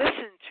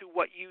listen to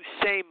what you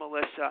say,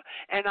 Melissa,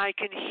 and I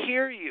can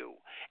hear you,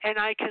 and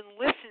I can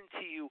listen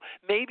to you.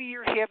 Maybe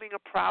you're having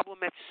a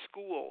problem at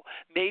school.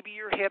 Maybe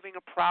you're having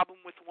a problem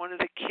with one of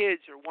the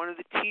kids or one of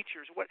the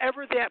teachers,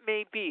 whatever that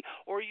may be,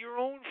 or your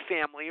own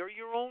family or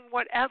your own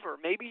whatever.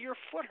 Maybe your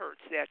foot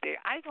hurts that day.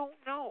 I don't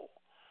know.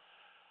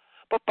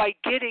 But by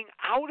getting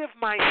out of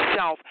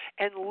myself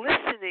and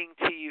listening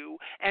to you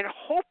and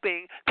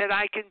hoping that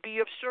I can be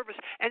of service.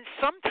 And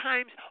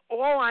sometimes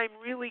all I'm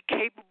really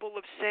capable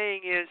of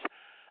saying is,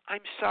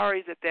 I'm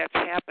sorry that that's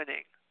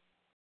happening.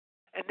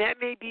 And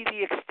that may be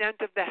the extent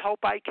of the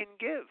help I can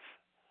give.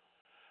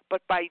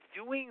 But by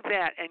doing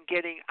that and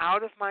getting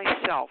out of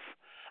myself,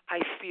 I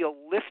feel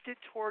lifted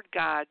toward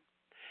God,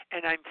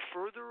 and I'm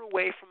further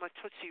away from a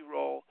Tootsie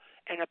Roll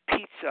and a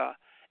pizza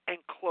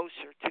and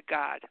closer to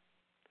God.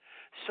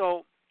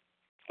 So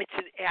it's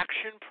an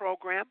action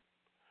program.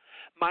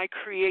 My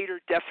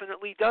Creator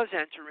definitely does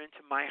enter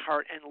into my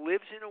heart and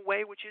lives in a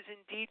way which is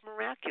indeed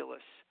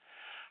miraculous.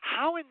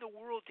 How in the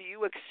world do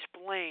you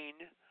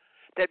explain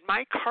that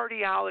my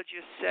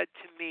cardiologist said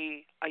to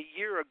me a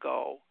year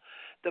ago,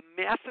 the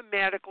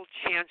mathematical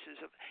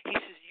chances of, he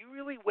says, you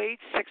really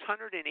weighed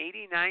 689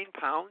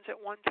 pounds at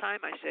one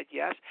time? I said,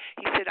 yes.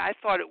 He said, I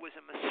thought it was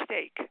a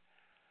mistake.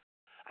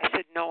 I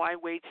said, no, I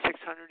weighed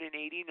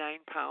 689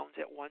 pounds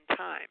at one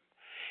time.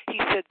 He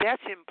said,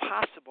 that's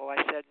impossible. I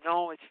said,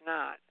 no, it's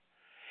not.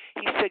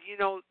 He said, you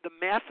know, the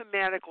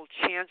mathematical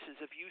chances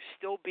of you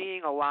still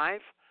being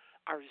alive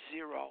are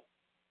 0.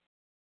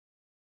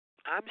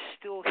 I'm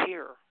still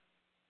here,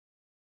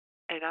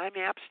 and I'm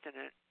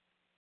abstinent,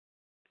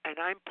 and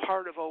I'm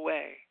part of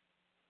OA,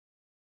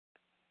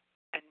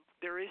 and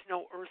there is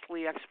no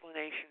earthly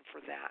explanation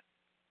for that.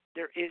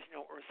 There is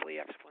no earthly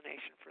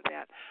explanation for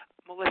that.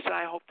 Melissa,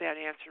 I hope that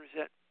answers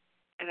it.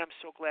 And I'm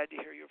so glad to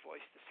hear your voice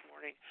this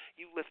morning.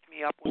 You lift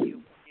me up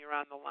when you're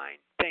on the line.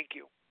 Thank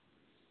you.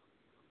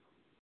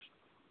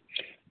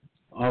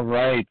 All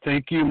right.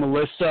 Thank you,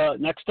 Melissa.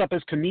 Next up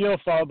is Camille,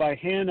 followed by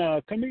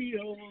Hannah.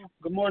 Camille,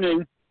 good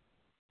morning.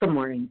 Good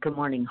morning. Good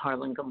morning,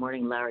 Harlan. Good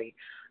morning, Larry.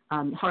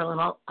 Harlan,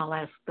 I'll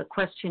ask. The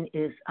question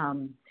is,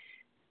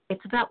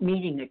 it's about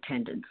meeting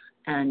attendance.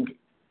 And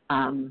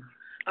I'm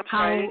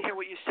sorry, I didn't hear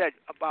what you said.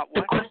 About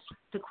what?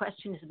 The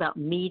question is about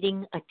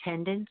meeting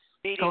attendance.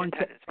 Meeting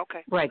attendance,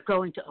 okay. Right,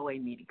 going to OA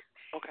meetings.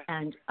 Okay.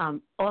 And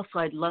also,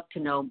 I'd love to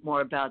know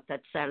more about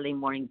that Saturday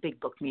morning Big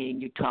Book meeting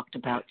you talked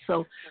about.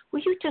 So will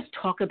you just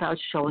talk about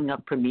showing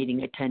up for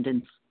meeting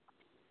attendance,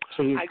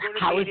 please?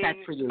 How is that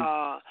for you?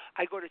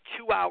 I go to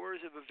 2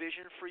 hours of A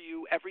Vision for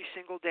You every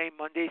single day,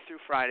 Monday through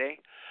Friday.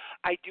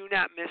 I do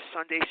not miss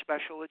Sunday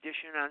Special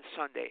Edition on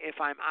Sunday.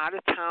 If I'm out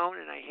of town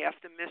and I have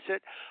to miss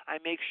it, I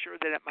make sure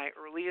that at my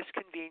earliest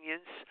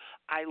convenience,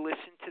 I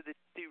listen to the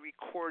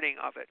recording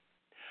of it.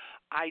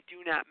 I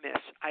do not miss.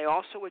 I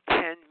also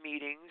attend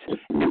meetings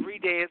every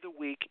day of the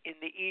week in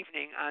the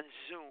evening on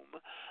Zoom.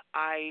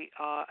 I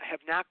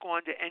have not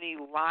gone to any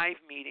live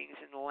meetings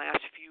in the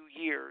last few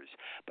years,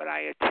 but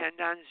I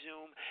attend on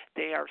Zoom.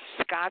 They are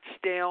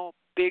Scottsdale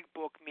Big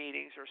Book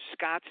meetings or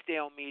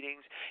Scottsdale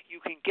meetings. You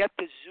can get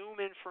the Zoom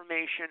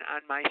information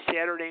on my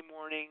Saturday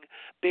morning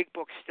Big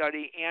Book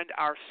study and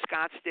our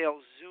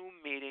Scottsdale Zoom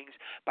meetings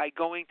by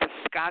going to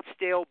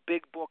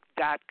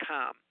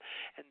scottsdalebigbook.com.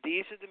 And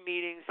these are the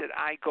meetings that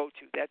I go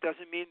to. That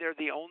doesn't mean they're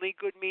the only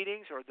good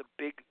meetings or the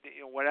big,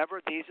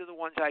 whatever. These are the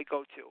ones I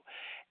go to.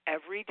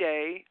 Every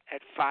day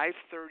at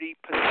 5:30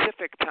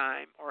 Pacific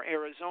time or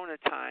Arizona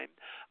time,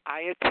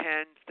 I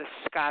attend the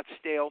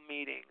Scottsdale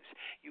meetings.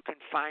 You can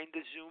find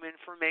the Zoom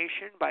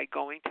information by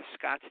going to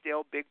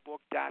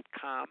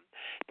scottsdalebigbook.com.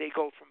 They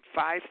go from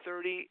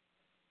 5:30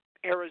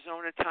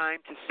 Arizona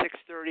time to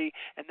 6:30,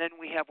 and then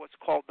we have what's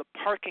called the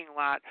parking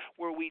lot,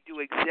 where we do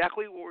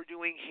exactly what we're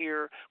doing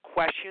here,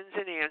 questions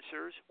and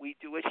answers. We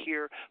do it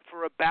here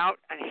for about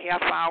a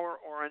half hour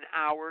or an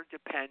hour,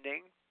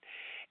 depending.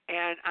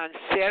 And on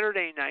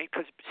Saturday night,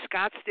 because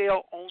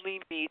Scottsdale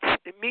only meets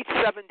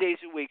 7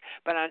 days a week,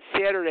 but on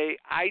Saturday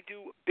I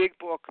do Big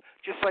Book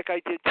just like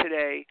I did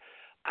today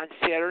on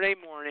Saturday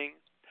morning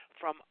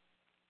from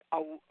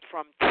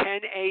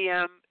 10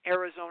 a.m.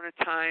 Arizona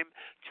time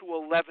to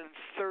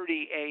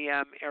 11:30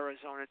 a.m.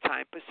 Arizona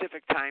time,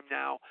 Pacific time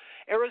now.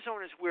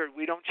 Arizona's weird.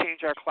 We don't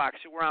change our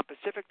clocks. So we're on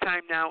Pacific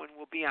time now, and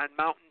we'll be on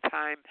Mountain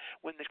time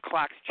when the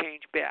clocks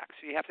change back.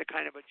 So you have to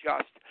kind of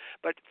adjust.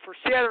 But for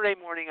Saturday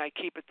morning, I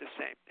keep it the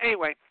same.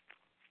 Anyway,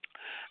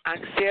 on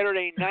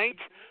Saturday night,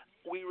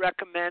 we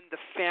recommend the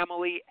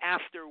Family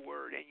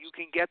Afterword, and you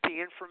can get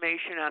the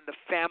information on the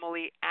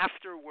Family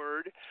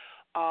Afterword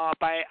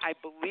by, I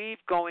believe,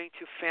 going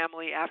to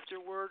Family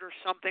Afterward or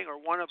something, or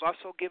one of us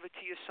will give it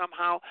to you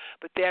somehow.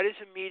 But that is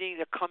a meeting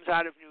that comes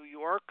out of New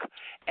York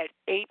at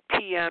 8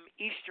 p.m.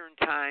 Eastern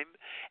Time.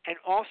 And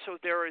also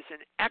there is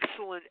an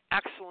excellent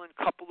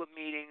couple of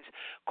meetings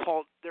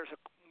called, there's a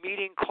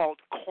meeting called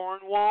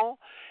Cornwall.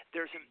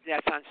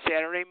 That's on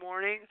Saturday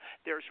morning.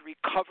 There's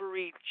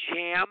Recovery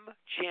Jam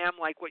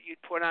like what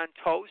you'd put on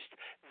toast.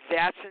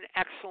 That's an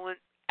excellent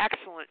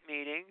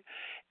meeting.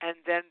 And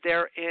then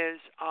there is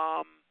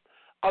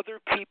other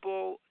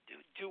people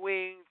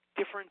doing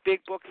different big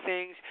book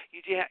things.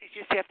 You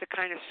just have to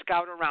kind of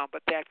scout around.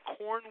 But that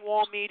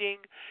Cornwall meeting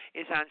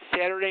is on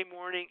Saturday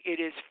morning.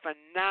 It is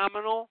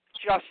phenomenal,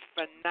 just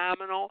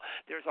phenomenal.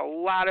 There's a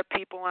lot of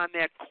people on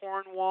that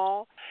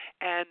Cornwall,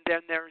 and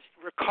then there's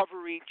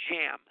Recovery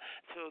Jam.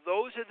 So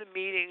those are the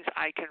meetings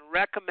I can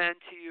recommend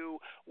to you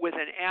with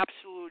an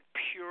absolute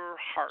pure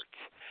heart,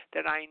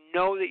 that I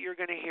know that you're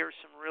going to hear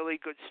some really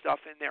good stuff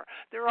in there.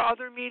 There are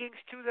other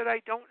meetings, too, that I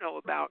don't know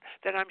about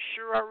that I'm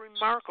sure are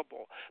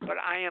remarkable, but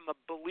I am a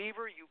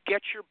believer you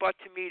get your butt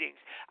to meetings.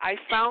 I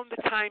found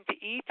the time to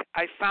eat.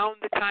 I found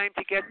the time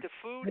to get the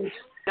food.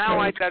 Now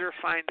I better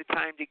find the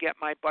time to get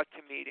my butt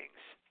to meetings.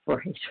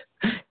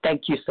 Right.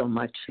 Thank you so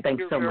much. Thanks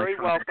You're so much. You're very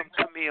welcome,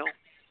 Camille.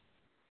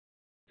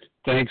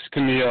 Thanks,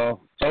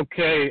 Camille.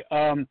 Okay,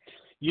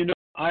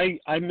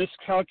 I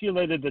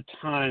miscalculated the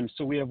time,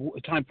 so we have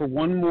time for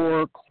one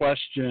more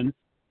question.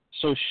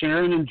 So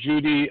Sharon and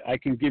Judy, I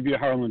can give you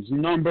Harlan's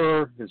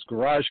number, his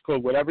garage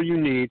code, whatever you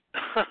need.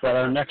 But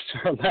our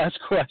last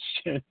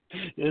question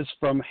is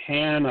from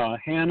Hannah.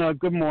 Hannah,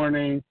 good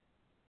morning.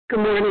 Good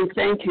morning.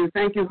 Thank you.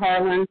 Thank you,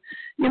 Harlan.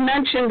 You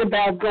mentioned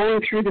about going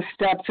through the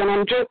steps, and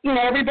I'm just,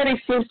 everybody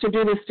seems to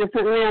do this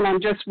differently, and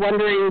I'm just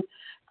wondering,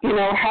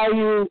 how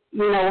you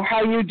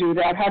do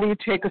that. How do you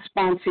take a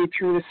sponsee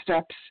through the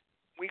steps?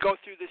 We go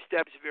through the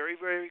steps very,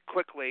 very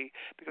quickly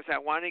because I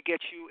want to get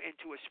you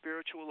into a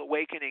spiritual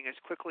awakening as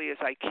quickly as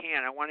I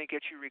can. I want to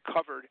get you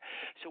recovered.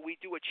 So we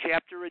do a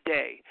chapter a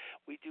day.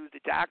 We do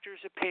the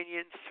doctor's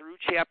opinion through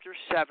chapter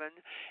 7,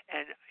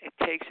 and it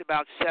takes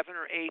about 7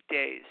 or 8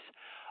 days.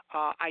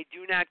 I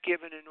do not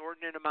give an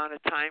inordinate amount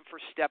of time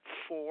for step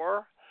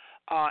 4.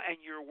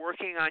 And you're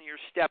working on your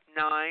step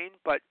 9,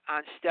 but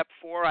on step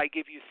 4, I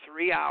give you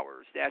 3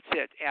 hours. That's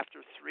it.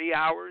 After 3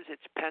 hours,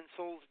 it's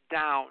pencils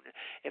down.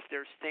 If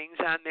there's things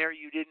on there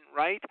you didn't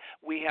write,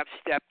 we have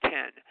step 10.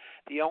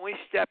 The only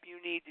step you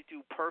need to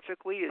do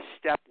perfectly is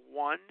step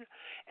 1,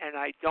 and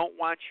I don't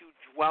want you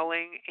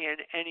dwelling in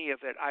any of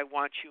it. I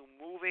want you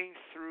moving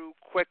through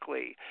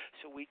quickly.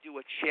 So we do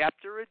a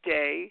chapter a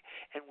day,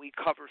 and we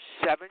cover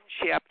 7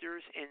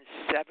 chapters in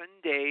 7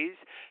 days,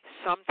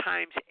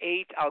 sometimes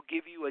 8. I'll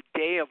give you a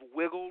day of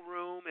wiggle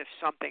room if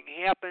something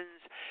happens.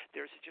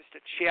 There's just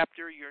a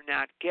chapter you're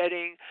not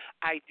getting.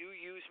 I do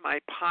use my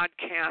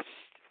podcasts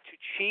to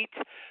cheat,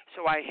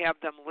 so I have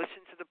them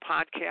listen to the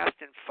podcast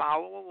and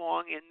follow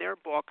along in their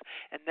book,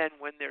 and then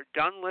when they're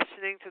done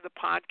listening to the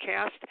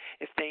podcast,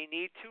 if they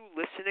need to,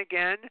 listen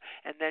again,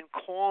 and then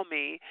call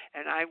me,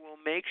 and I will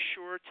make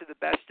sure to the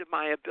best of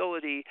my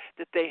ability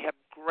that they have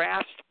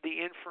grasped the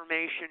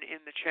information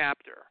in the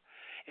chapter.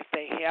 If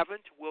they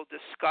haven't, we'll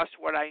discuss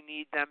what I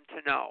need them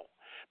to know.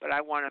 But I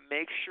want to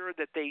make sure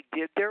that they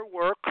did their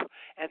work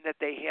and that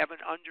they have an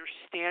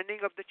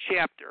understanding of the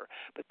chapter.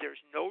 But there's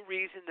no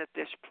reason that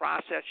this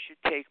process should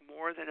take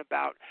more than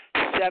about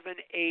 7,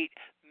 8,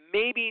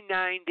 maybe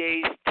 9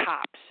 days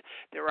tops.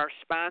 There are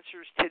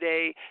sponsors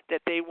today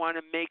that they want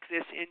to make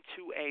this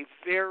into a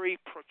very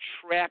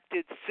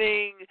protracted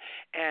thing,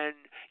 and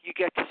you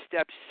get to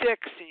step 6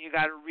 and you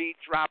got to read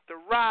Drop the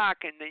Rock,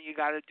 and then you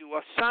got to do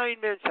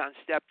assignments on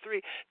step 3.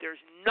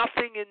 There's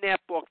nothing in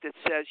that book that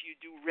says you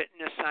do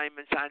written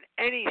assignments on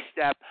any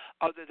step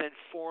other than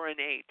 4 and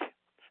 8.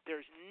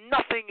 There's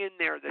nothing in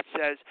there that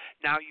says,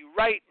 now you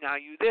write, now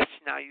you this,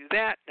 now you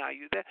that, now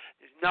you that.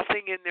 There's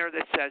nothing in there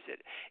that says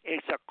it.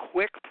 It's a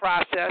quick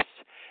process.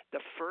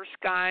 The first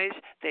guys,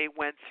 they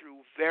went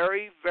through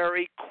very,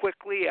 very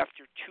quickly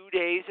after 2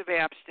 days of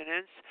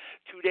abstinence,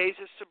 2 days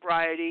of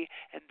sobriety,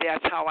 and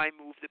that's how I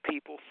move the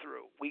people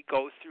through. We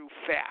go through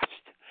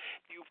fast.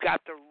 You've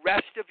got the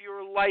rest of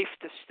your life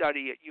to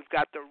study it. You've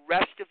got the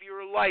rest of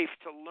your life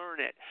to learn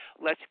it.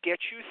 Let's get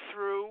you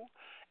through,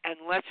 and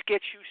let's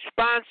get you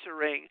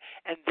sponsoring.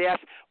 And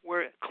that's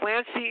where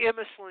Clancy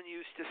Imislund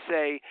used to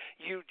say,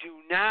 you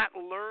do not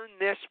learn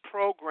this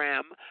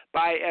program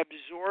by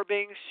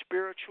absorbing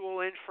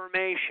spiritual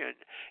information.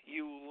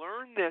 You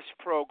learn this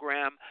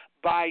program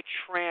by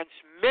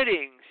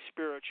transmitting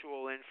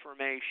spiritual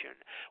information.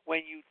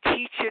 When you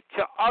teach it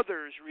to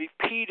others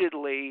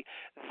repeatedly,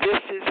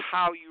 this is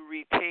how you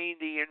retain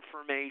the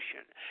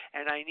information.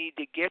 And I need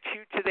to get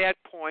you to that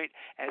point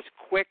as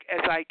quick as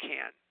I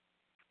can.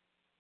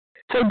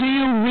 So do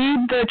you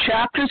read the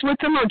chapters with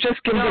them or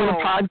just give them a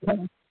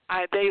podcast?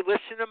 They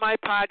listen to my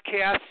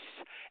podcasts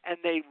and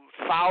they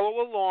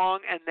follow along,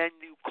 and then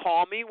you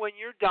call me when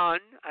you're done.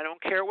 I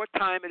don't care what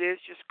time it is,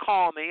 just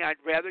call me.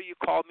 I'd rather you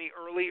call me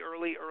early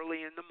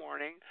in the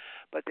morning,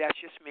 but that's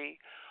just me.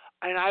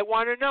 And I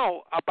want to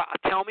know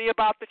tell me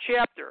about the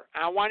chapter.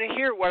 I want to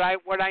hear what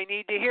I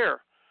need to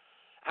hear.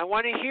 I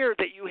want to hear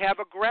that you have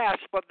a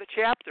grasp of the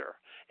chapter.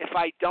 If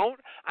I don't,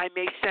 I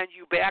may send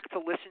you back to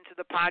listen to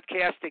the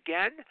podcast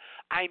again.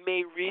 I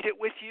may read it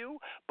with you,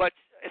 but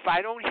if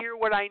I don't hear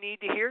what I need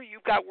to hear,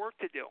 you've got work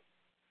to do.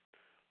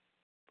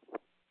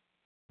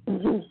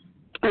 Mm-hmm.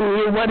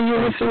 And what are you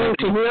listening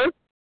to hear?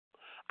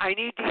 I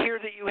need to hear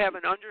that you have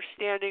an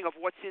understanding of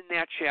what's in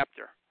that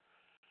chapter.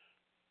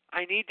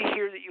 I need to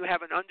hear that you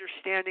have an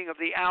understanding of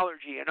the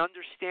allergy, an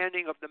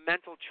understanding of the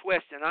mental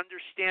twist, an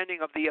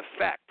understanding of the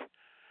effect.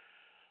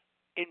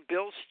 In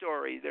Bill's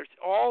story, there's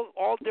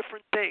all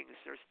different things.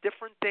 There's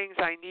different things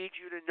I need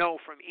you to know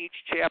from each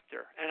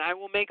chapter, and I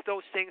will make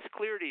those things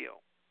clear to you.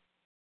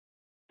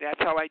 That's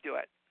how I do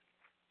it.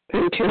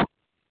 Thank you.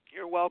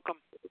 You're welcome.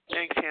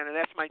 Thanks, Hannah.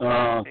 That's my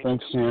job.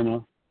 Thanks,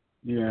 Hannah.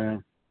 Yeah.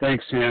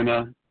 Thanks,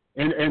 Hannah.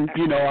 And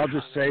you know, I'll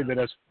just say that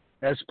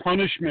as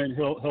punishment,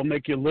 he'll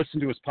make you listen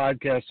to his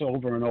podcast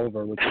over and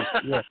over, which is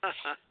yeah.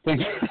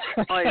 Thank you.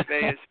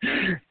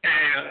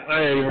 Hey,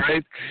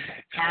 right,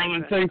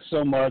 Harlan. Thanks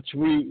so much.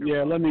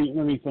 Let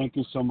me thank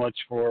you so much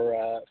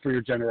for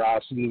your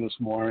generosity this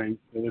morning.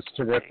 It was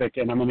terrific,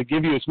 and I'm going to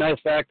give you, as a matter of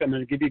fact, I'm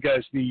going to give you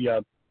guys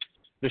the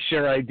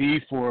share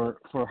ID for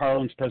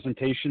Harlan's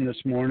presentation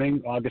this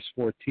morning, August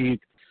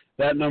 14th.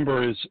 That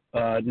number is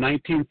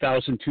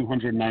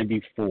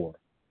 19,294.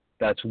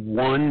 That's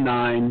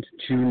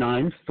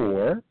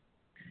 19294.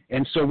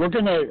 And so we're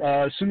going to,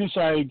 as soon as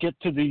I get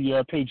to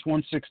the page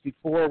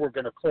 164, we're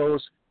going to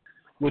close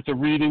with a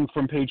reading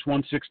from page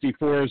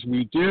 164 as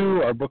we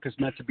do. Our book is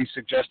meant to be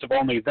suggestive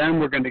only. Then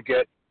we're going to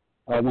get,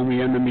 when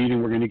we end the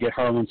meeting, we're going to get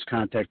Harlan's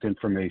contact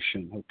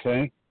information,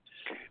 okay?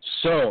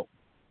 So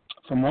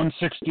from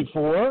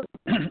 164,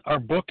 our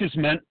book is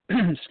meant,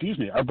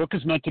 our book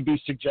is meant to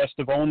be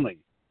suggestive only.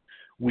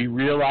 We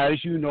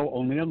realize you know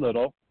only a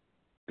little.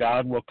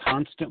 God will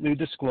constantly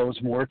disclose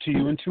more to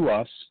you and to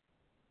us.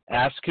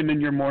 Ask him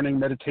in your morning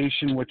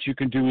meditation what you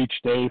can do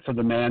each day for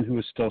the man who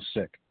is still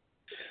sick.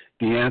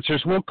 The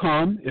answers will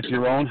come if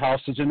your own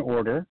house is in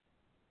order,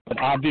 but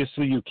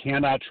obviously you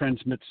cannot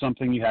transmit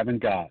something you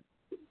haven't got.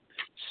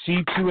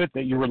 See to it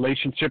that your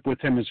relationship with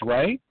him is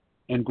right,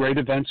 and great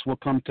events will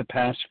come to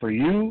pass for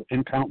you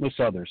and countless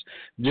others.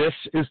 This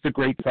is the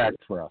great fact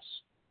for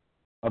us.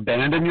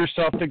 Abandon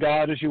yourself to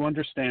God as you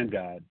understand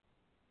God.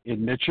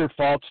 Admit your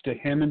faults to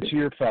him and to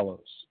your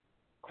fellows.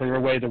 Clear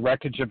away the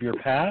wreckage of your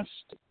past.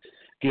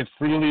 Give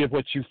freely of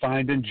what you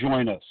find and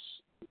join us.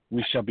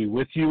 We shall be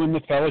with you in the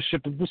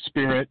fellowship of the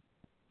Spirit,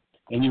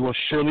 and you will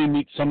surely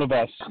meet some of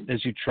us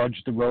as you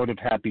trudge the road of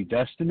happy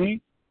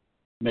destiny.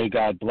 May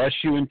God bless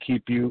you and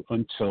keep you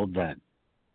until then.